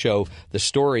earlier in the show the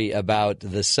story about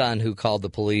the son who called the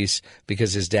police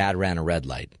because his dad ran a red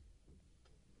light.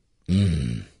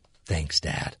 Thanks,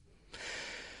 Dad.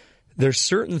 There's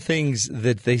certain things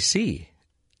that they see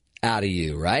out of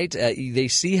you, right? They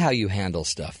see how you handle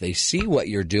stuff. They see what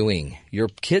you're doing. Your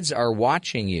kids are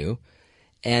watching you,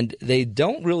 and they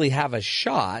don't really have a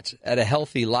shot at a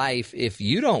healthy life if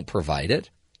you don't provide it.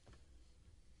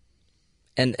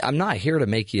 And I'm not here to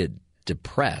make you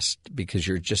depressed because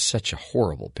you're just such a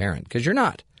horrible parent, because you're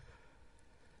not.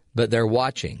 But they're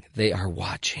watching. They are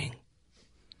watching.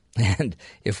 And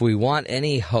if we want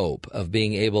any hope of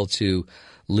being able to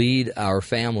lead our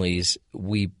families,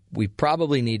 we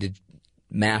probably need to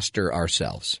master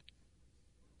ourselves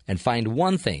and find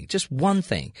one thing, just one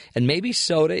thing. And maybe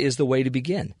soda is the way to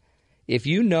begin. If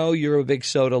you know you're a big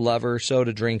soda lover,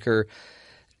 soda drinker,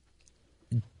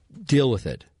 deal with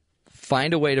it.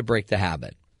 Find a way to break the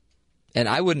habit. And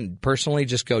I wouldn't personally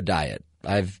just go diet.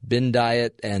 I've been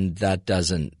diet, and that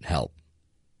doesn't help.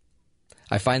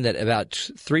 I find that about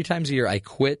 3 times a year I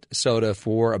quit soda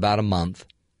for about a month,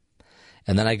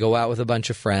 and then I go out with a bunch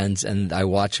of friends, and I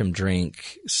watch them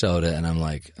drink soda, and I'm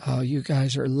like, oh, you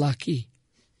guys are lucky.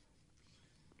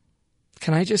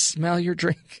 Can I just smell your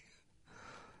drink?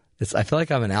 I feel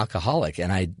like I'm an alcoholic,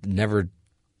 and I never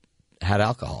had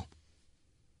alcohol.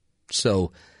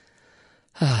 So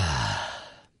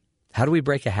how do we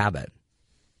break a habit?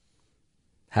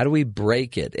 How do we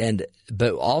break it?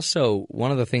 But also,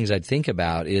 one of the things I'd think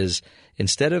about is,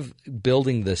 instead of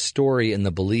building the story and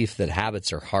the belief that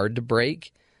habits are hard to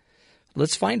break,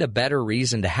 let's find a better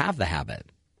reason to have the habit.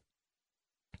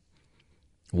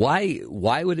 Why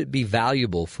would it be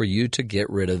valuable for you to get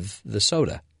rid of the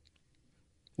soda?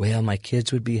 Well, my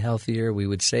kids would be healthier. We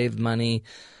would save money.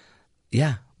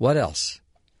 Yeah, what else?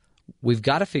 We've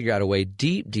got to figure out a way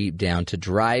deep, deep down to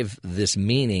drive this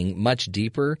meaning much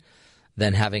deeper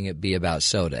than having it be about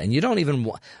soda. And you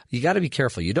got to be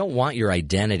careful. You don't want your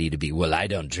identity to be, well, I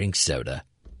don't drink soda.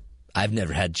 I've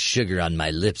never had sugar on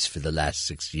my lips for the last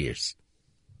 6 years.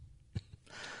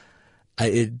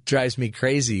 It drives me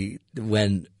crazy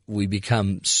when we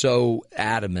become so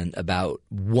adamant about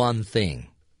one thing,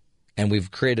 and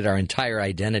we've created our entire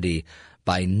identity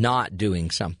by not doing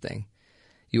something.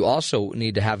 You also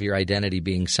need to have your identity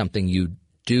being something you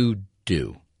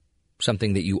do,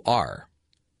 something that you are.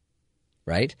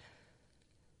 Right?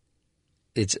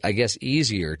 It's, I guess,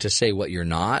 easier to say what you're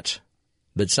not,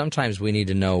 but sometimes we need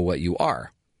to know what you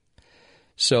are.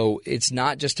 So it's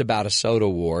not just about a soda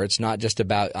war. It's not just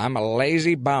about, I'm a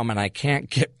lazy bum and I can't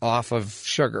get off of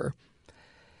sugar.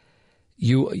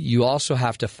 You also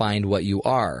have to find what you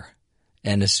are.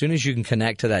 And as soon as you can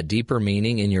connect to that deeper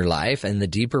meaning in your life and the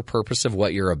deeper purpose of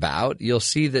what you're about, you'll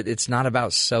see that it's not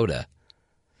about soda.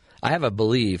 I have a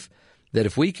belief that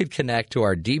if we could connect to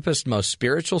our deepest, most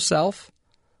spiritual self,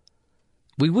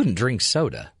 we wouldn't drink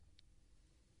soda,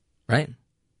 right?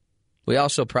 We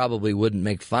also probably wouldn't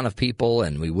make fun of people,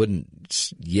 and we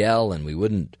wouldn't yell, and we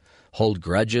wouldn't hold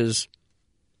grudges,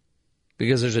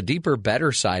 because there's a deeper,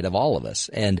 better side of all of us,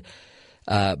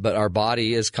 but our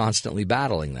body is constantly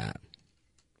battling that.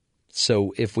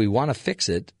 So if we want to fix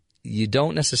it, you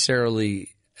don't necessarily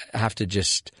have to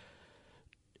just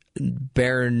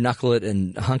bare knuckle it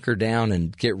and hunker down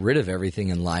and get rid of everything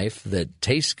in life that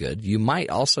tastes good. You might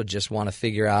also just want to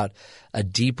figure out a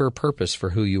deeper purpose for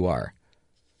who you are.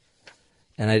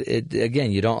 And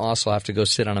again, you don't also have to go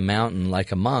sit on a mountain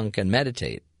like a monk and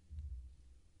meditate.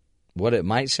 What it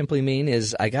might simply mean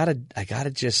is I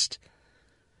gotta just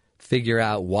figure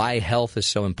out why health is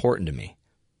so important to me.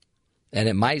 And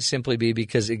it might simply be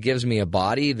because it gives me a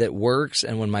body that works,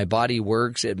 and when my body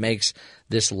works, it makes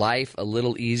this life a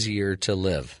little easier to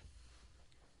live.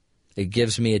 It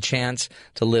gives me a chance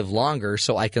to live longer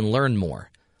so I can learn more.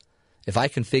 If I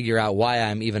can figure out why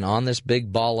I'm even on this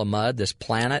big ball of mud, this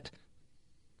planet,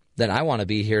 then I want to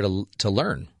be here to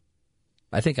learn.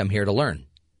 I think I'm here to learn.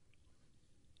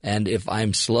 And if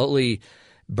I'm slowly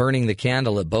burning the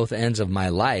candle at both ends of my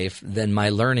life, then my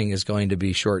learning is going to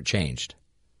be shortchanged.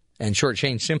 And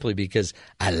shortchanged simply because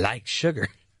I like sugar.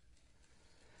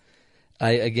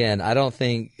 I don't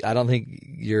think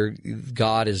your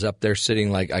God is up there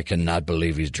sitting like, I cannot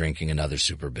believe he's drinking another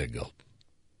super big gulp.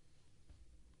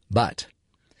 But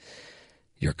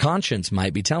your conscience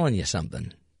might be telling you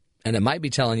something. And it might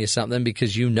be telling you something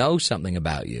because you know something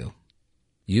about you.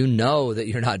 You know that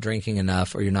you're not drinking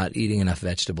enough, or you're not eating enough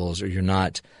vegetables, or you're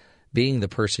not being the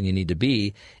person you need to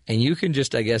be. And you can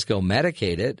just, I guess, go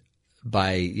medicate it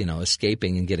by,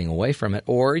 escaping and getting away from it.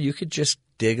 Or you could just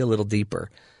dig a little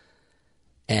deeper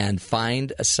and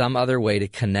find some other way to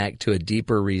connect to a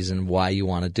deeper reason why you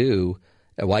want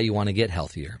to get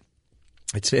healthier.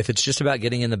 If it's just about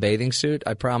getting in the bathing suit,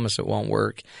 I promise it won't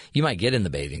work. You might get in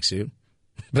the bathing suit,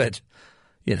 but,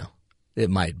 it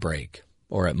might break,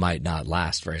 or it might not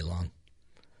last very long.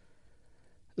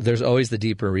 There's always the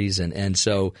deeper reason. And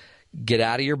so get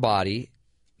out of your body,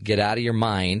 get out of your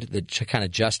mind that kind of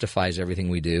justifies everything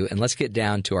we do, and let's get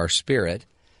down to our spirit,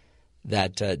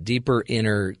 that deeper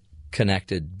inner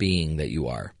connected being that you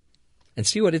are, and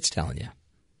see what it's telling you.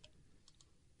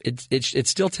 It's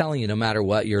still telling you no matter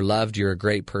what, you're loved, you're a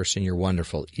great person, you're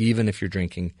wonderful, even if you're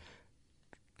drinking,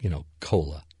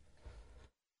 cola.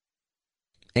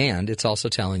 And it's also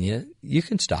telling you you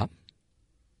can stop.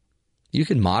 You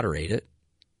can moderate it.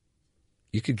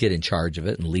 You could get in charge of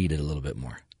it and lead it a little bit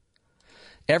more.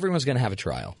 Everyone's going to have a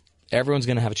trial. Everyone's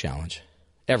going to have a challenge.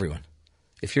 Everyone.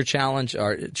 If your challenge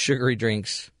are sugary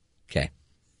drinks, okay.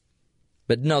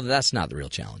 But no, that's not the real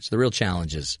challenge. The real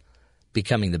challenge is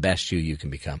becoming the best you can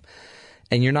become.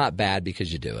 And you're not bad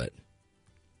because you do it.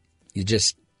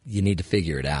 You need to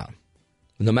figure it out.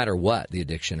 No matter what the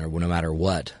addiction or no matter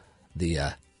what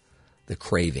the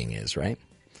craving is, right?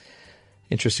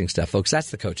 Interesting stuff, folks.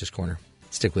 That's the Coach's Corner.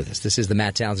 Stick with us. This is the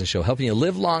Matt Townsend Show, helping you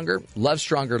live longer, love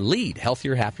stronger, lead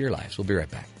healthier, happier lives. We'll be right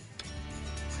back.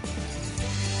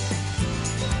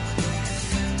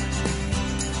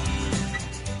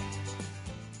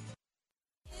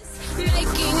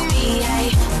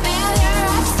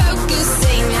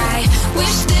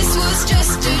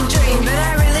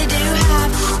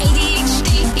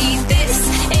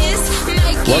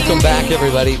 Welcome back,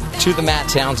 everybody, to the Matt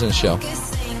Townsend Show.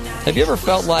 Have you ever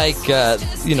felt like,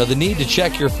 the need to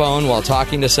check your phone while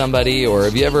talking to somebody, or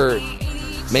have you ever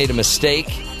made a mistake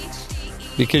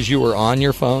because you were on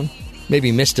your phone?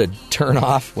 Maybe missed a turn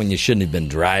off when you shouldn't have been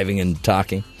driving and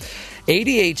talking?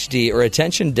 ADHD, or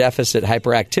attention deficit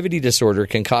hyperactivity disorder,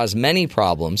 can cause many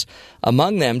problems.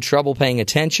 Among them, trouble paying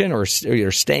attention or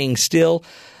staying still.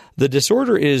 The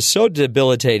disorder is so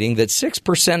debilitating that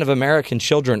 6% of American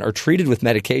children are treated with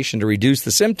medication to reduce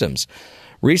the symptoms.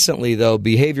 Recently, though,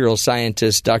 behavioral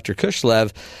scientist Dr.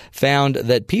 Kushlev found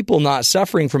that people not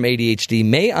suffering from ADHD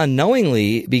may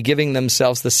unknowingly be giving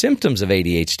themselves the symptoms of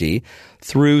ADHD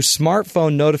through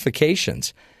smartphone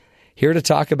notifications. Here to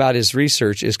talk about his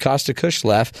research is Kosta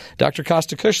Kushlev. Dr.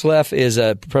 Kosta Kushlev is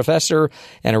a professor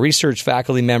and a research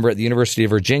faculty member at the University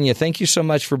of Virginia. Thank you so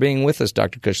much for being with us,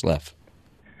 Dr. Kushlev.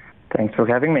 Thanks for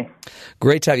having me.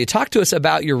 Great to have you. Talk to us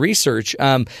about your research.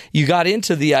 You got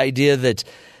into the idea that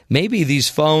maybe these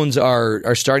phones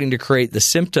are starting to create the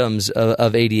symptoms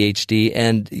of ADHD,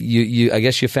 and I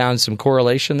guess you found some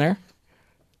correlation there?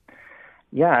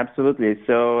 Yeah, absolutely.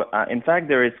 So, in fact,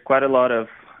 there is quite a lot of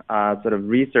sort of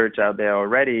research out there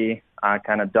already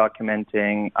kind of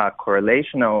documenting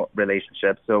correlational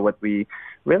relationships. So what we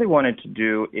really wanted to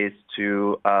do is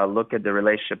to look at the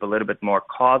relationship a little bit more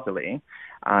causally.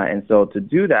 And so to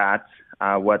do that,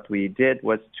 what we did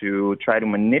was to try to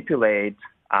manipulate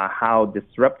how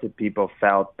disrupted people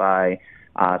felt by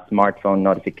smartphone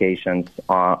notifications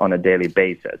on a daily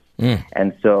basis.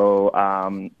 And so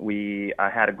we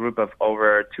had a group of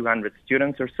over 200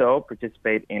 students or so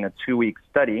participate in a 2-week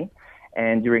study.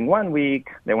 And during 1 week,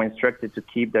 they were instructed to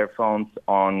keep their phones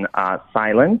on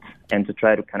silent and to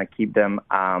try to kind of keep them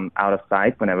out of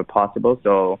sight whenever possible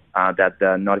so that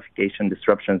the notification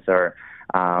disruptions are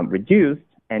reduced.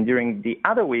 And during the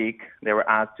other week, they were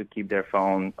asked to keep their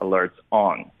phone alerts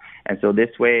on. And so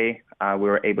this way, we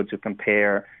were able to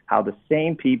compare how the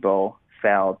same people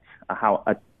felt, how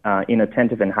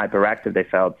inattentive and hyperactive they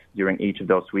felt during each of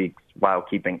those weeks while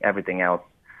keeping everything else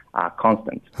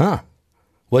constant. Huh.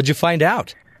 What'd you find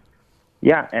out?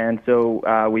 Yeah, and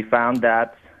so we found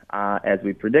that, as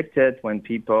we predicted, when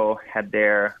people had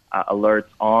their alerts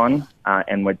on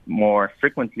and were more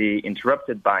frequently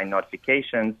interrupted by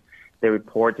notifications, they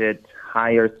reported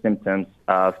higher symptoms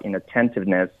of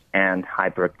inattentiveness and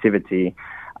hyperactivity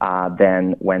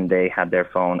than when they had their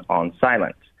phone on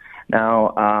silent.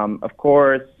 Now, of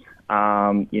course,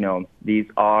 these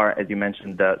are, as you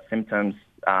mentioned, the symptoms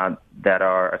that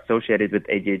are associated with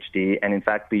ADHD, and in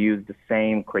fact, we use the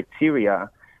same criteria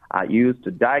used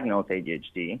to diagnose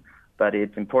ADHD, but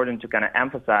it's important to kind of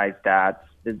emphasize that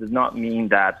this does not mean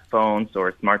that phones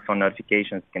or smartphone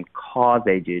notifications can cause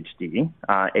ADHD.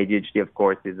 ADHD, of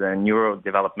course, is a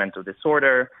neurodevelopmental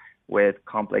disorder with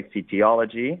complex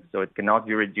etiology, so it cannot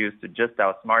be reduced to just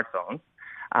our smartphones.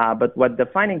 But what the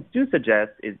findings do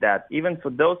suggest is that even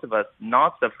for those of us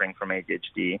not suffering from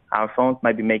ADHD, our phones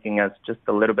might be making us just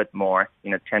a little bit more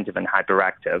inattentive and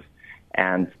hyperactive,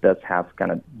 and thus have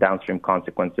kind of downstream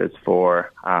consequences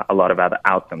for a lot of other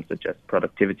outcomes, such as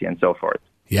productivity and so forth.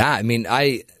 Yeah, I mean,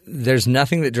 there's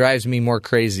nothing that drives me more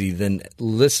crazy than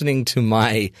listening to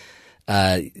my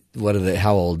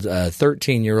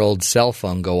 13-year-old cell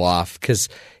phone go off, because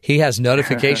he has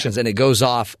notifications and it goes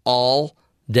off all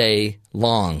day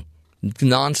long,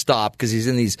 nonstop, because he's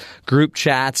in these group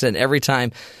chats and every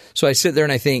time. So I sit there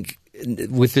and I think,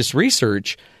 with this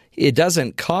research, it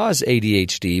doesn't cause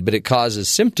ADHD, but it causes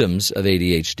symptoms of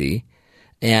ADHD.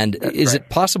 And is it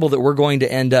possible that we're going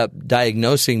to end up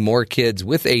diagnosing more kids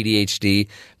with ADHD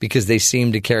because they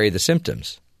seem to carry the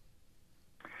symptoms?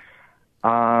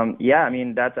 Yeah, I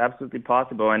mean, that's absolutely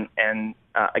possible. And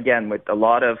again, with a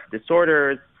lot of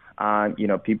disorders,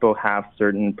 people have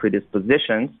certain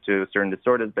predispositions to certain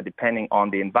disorders, but depending on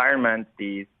the environment,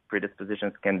 these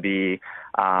predispositions can be,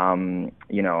 can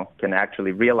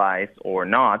actually realize or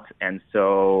not. And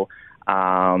so,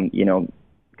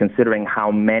 considering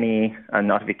how many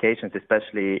notifications,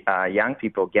 especially young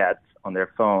people get on their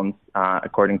phones,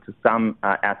 according to some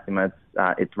estimates,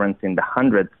 it runs in the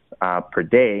hundreds per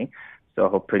day.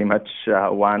 So pretty much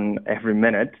one every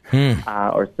minute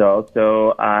or so.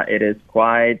 So it is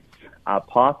quite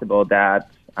possible that,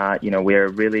 we're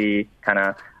really kind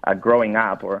of growing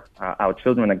up, or our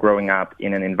children are growing up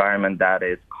in an environment that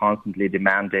is constantly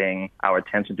demanding our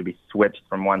attention to be switched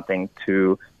from one thing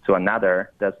to another,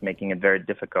 thus making it very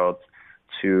difficult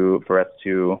for us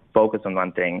to focus on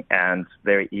one thing and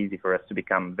very easy for us to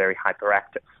become very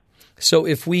hyperactive. So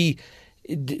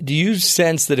do you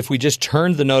sense that if we just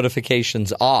turned the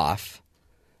notifications off,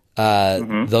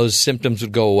 those symptoms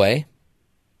would go away?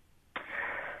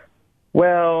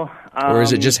 Well, or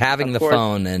is it just having the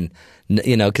phone and,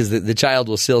 because the child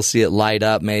will still see it light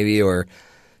up maybe, or,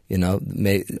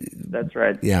 That's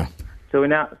right. Yeah. So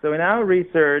in our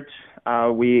research,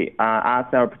 we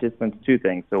asked our participants two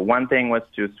things. So one thing was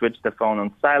to switch the phone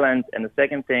on silent, and the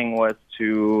second thing was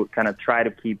to kind of try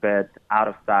to keep it out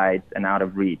of sight and out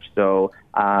of reach. So,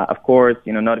 of course,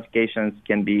 notifications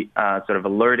can be sort of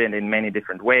alerted in many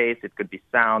different ways. It could be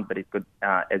sound, but it could,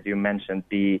 as you mentioned,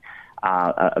 be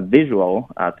a visual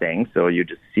thing. So you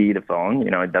just see the phone.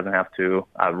 It doesn't have to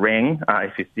ring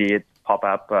if you see it pop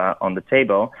up on the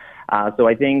table. So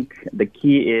I think the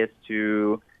key is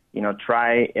to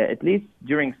try, at least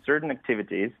during certain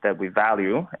activities that we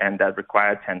value and that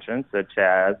require attention, such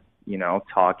as,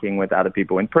 talking with other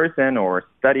people in person or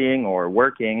studying or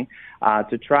working,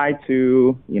 to try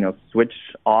to, switch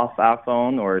off our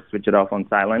phone or switch it off on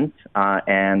silent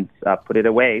and put it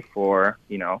away for,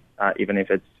 even if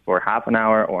it's for half an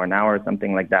hour or an hour or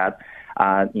something like that,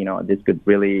 this could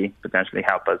really potentially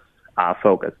help us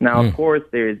focus. Now, of course,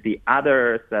 there is the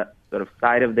other sort of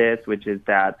side of this, which is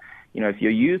that, if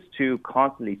you're used to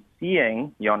constantly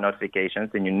seeing your notifications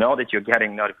and you know that you're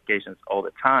getting notifications all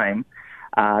the time,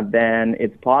 then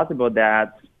it's possible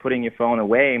that putting your phone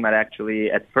away might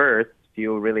actually at first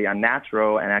feel really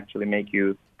unnatural and actually make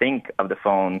you think of the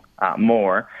phone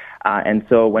more. And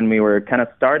so when we were kind of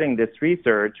starting this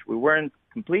research, we weren't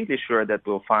completely sure that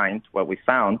we'll find what we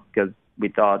found, because we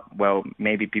thought, well,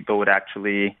 maybe people would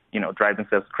actually, drive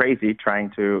themselves crazy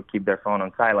trying to keep their phone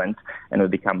on silent and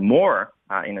would become more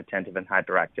inattentive and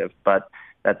hyperactive. But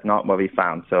that's not what we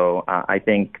found. So I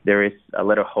think there is a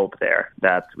little hope there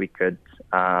that we could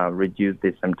reduce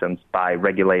these symptoms by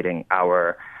regulating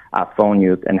our phone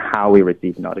use and how we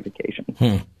receive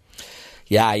notifications.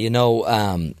 Yeah,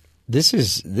 this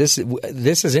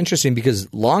is interesting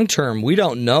because long term we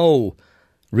don't know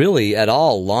really at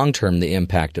all long term the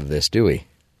impact of this, do we?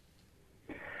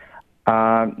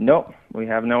 No, we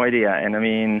have no idea. And I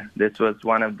mean, this was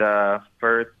one of the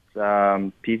first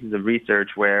pieces of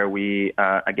research where we,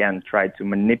 again, tried to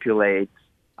manipulate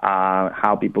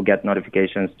how people get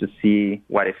notifications to see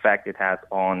what effect it has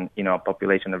on, a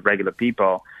population of regular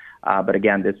people. But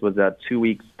again, this was a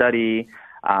 2-week study,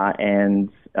 and,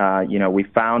 we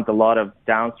found a lot of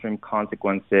downstream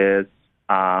consequences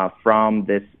from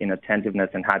this inattentiveness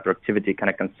and hyperactivity, kind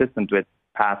of consistent with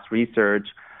past research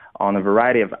on a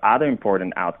variety of other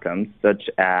important outcomes, such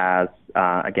as,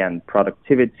 again,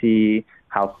 productivity,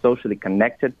 how socially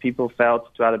connected people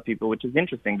felt to other people, which is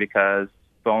interesting because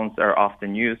phones are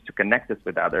often used to connect us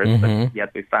with others, but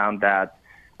yet we found that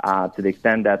to the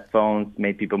extent that phones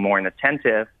made people more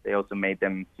inattentive, they also made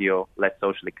them feel less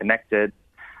socially connected.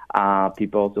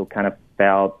 People also kind of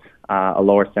felt a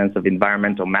lower sense of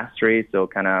environmental mastery, so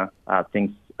kind of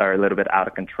things are a little bit out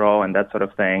of control and that sort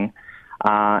of thing.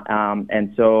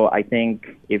 And so I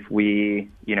think if we,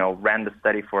 ran the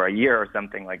study for a year or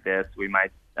something like this, we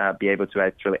might be able to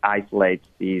actually isolate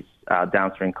these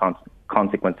downstream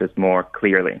consequences more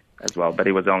clearly as well. But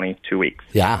it was only 2 weeks.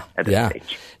 Yeah, at this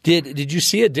stage. Did you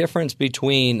see a difference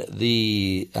between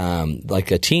the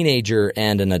like a teenager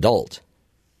and an adult?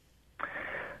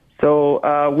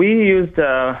 So we used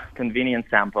a convenience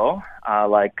sample,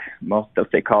 like most of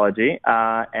psychology,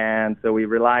 and so we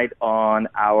relied on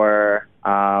our,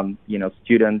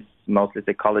 students, mostly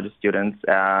psychology students,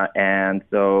 and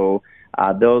so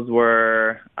those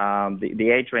were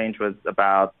the age range was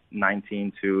about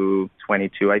 19 to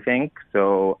 22, I think,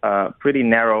 so pretty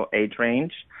narrow age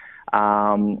range.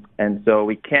 And so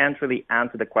we can't really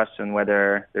answer the question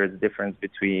whether there's a difference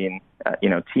between,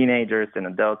 teenagers and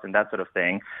adults and that sort of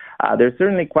thing. There's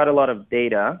certainly quite a lot of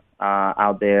data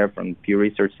out there from Pew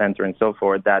Research Center and so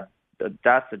forth that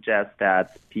does suggest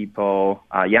that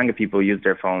younger people use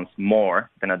their phones more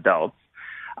than adults.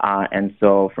 And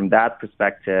so from that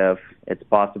perspective, it's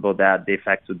possible that the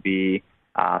effects would be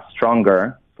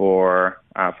stronger for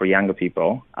younger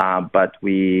people, but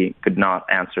we could not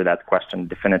answer that question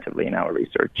definitively in our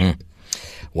research.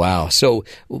 Wow. So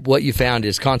what you found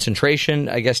is concentration,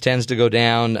 I guess, tends to go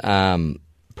down,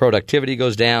 productivity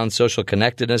goes down, social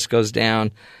connectedness goes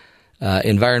down,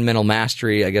 environmental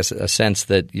mastery, I guess a sense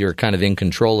that you're kind of in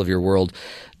control of your world.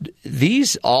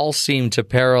 These all seem to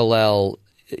parallel,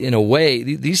 in a way,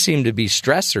 these seem to be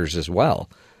stressors as well.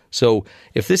 So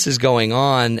if this is going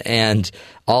on and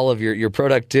all of your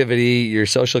productivity, your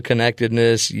social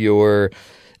connectedness, your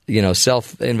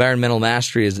environmental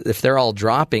mastery, if they're all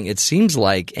dropping, it seems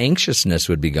like anxiousness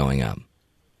would be going up.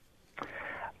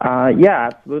 Yeah,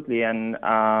 absolutely. And,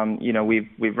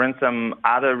 we've run some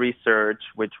other research,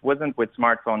 which wasn't with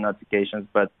smartphone notifications,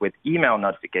 but with email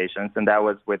notifications. And that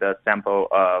was with a sample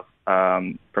of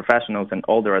professionals and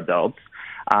older adults.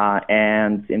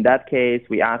 And in that case,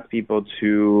 we asked people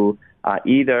to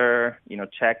either,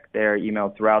 check their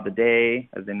email throughout the day,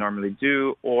 as they normally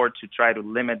do, or to try to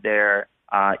limit their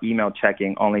email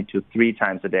checking only to 3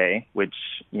 times a day, which,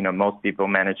 most people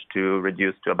managed to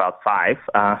reduce to about 5.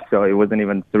 So it wasn't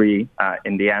even 3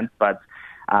 in the end. But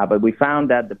we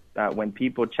found that when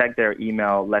people check their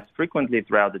email less frequently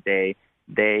throughout the day,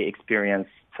 they experienced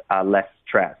less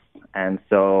stress. And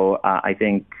so I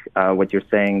think what you're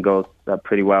saying goes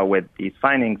pretty well with these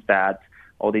findings, that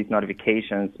all these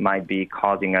notifications might be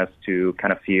causing us to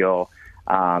kind of feel,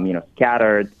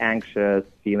 scattered, anxious,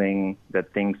 feeling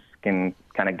that things can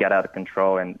kind of get out of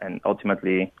control and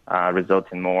ultimately result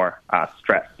in more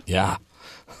stress. Yeah.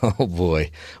 Oh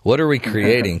boy, what are we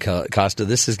creating, Costa?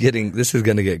 This is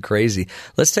going to get crazy.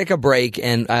 Let's take a break,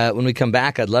 and when we come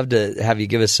back, I'd love to have you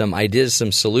give us some ideas,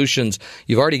 some solutions.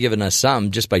 You've already given us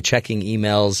some just by checking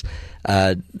emails,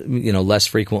 less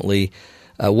frequently.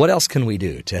 What else can we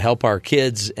do to help our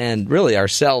kids and really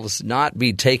ourselves not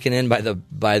be taken in by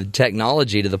the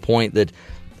technology to the point that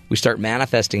we start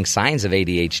manifesting signs of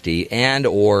ADHD and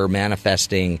or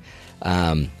manifesting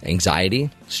anxiety,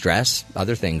 stress,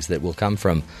 other things that will come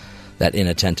from that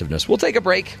inattentiveness. We'll take a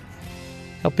break,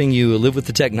 helping you live with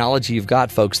the technology you've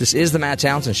got, folks. This is the Matt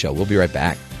Townsend Show. We'll be right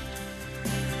back.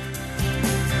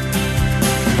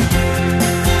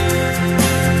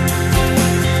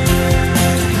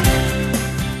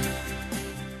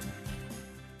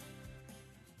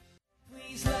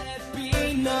 Please let it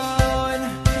be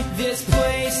known, this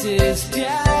place is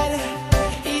dead.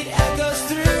 It echoes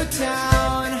through town.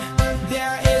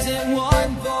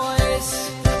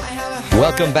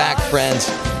 Welcome back, friends,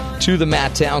 to the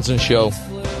Matt Townsend Show.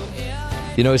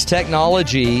 Is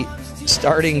technology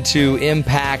starting to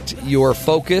impact your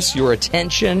focus, your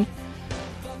attention?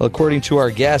 Well, according to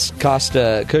our guest,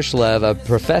 Costa Kushlev, a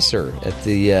professor at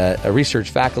a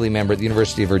research faculty member at the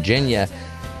University of Virginia,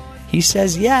 he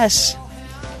says yes.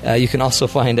 You can also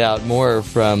find out more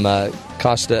from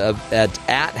Costa at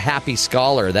Happy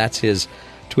Scholar. That's his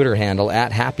Twitter handle,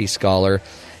 at Happy Scholar.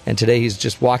 And today he's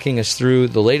just walking us through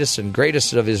the latest and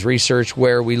greatest of his research,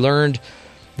 where we learned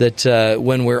that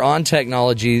when we're on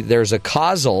technology, there's a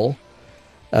causal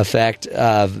effect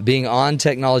of being on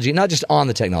technology, not just on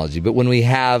the technology, but when we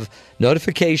have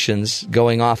notifications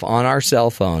going off on our cell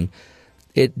phone,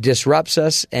 it disrupts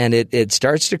us and it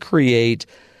starts to create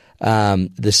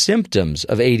the symptoms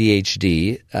of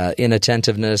ADHD,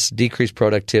 inattentiveness, decreased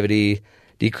productivity,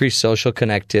 decreased social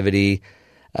connectivity,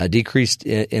 decreased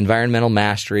environmental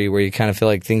mastery, where you kind of feel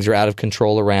like things are out of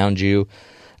control around you,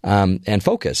 and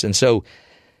focus. And so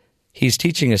he's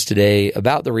teaching us today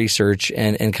about the research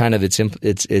and kind of its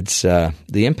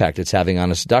the impact it's having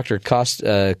on us. Dr.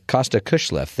 Costa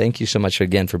Kushlev, thank you so much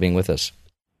again for being with us.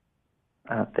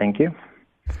 Thank you.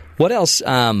 What else?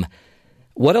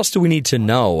 What else do we need to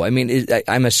know? I mean,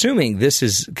 I'm assuming this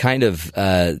is kind of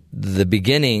the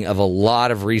beginning of a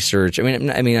lot of research. I mean,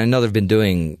 I know they've been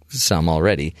doing some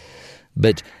already,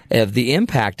 but of the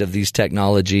impact of these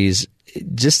technologies,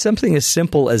 just something as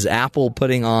simple as Apple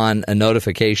putting on a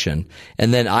notification,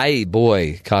 and then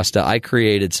Costa, I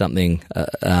created something.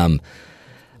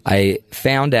 I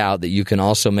found out that you can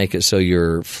also make it so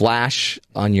your flash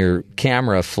on your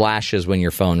camera flashes when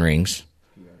your phone rings.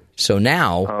 So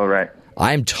now, all right.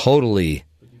 I'm totally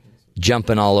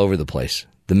jumping all over the place.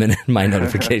 the minute my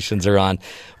notifications are on.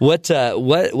 What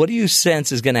do you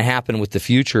sense is going to happen with the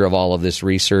future of all of this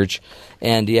research?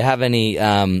 And do you have any,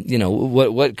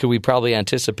 what could we probably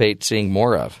anticipate seeing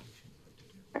more of?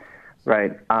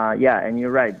 Right. And you're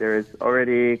right. There's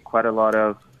already quite a lot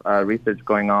of research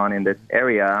going on in this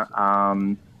area.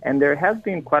 And there has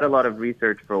been quite a lot of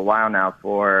research for a while now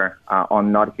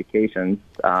on notifications.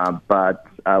 But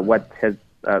what has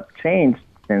changed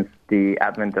since the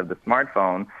advent of the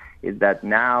smartphone is that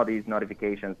now these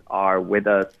notifications are with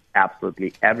us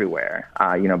absolutely everywhere.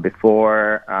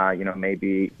 Before,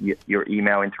 maybe your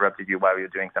email interrupted you while you're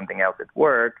doing something else at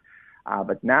work.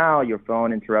 But now your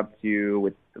phone interrupts you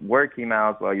with work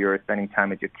emails while you're spending time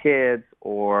with your kids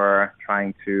or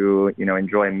trying to,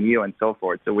 enjoy a meal and so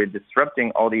forth. So we're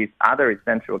disrupting all these other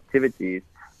essential activities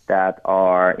that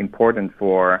are important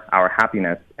for our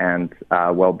happiness and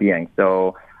well-being.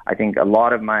 So I think a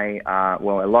lot of my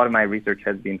research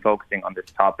has been focusing on this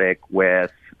topic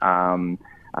with,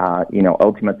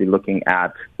 ultimately looking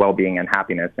at well-being and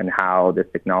happiness and how this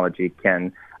technology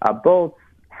can both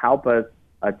help us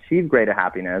achieve greater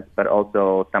happiness, but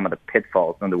also some of the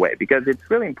pitfalls on the way. Because it's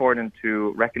really important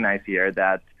to recognize here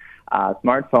that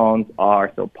smartphones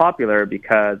are so popular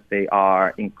because they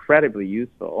are incredibly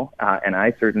useful. And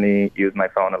I certainly use my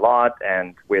phone a lot.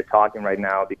 And we're talking right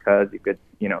now because you could,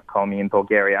 call me in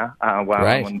Bulgaria while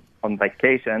I'm on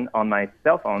vacation on my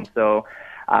cell phone. So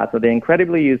they're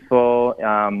incredibly useful.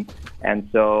 And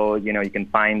so, you can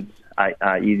find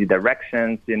easy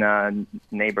directions in a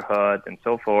neighborhood and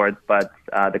so forth. But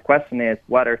the question is,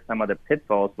 what are some of the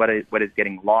pitfalls? What is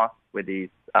getting lost with these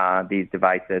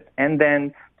devices? And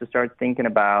then to start thinking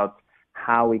about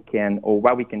how we can, or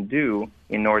what we can do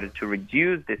in order to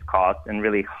reduce this cost and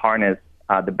really harness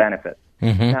the benefits.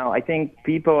 Mm-hmm. Now, I think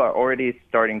people are already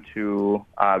starting to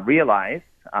realize,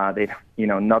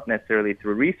 not necessarily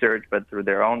through research, but through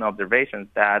their own observations,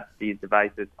 that these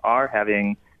devices are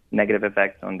having negative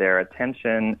effects on their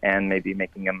attention and maybe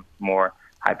making them more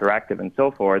hyperactive and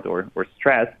so forth, or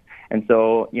stressed. And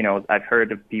so, I've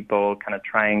heard of people kind of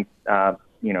trying,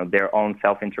 their own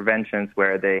self-interventions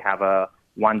where they have a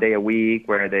 1 day a week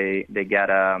where they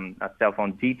get a cell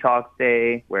phone detox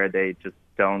day where they just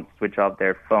don't switch off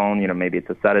their phone. Maybe it's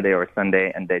a Saturday or a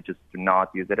Sunday and they just do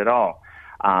not use it at all.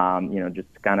 Just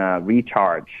kind of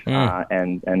recharge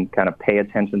and kind of pay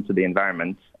attention to the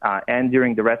environment. And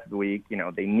during the rest of the week,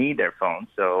 they need their phone.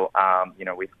 So,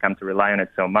 we've come to rely on it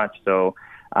so much. So,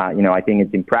 I think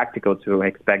it's impractical to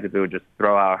expect that we would just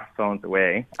throw our phones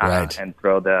away and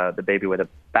throw the baby with the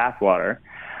bathwater.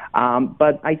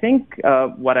 But I think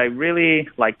what I really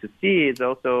like to see is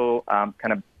also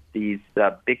kind of these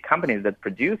big companies that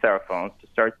produce our phones to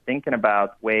start thinking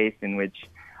about ways in which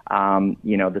the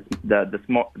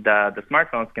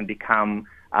smartphones can become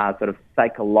sort of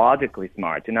psychologically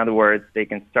smart. In other words, they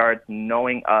can start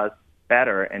knowing us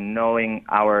better and knowing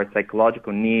our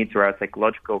psychological needs or our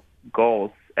psychological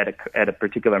goals at a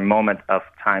particular moment of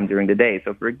time during the day.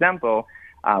 So, for example,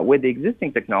 with the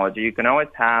existing technology, you can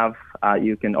already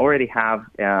have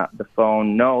the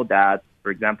phone know that,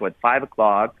 for example, at 5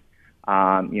 o'clock,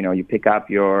 you pick up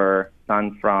your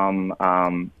son from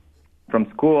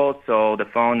school, so the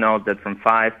phone knows that from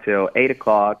 5 till 8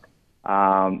 o'clock,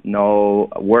 no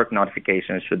work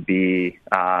notifications should be,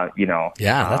 that's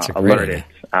a alerted.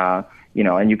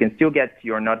 And you can still get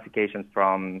your notifications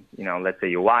from, let's say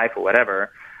your wife or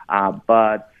whatever. I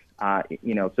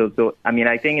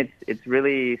think it's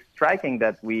really striking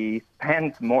that we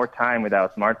spend more time with our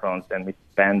smartphones than we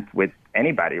spend with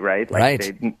anybody, right?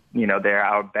 They're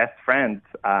our best friends,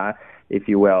 if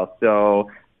you will. So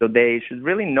they should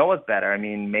really know us better. I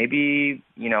mean, maybe,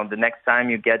 the next time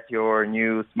you get your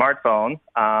new smartphone,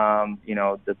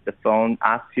 the phone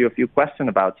asks you a few questions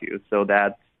about you so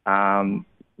that,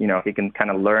 he can kind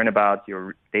of learn about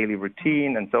your daily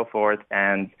routine and so forth.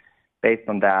 And based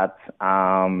on that,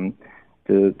 to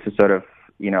sort of,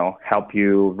 help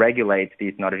you regulate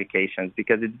these notifications,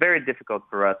 because it's very difficult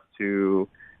for us to,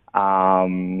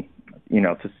 to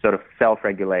sort of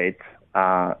self-regulate,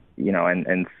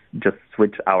 and just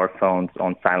switch our phones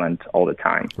on silent all the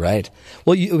time. Right.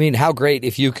 Well, how great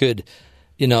if you could,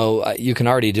 you can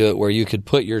already do it where you could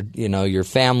put your, your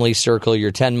family circle,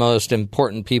 your 10 most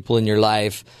important people in your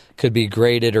life could be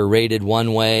graded or rated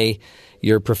one way.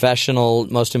 Your professional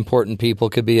most important people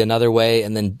could be another way.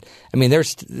 And then,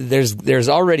 there's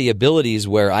already abilities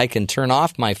where I can turn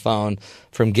off my phone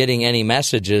from getting any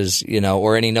messages,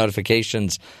 or any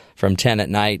notifications from 10 at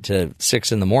night to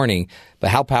 6 in the morning. But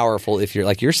how powerful if you're,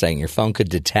 like you're saying, your phone could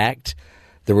detect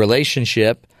the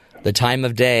relationship, the time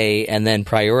of day, and then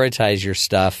prioritize your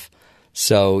stuff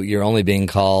So you're only being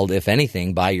called, if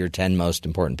anything, by your 10 most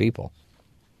important people.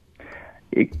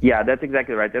 Yeah, that's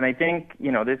exactly right. And I think,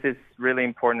 this is really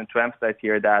important to emphasize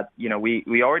here that,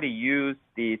 we already use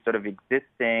the sort of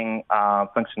existing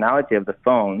functionality of the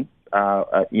phones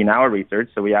in our research.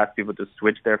 So we asked people to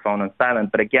switch their phone on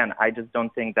silent. But again, I just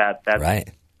don't think that's, right.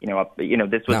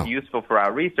 This was useful for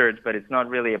our research, but it's not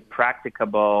really a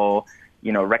practicable,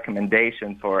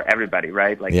 recommendation for everybody,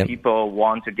 right? Like people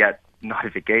want to get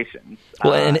notifications.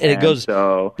 Well, and it goes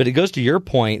to your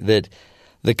point that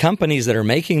the companies that are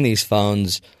making these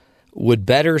phones would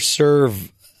better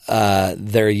serve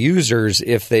their users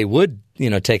if they would,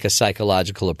 take a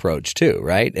psychological approach too,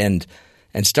 right? And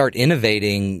start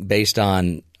innovating based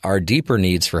on our deeper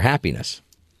needs for happiness.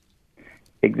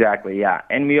 Exactly, yeah.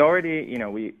 And we already,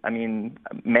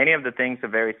 many of the things are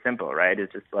very simple, right?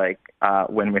 It's just like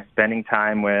when we're spending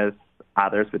time with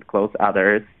others, with close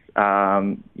others,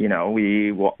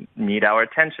 we need our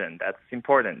attention. That's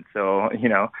important. So,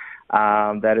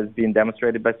 that has been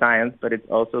demonstrated by science, but it's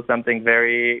also something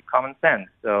very common sense.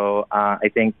 So I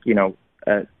think,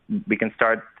 we can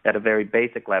start at a very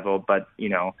basic level, but,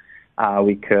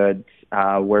 we could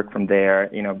work from there,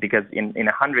 because in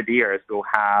 100 years we'll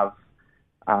have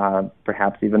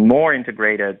perhaps even more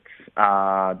integrated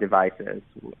devices.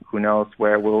 Who knows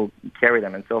where we'll carry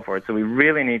them and so forth. So we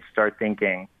really need to start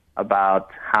thinking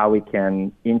about how we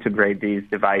can integrate these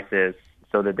devices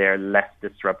so that they're less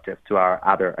disruptive to our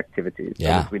other activities. Yeah.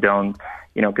 So that we don't,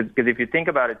 because if you think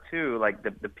about it too, like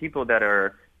the people that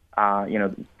are,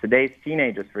 today's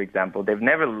teenagers, for example, they've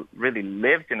never really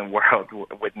lived in a world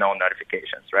with no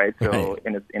notifications, right? So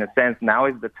in a sense, now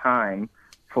is the time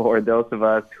for those of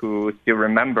us who still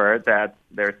remember that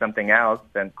there's something else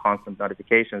than constant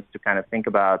notifications to kind of think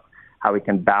about how we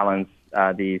can balance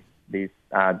these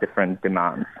different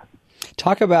demands.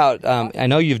 Talk about, I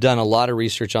know you've done a lot of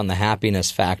research on the happiness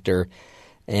factor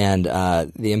and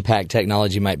the impact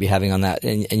technology might be having on that,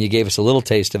 and you gave us a little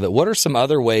taste of it. What are some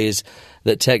other ways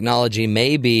that technology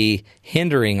may be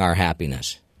hindering our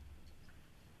happiness?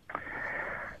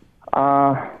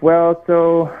 One of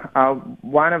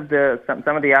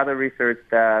some of the other research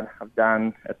that I've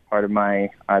done as part of my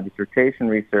dissertation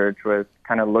research was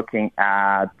kind of looking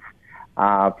at,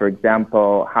 for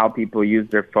example, how people use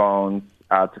their phones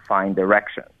to find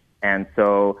directions. And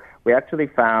so we actually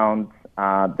found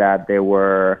that there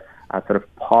were sort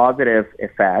of positive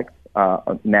effects,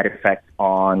 net effects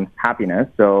on happiness.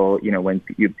 So, when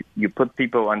you put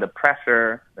people under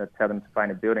pressure, tell them to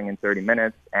find a building in 30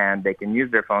 minutes, and they can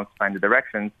use their phones to find the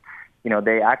directions,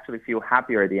 they actually feel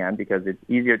happier at the end because it's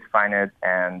easier to find it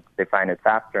and they find it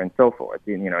faster and so forth.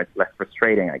 It's less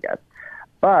frustrating, I guess.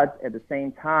 But at the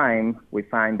same time, we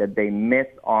find that they miss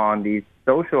on these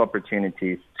social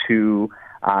opportunities to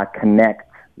connect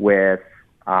with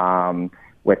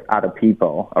other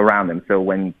people around them. So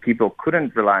when people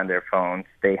couldn't rely on their phones,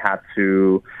 they had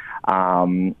to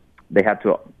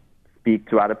speak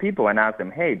to other people and ask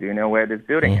them, "Hey, do you know where this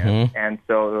building is?" And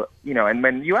so, and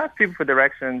when you ask people for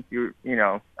directions,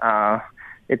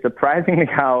 it's surprisingly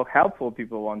how helpful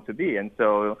people want to be. And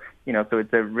so, so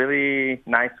it's a really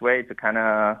nice way to kind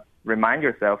of remind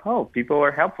yourself, oh, people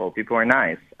are helpful, people are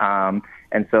nice. And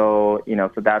so,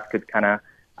 so that could kind of,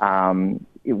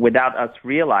 without us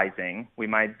realizing, we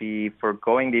might be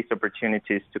foregoing these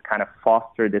opportunities to kind of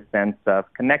foster this sense of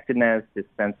connectedness, this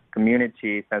sense of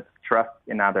community, sense of trust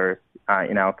in others,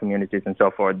 in our communities and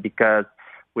so forth, because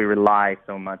we rely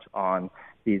so much on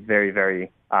these very, very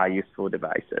useful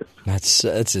devices. That's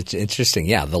interesting.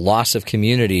 Yeah, the loss of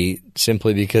community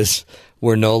simply because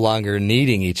we're no longer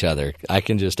needing each other. I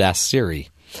can just ask Siri.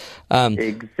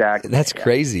 Exactly. That's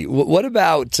crazy. What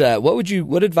about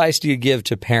what advice do you give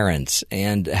to parents,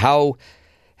 and how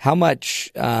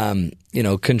much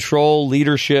control,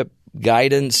 leadership,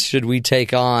 guidance should we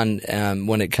take on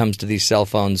when it comes to these cell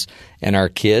phones and our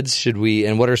kids? Should we?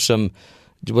 And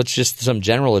what's just some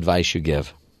general advice you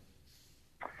give?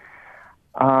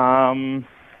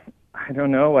 I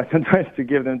don't know what advice to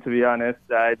give them, to be honest.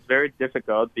 It's very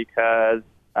difficult because,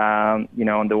 on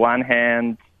the one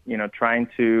hand, trying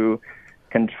to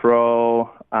control,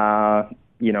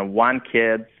 one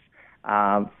kid's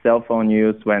cell phone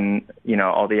use when,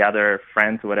 all the other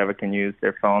friends or whatever can use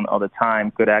their phone all the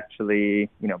time could actually,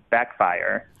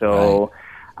 backfire. So,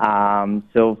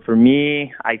 so for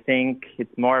me, I think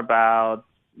it's more about,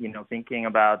 thinking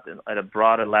about at a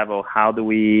broader level, how do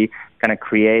we kind of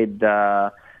create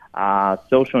the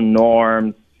social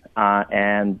norms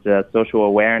and social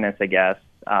awareness, I guess,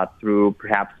 through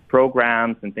perhaps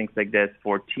programs and things like this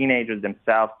for teenagers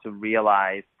themselves to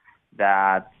realize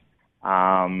that,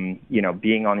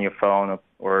 being on your phone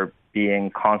or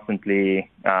being constantly,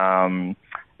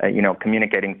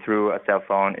 communicating through a cell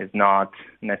phone is not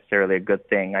necessarily a good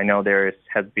thing. I know there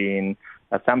has been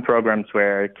some programs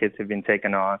where kids have been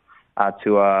taken on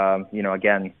to,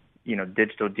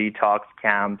 digital detox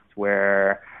camps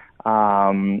where,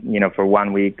 for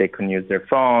 1 week they couldn't use their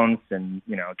phones and,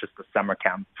 just a summer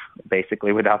camp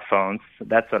basically without phones,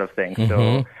 that sort of thing.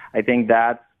 So I think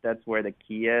that's where the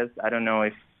key is. I don't know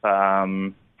if,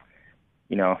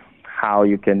 how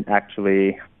you can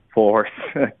actually force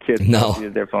kids to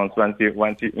use their phones once you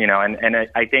and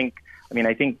I think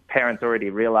parents already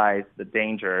realize the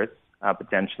dangers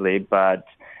potentially, but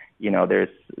there's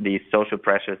these social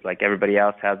pressures, like everybody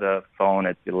else has a phone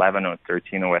at 11 or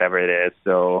 13 or whatever it is,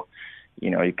 so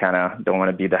you kind of don't want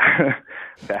to be that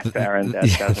parent that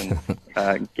doesn't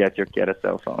get your kid a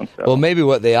cell phone. So. Well, maybe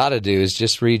what they ought to do is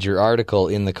just read your article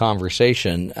in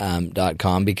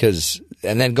theconversation.com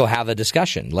and then go have a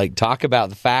discussion. Like, talk about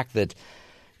the fact that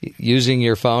using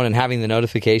your phone and having the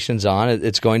notifications on,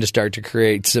 it's going to start to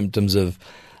create symptoms of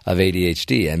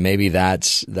ADHD, and maybe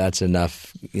that's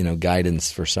enough,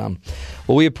 guidance for some.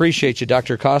 Well, we appreciate you,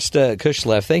 Dr. Costa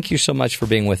Kushlev. Thank you so much for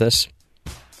being with us.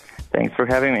 Thanks for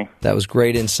having me. That was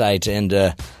great insight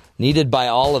and needed by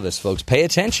all of us, folks. Pay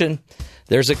attention.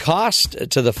 There's a cost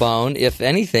to the phone. If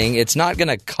anything, it's not going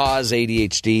to cause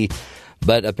ADHD,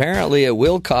 but apparently it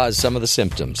will cause some of the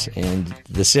symptoms. And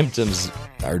the symptoms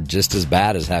are just as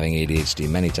bad as having ADHD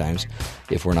many times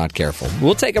if we're not careful.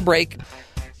 We'll take a break.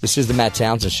 This is the Matt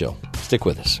Townsend Show. Stick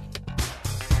with us.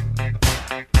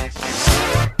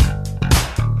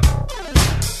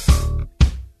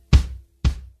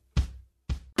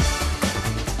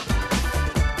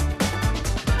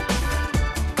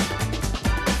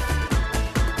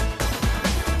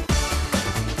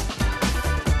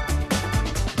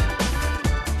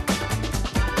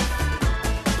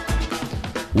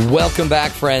 Welcome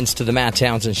back, friends, to the Matt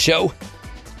Townsend Show.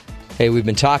 Hey, we've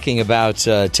been talking about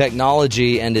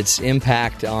technology and its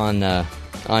impact on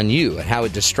you and how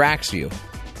it distracts you.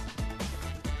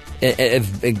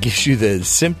 It gives you the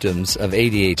symptoms of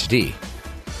ADHD.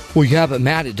 Well, yeah, but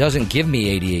Matt, it doesn't give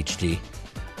me ADHD.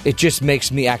 It just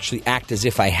makes me actually act as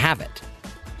if I have it.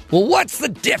 Well, what's the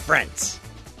difference?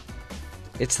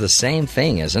 It's the same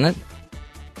thing, isn't it?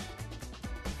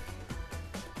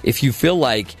 If you feel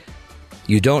like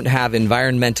you don't have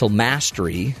environmental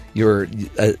mastery, you're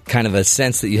kind of a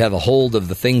sense that you have a hold of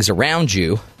the things around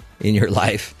you in your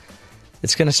life,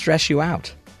 it's going to stress you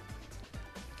out.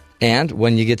 And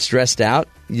when you get stressed out,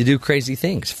 you do crazy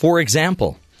things. For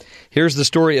example, here's the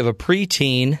story of a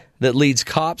preteen that leads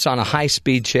cops on a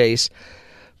high-speed chase.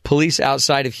 Police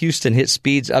outside of Houston hit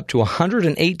speeds up to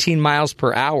 118 miles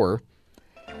per hour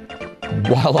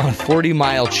while on a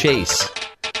 40-mile chase.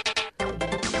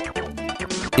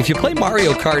 If you play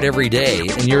Mario Kart every day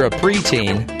and you're a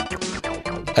preteen,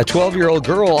 a 12-year-old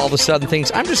girl all of a sudden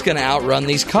thinks, I'm just going to outrun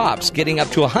these cops, getting up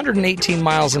to 118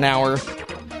 miles an hour.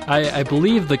 I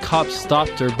believe the cops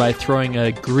stopped her by throwing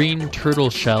a green turtle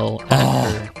shell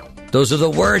at her. Those are the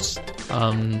worst.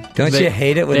 Don't you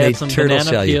hate it when they turtle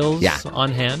shell you? Banana peels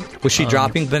on hand. Was she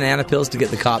dropping banana peels to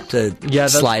get the cop to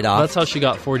slide off? That's how she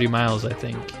got 40 miles, I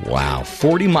think. Wow.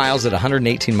 40 miles at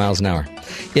 118 miles an hour.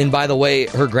 And by the way,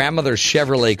 her grandmother's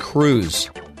Chevrolet Cruze.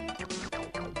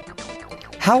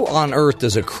 How on earth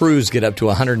does a Cruze get up to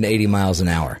 180 miles an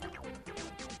hour?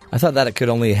 I thought that it could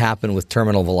only happen with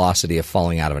terminal velocity of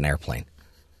falling out of an airplane.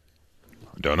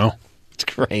 Don't know. It's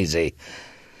crazy.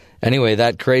 Anyway,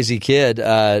 that crazy kid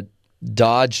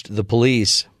dodged the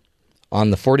police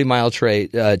on the 40-mile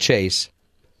chase.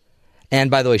 And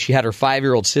by the way, she had her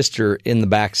 5-year-old sister in the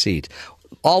back seat.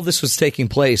 All this was taking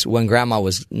place when Grandma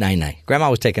was nine-nine. Grandma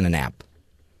was taking a nap.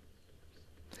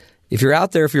 If you're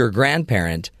out there, if you're a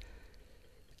grandparent,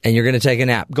 and you're going to take a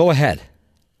nap, go ahead.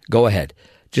 Go ahead.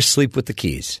 Just sleep with the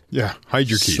keys. Yeah, hide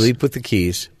your keys. Sleep with the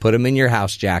keys. Put them in your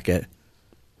house jacket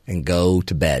and go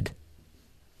to bed.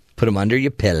 Put them under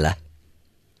your pillow.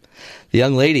 The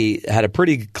young lady had a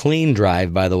pretty clean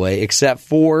drive, by the way, except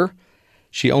for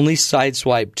she only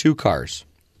sideswiped 2 cars.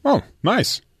 Oh,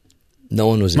 nice. No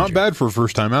one was injured. Not bad for a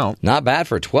first time out. Not bad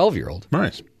for a 12-year-old.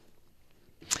 Nice.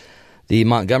 The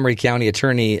Montgomery County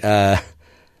attorney,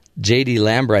 J.D.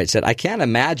 Lambright, said, I can't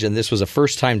imagine this was a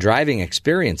first-time driving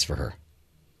experience for her.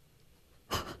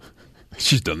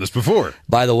 She's done this before.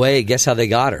 By the way, guess how they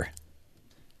got her?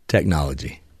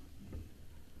 Technology.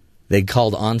 They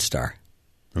called OnStar.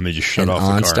 And they just shut off the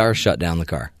car. OnStar shut down the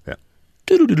car. Yeah.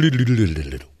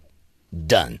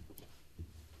 Done.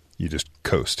 You just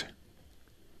coast.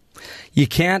 You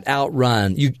can't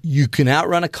outrun. You can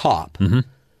outrun a cop. Mm-hmm.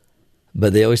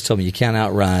 But they always told me you can't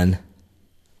outrun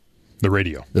The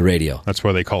radio. The radio. That's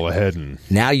why they call ahead and...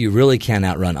 Now you really can't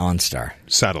outrun OnStar.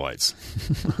 Satellites.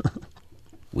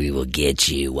 We will get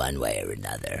you one way or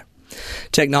another.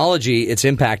 Technology, it's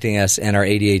impacting us and our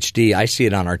ADHD. I see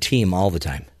it on our team all the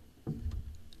time.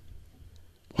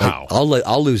 Wow. Like,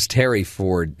 I'll lose Terry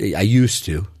I used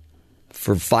to,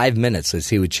 for 5 minutes as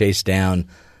he would chase down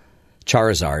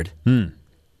Charizard.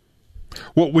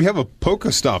 Well, we have a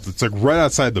polka stop that's like right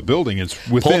outside the building. It's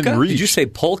within polka? reach. Did you say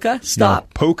polka? Stop. No,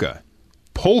 polka.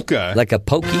 Polka. Like a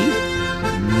pokey?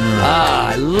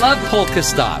 I love polka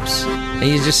stops. And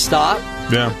you just stop.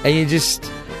 Yeah. And you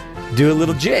just do a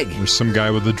little jig. There's some guy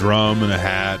with a drum and a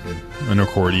hat and an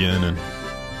accordion. And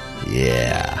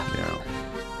yeah.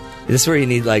 This is where you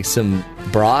need like some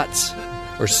brats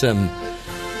or some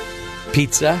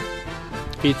pizza.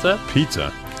 Pizza.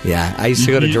 Yeah. I used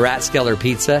to go to Duratskeller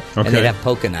Pizza and they'd have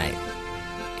polka night.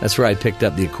 That's where I picked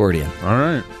up the accordion. All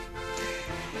right.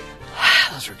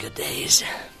 Those were good days.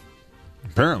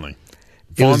 Apparently.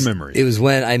 Fond memories. It was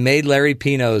when I made Larry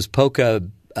Pino's polka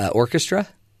orchestra.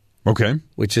 Okay.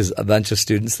 Which is a bunch of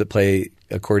students that play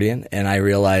accordion. And I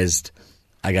realized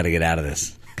I got to get out of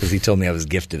this because he told me I was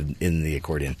gifted in the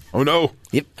accordion. Oh, no.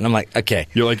 Yep. And I'm like, okay.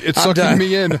 You're like, it's sucking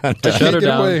me in. Shut her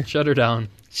down. Shut her down.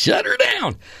 Shut her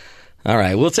down. All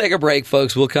right. We'll take a break,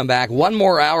 folks. We'll come back. One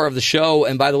more hour of the show.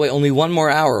 And by the way, only one more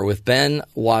hour with Ben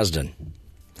Wasden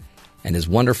and his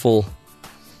wonderful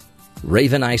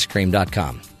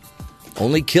RavenIceCream.com.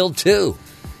 Only killed 2.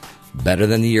 Better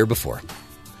than the year before.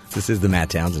 This is the Matt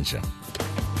Townsend Show.